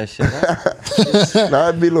scooped that shit out. Nah,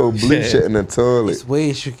 it'd be a little blue shit in the toilet. It's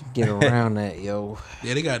ways you can get around that, yo.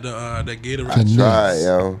 Yeah, they got the Gatorade. I tried,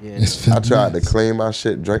 yo. Yeah. It's I tried to finesse. clean my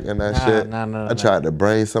shit, drinking that shit. Nah. I tried to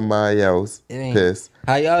brain somebody else, It ain't- piss.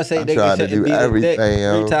 How y'all say I they tried can to do beat a dick everything,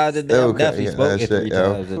 yo. 3 times a day? Still I'm definitely couldn't get that smoking 3 shit,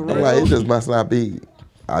 yo. times a I'm day. like, it just must not be.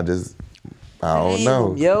 I don't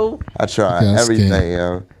know. Yo. I tried Got everything, scared.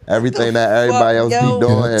 yo. Everything that everybody else yo? be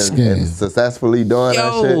doing Got and scared. successfully doing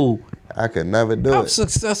that Yo. shit. I could never do I've it.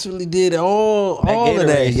 successfully did all That of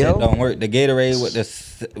that, Gatorade shit yo. don't work. The Gatorade with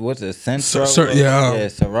what's the Centro? Yeah.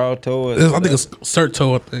 Serato. I think it's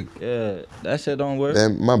Certo. I think. Yeah, that shit don't work.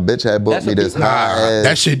 Then my bitch had bought That's me what this people- high ass.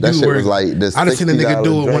 That shit do work. was like this. I done seen a nigga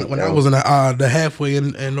do it $60 when I drink, was in yo. the halfway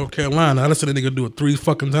in North Carolina. I done seen a nigga do it 3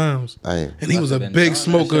 fucking times. Damn. And he was a Must've been big doing that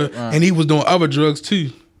smoker, shit wrong. and he was doing other drugs too.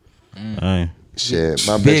 Hey. Shit,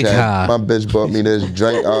 my Big bitch, high. my bitch bought me this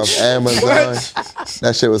drink off Amazon.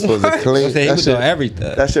 That shit was supposed to clean. Say he That was doing shit,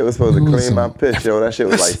 everything. that shit was supposed to clean Awesome. my piss, yo. That shit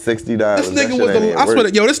was like $60. This nigga was I swear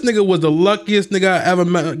to, yo, this nigga was the luckiest nigga I ever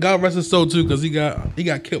met. God rest his soul too, because he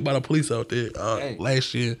got killed by the police out there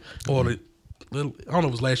last year, or I don't know if it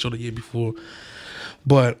was last year or the year before.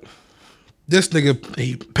 But this nigga,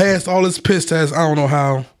 he passed all his piss tests. I don't know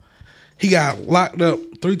how. He got locked up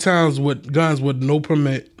 3 times with guns with no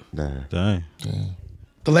permit. Dang.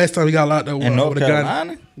 The last time he got locked up In North with a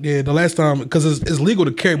Carolina? gun. Yeah, the last time, because it's legal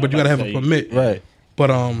to carry, but you gotta have a permit. Right.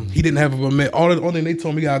 But he didn't have a permit. Only thing they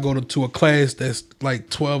told me, you gotta go to a class that's like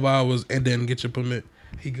 12 hours and then get your permit.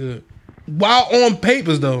 He good. While on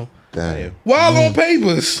papers though. Damn. While on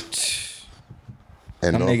papers.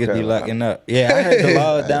 And Some North niggas be Carolina. lucking up. Yeah, I heard the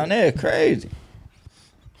laws down there crazy.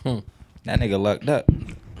 That nigga lucked up.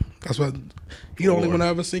 That's what he the only one I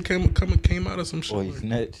ever seen came out of some shit. Boy, he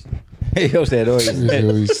snitched. Yo said, oh, he Yo,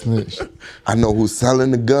 snitched. he snitched. I know who's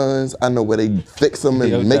selling the guns. I know where they fix them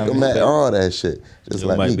and Yo, make tell them me at that. all that shit. Just It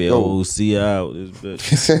let might me be go. old C out. This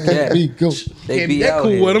bitch. Yeah. We go. They be That out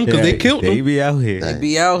cool here. with him because they killed They him. be out here. They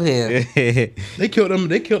be out here. They killed him.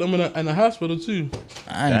 They killed him in the hospital too.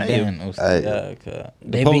 I ain't Damn. damn no Hey. The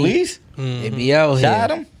They be- police They be out here.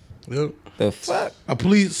 shot him? Yep. The fuck? A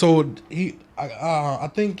police. So I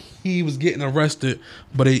think he was getting arrested,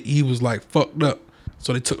 but he was like fucked up.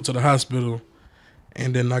 So they took him to the hospital,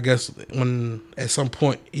 and then I guess when at some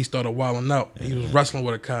point he started wilding out, he was wrestling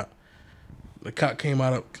with a cop. The cop came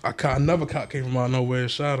out of another cop came from out of nowhere and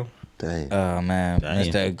shot him. Dang. Oh, man. Damn.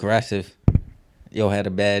 Mr. Aggressive. Yo had a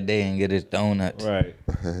bad day and get his donuts. Right.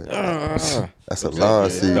 That's a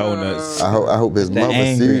lawsuit. Donuts. I hope his The mama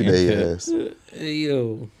angry sued and they shit. ass. Hey,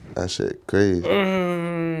 yo. That shit crazy.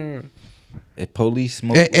 If police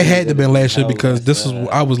smoke, It had to have been last year because hell, this is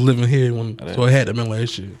I was living here when, so it had to have been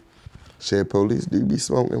last year. Shit, police do be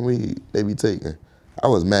smoking weed. They be taking. I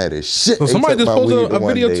was mad as shit. So they somebody took just my weed posted the a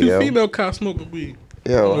one video day, two yo. female cops smoking weed.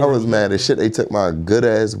 Yo, I was mad as shit. They took my good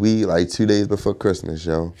ass weed like 2 days before Christmas,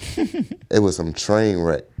 yo. It was some train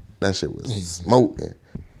wreck. That shit was smoking.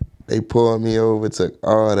 They pulled me over, took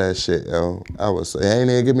all that shit, yo. They ain't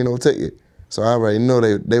even give me no ticket. So I already know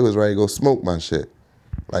they was ready to go smoke my shit.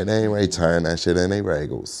 Like they ain't ready to turn that shit in. They ready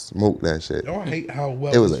to go smoke that shit. Y'all hate how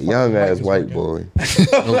well It was this a young fucking ass mic is white working.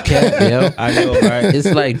 boy. Okay, yo. I know, right? It's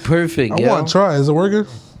like perfect, I yo. want to try. Is it working?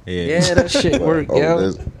 Yeah, that shit work, Oh,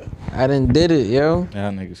 yo. I done did it, yo.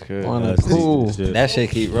 Y'all niggas could. On the cool. That shit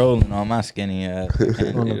keep rolling on my skinny ass. I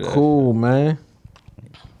can't On do the that. cool, man.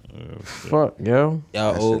 Fuck, yo.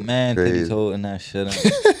 Y'all That old shit man crazy. titties holding that shit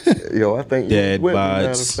up. Yo, I think Dead you was with me, matter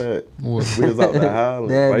of bods. fact. We was out the Highlands,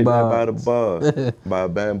 Dead right there by the bods. bar, by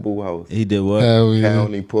Bamboo House. He did what? Hell yeah.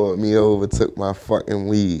 County pulled me over, took my fucking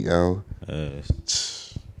weed, yo.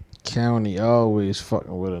 County always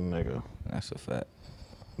fucking with a nigga. That's a fact.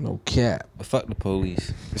 No cap. But fuck the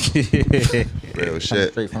police. Real I'm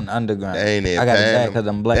shit. straight from the underground. They ain't even I got it bad paying because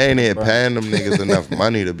them. I'm black. They ain't even bro. paying them niggas enough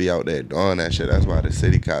money to be out there doing that shit. That's why the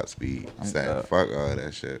city cops be saying good. fuck all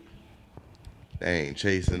that shit. They ain't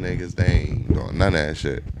chasing niggas. They ain't doing none of that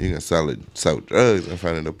shit. You can sell drugs in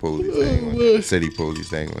front of the police. They ain't gonna, city police,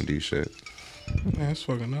 they ain't gonna do shit. Man, it's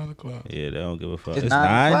fucking 9 o'clock. Yeah, they don't give a fuck. It's It's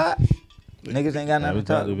 9 9. o'clock. Niggas ain't got nothing to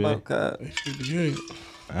talk Every about. time Cuz. They shoot the game.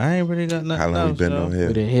 I ain't really got nothing How long we else, been though. on We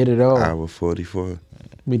here? done hit it all. Hour 44.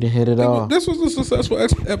 We done hit it all. This was a successful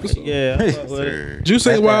episode. Yeah, I fuck with it. Sir. Juice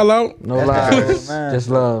ain't wild out. No That's lies. old man, Just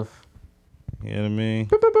bro. love. You know what I mean?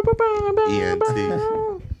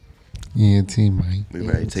 ENT. ENT, man. We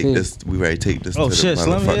ready to take this. We ready to take this Oh, to shit, the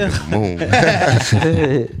Slim, motherfucking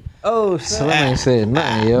moon. Oh, Slim ain't said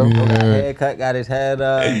nothing, yo. Got a haircut, got his head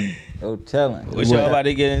up. No telling. What y'all about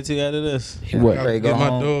to get into after this? I'm What? ready to go Get my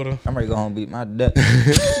home. daughter. I'm ready to go home and beat my dick.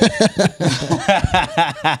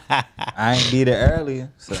 I ain't beat it earlier,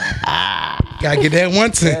 so Gotta get that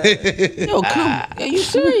one time. Yo, come. Are you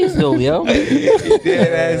serious though, yo? Yeah,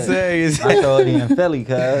 that's serious. I told you in Philly,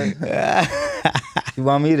 cuz. You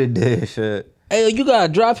want me to do shit? Hey, you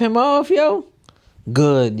gotta drop him off, yo.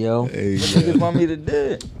 Good, yo. What niggas want me to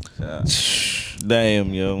do?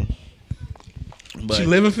 Damn, yo. She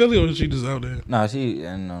live in Philly or is she just out there? No, she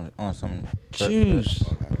on some Juice.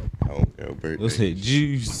 What's it?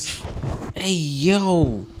 Juice. Hey,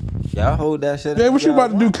 yo. Y'all hold that shit. Hey, what you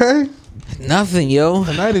about to do, Kay? Nothing, yo.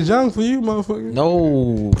 The night is young for you, motherfucker.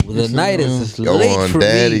 No, the night is Go late on for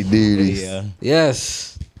daddy me. duties. Yeah.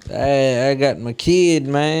 Yes, I got my kid,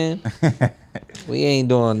 man. We ain't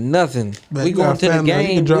doing nothing. Man, We you going got to the family, you can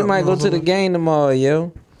game. We drop might go to the motherfucker. game tomorrow,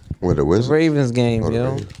 yo. With the The wizard. Ravens game, Oh, the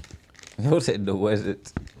yo. Ravens. Who said the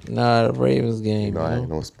Wizards? Nah, the Ravens game, No, I ain't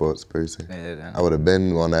yo. no sports person. Yeah, I would have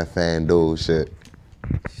been on that FanDuel shit.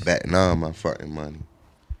 Betting on my fucking money.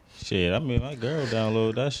 Shit, I mean, my girl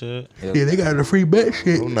download that shit. Yeah, they got the free bet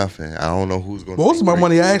shit. No nothing. I don't know who's gonna. Most of my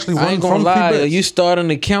money I actually I won ain't from gonna free lie. bets. You start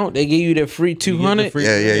an account, they give you that free 200.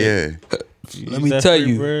 Yeah. Let me tell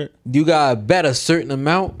you, you gotta bet a certain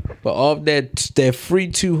amount, but off that free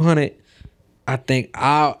 200, I think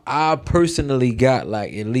I personally got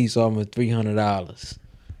like at least almost $300.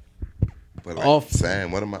 But like, Off.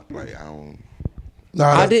 Sam, what am I like? I don't. Nah,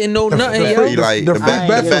 I didn't know nothing, yo. free, like, the the free bet-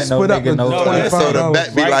 bets the are bet- split up no into nigga, no. $25. So the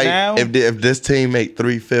bet be Right like, now? if this team make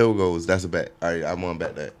 3 field goals, that's a bet. All right, I want to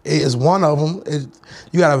bet that. It's one of them.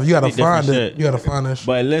 You gotta different find it. shit. You gotta find that shit.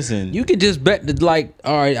 But listen, You could just bet that, like,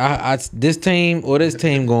 all right, I this team or this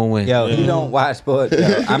team gonna win. Yo, you don't watch sports.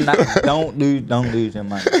 Yo. I'm not. Don't lose your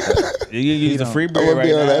money. you can use the free I'm bread gonna right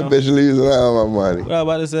be on now. that bitch losing all my money. What I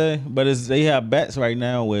about to say, but they have bets right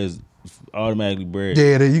now where it's automatically bread.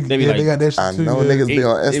 yeah, They be like- they got that shit I too. know yeah. niggas be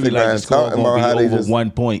on It be like the Instagram score talking gonna about how be they over just.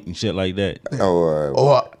 1 point and shit like that.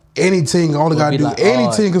 Or any team only gotta be do like, any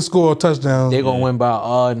oh, team can score a touchdown. They gonna win by an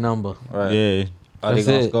odd number. Right. Yeah, Are they That's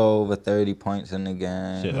gonna it. score over 30 points in the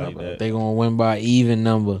game? shit like that. They gonna win by an even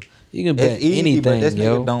number. You can bet It's easy, but anything, this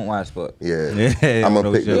yo. nigga don't watch sports. Yeah, Yeah, I'm no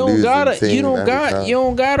gonna pick shit. the You losing don't gotta. team You don't every got. time. You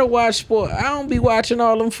don't gotta watch sport. I don't be watching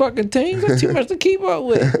all them fucking teams. That's too much to keep up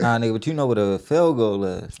with. Nah, nigga, but you know what a field goal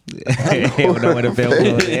is. You know what the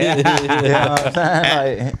film was. You know what I'm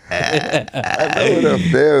saying? I know what a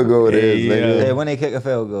field goal is, Yeah. nigga. Like, yeah, when they kick a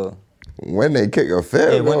field goal. When they kick a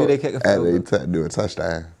field Yeah, goal, when do they kick a field and goal? they do a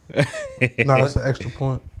touchdown. No, that's an extra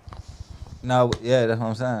point. No, yeah, that's what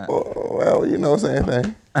I'm saying. Oh, well, you know, same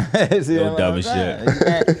thing. See No what dumb I'm as saying?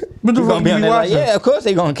 shit. But You gonna be on there like, yeah, of course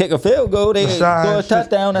they gonna kick a field goal. They score a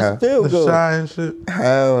touchdown, that's a field goal. The Shy and shit.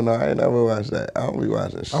 Hell no, I ain't never watched that. I don't be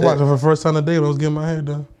watching shit. I watched it for the first time today when I was getting my hair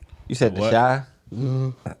done. You said The Shy?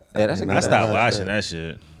 Yeah, that's a good I stopped watching that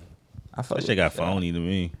shit. That shit got phony to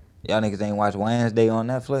me. Y'all niggas ain't watch Wednesday on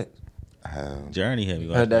Netflix? Journey had me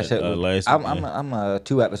watch Heard that shit. last weekend. I'm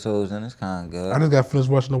 2 episodes and it's kind of good. I just got finished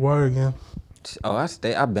watching The Wire again. Oh, I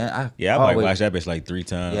might watch that bitch like 3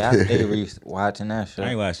 times. Yeah, I stay watching that shit. I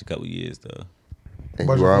ain't watched a couple years though. And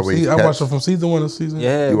you always I watched it from season 1 to season.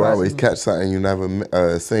 Yeah, you always catch something you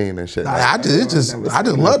never seen and shit. I just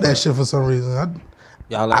love that shit for some reason.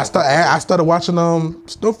 I started watching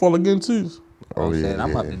Snowfall again too. Oh yeah,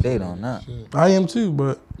 I'm up to date on that. I am too,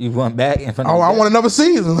 but you went back in front. I want another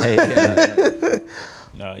season.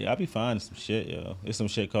 No, y'all be finding some shit, yo. There's some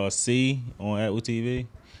shit called C on Apple TV.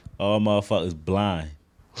 All motherfuckers blind.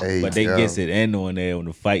 Hey, but they gets it in on there on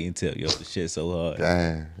the fighting tip, yo. The shit so hard.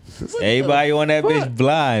 Damn. Everybody on that bitch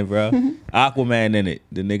blind, bro. Aquaman in it.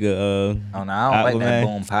 The nigga, oh no, I don't like that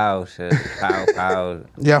boom pow shit. Pow.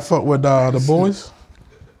 Yeah, I fuck with The Boys.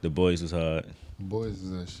 The Boys was hard. Boys is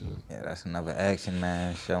that shit. Yeah, that's another action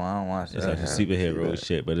man show. I don't watch It's that. like a superhero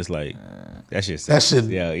shit, but it's like that shit. That shit.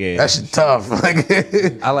 Yeah. That shit tough. Like,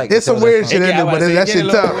 I like. It's some weird shit in there, but that shit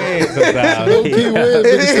tough.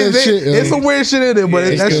 It's some weird shit in there,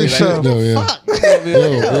 but that shit tough.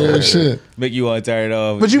 Weird shit. Make you want to turn it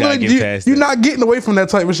off. But you're not getting away from that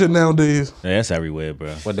type of shit nowadays. Yeah, that's everywhere,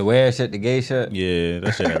 bro. With the weird shit, the gay shit. Yeah,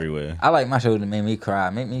 that shit everywhere. I like my shows that make me cry,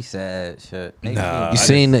 make me sad. Shit. You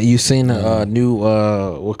seen the new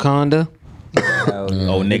Wakanda?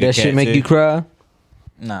 Oh, nigga, that shit make you cry?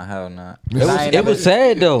 Nah, hell not. It was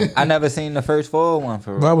sad though. I never seen the first 4 one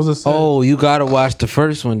for real. Why was it sad? Oh, you gotta watch the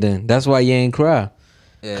first one then. That's why you ain't cry.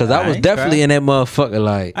 Yeah, Cause I was definitely in that motherfucker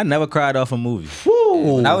like. I never cried off a movie.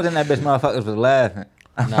 When I was in that bitch, motherfuckers was laughing.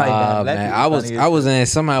 Nah, man. I was in.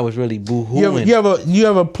 Somebody was really boo-hooing. You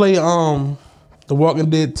ever play The Walking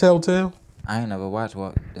Dead Telltale? I ain't never watched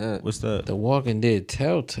Walking Dead. What's that? The Walking Dead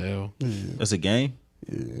Telltale. That's a game?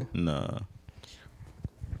 Yeah. Nah.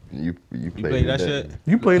 You played that shit?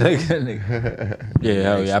 You played it? Yeah,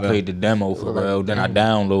 hell yeah. I played the demo for real. Then I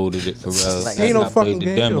downloaded it for real. Ain't no fucking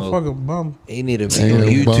game. You're a fucking bum. They need to be on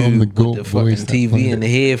YouTube with the fucking TV and the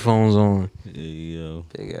headphones on. Yeah, yo.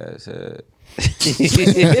 Big ass head.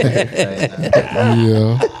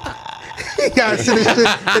 Yeah. He got to sit this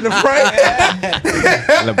shit in the front.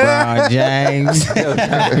 LeBron James.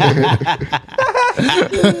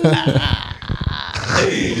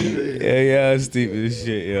 Yeah, stupid as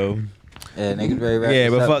shit, yo. Yeah, niggas very rap. Yeah,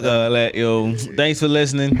 but fuck all that, yo. Thanks for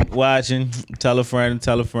listening, watching. Tell a friend.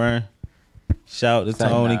 Shout out to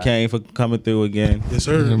Tony Kane for coming through again. Yes,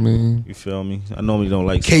 sir. You feel me? I normally don't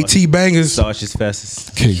like KT Bangers. Sausage Festus.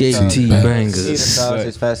 KT Bangers.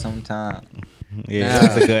 Sausage Fest sometime. Yeah,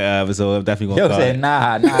 it's a good episode. I'm definitely gonna Yo call said it.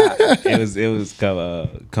 nah. It was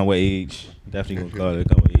come with age. Definitely gonna call it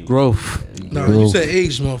come with age. Growth. No, you said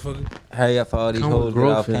age, motherfucker. Hurry up for all these hoes get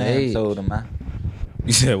off cam soda, man.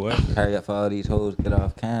 You said what? Hurry up for all these hoes get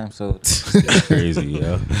off cam soda. Crazy,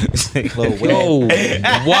 yo. Yo,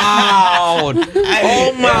 wow.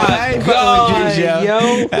 Oh my God,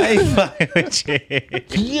 yo. I ain't fucking with you.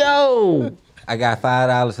 Yo. I got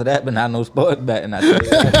 $5 for that, but not no sports betting. I tell you.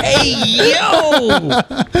 Hey, yo.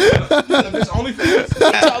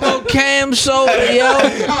 Talk about cam soda, yo.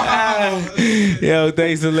 Yo,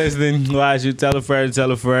 thanks for listening. Watch you. Tell a friend. You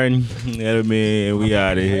know what I mean? We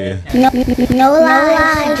out of here. No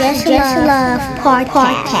lie, just love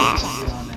podcast.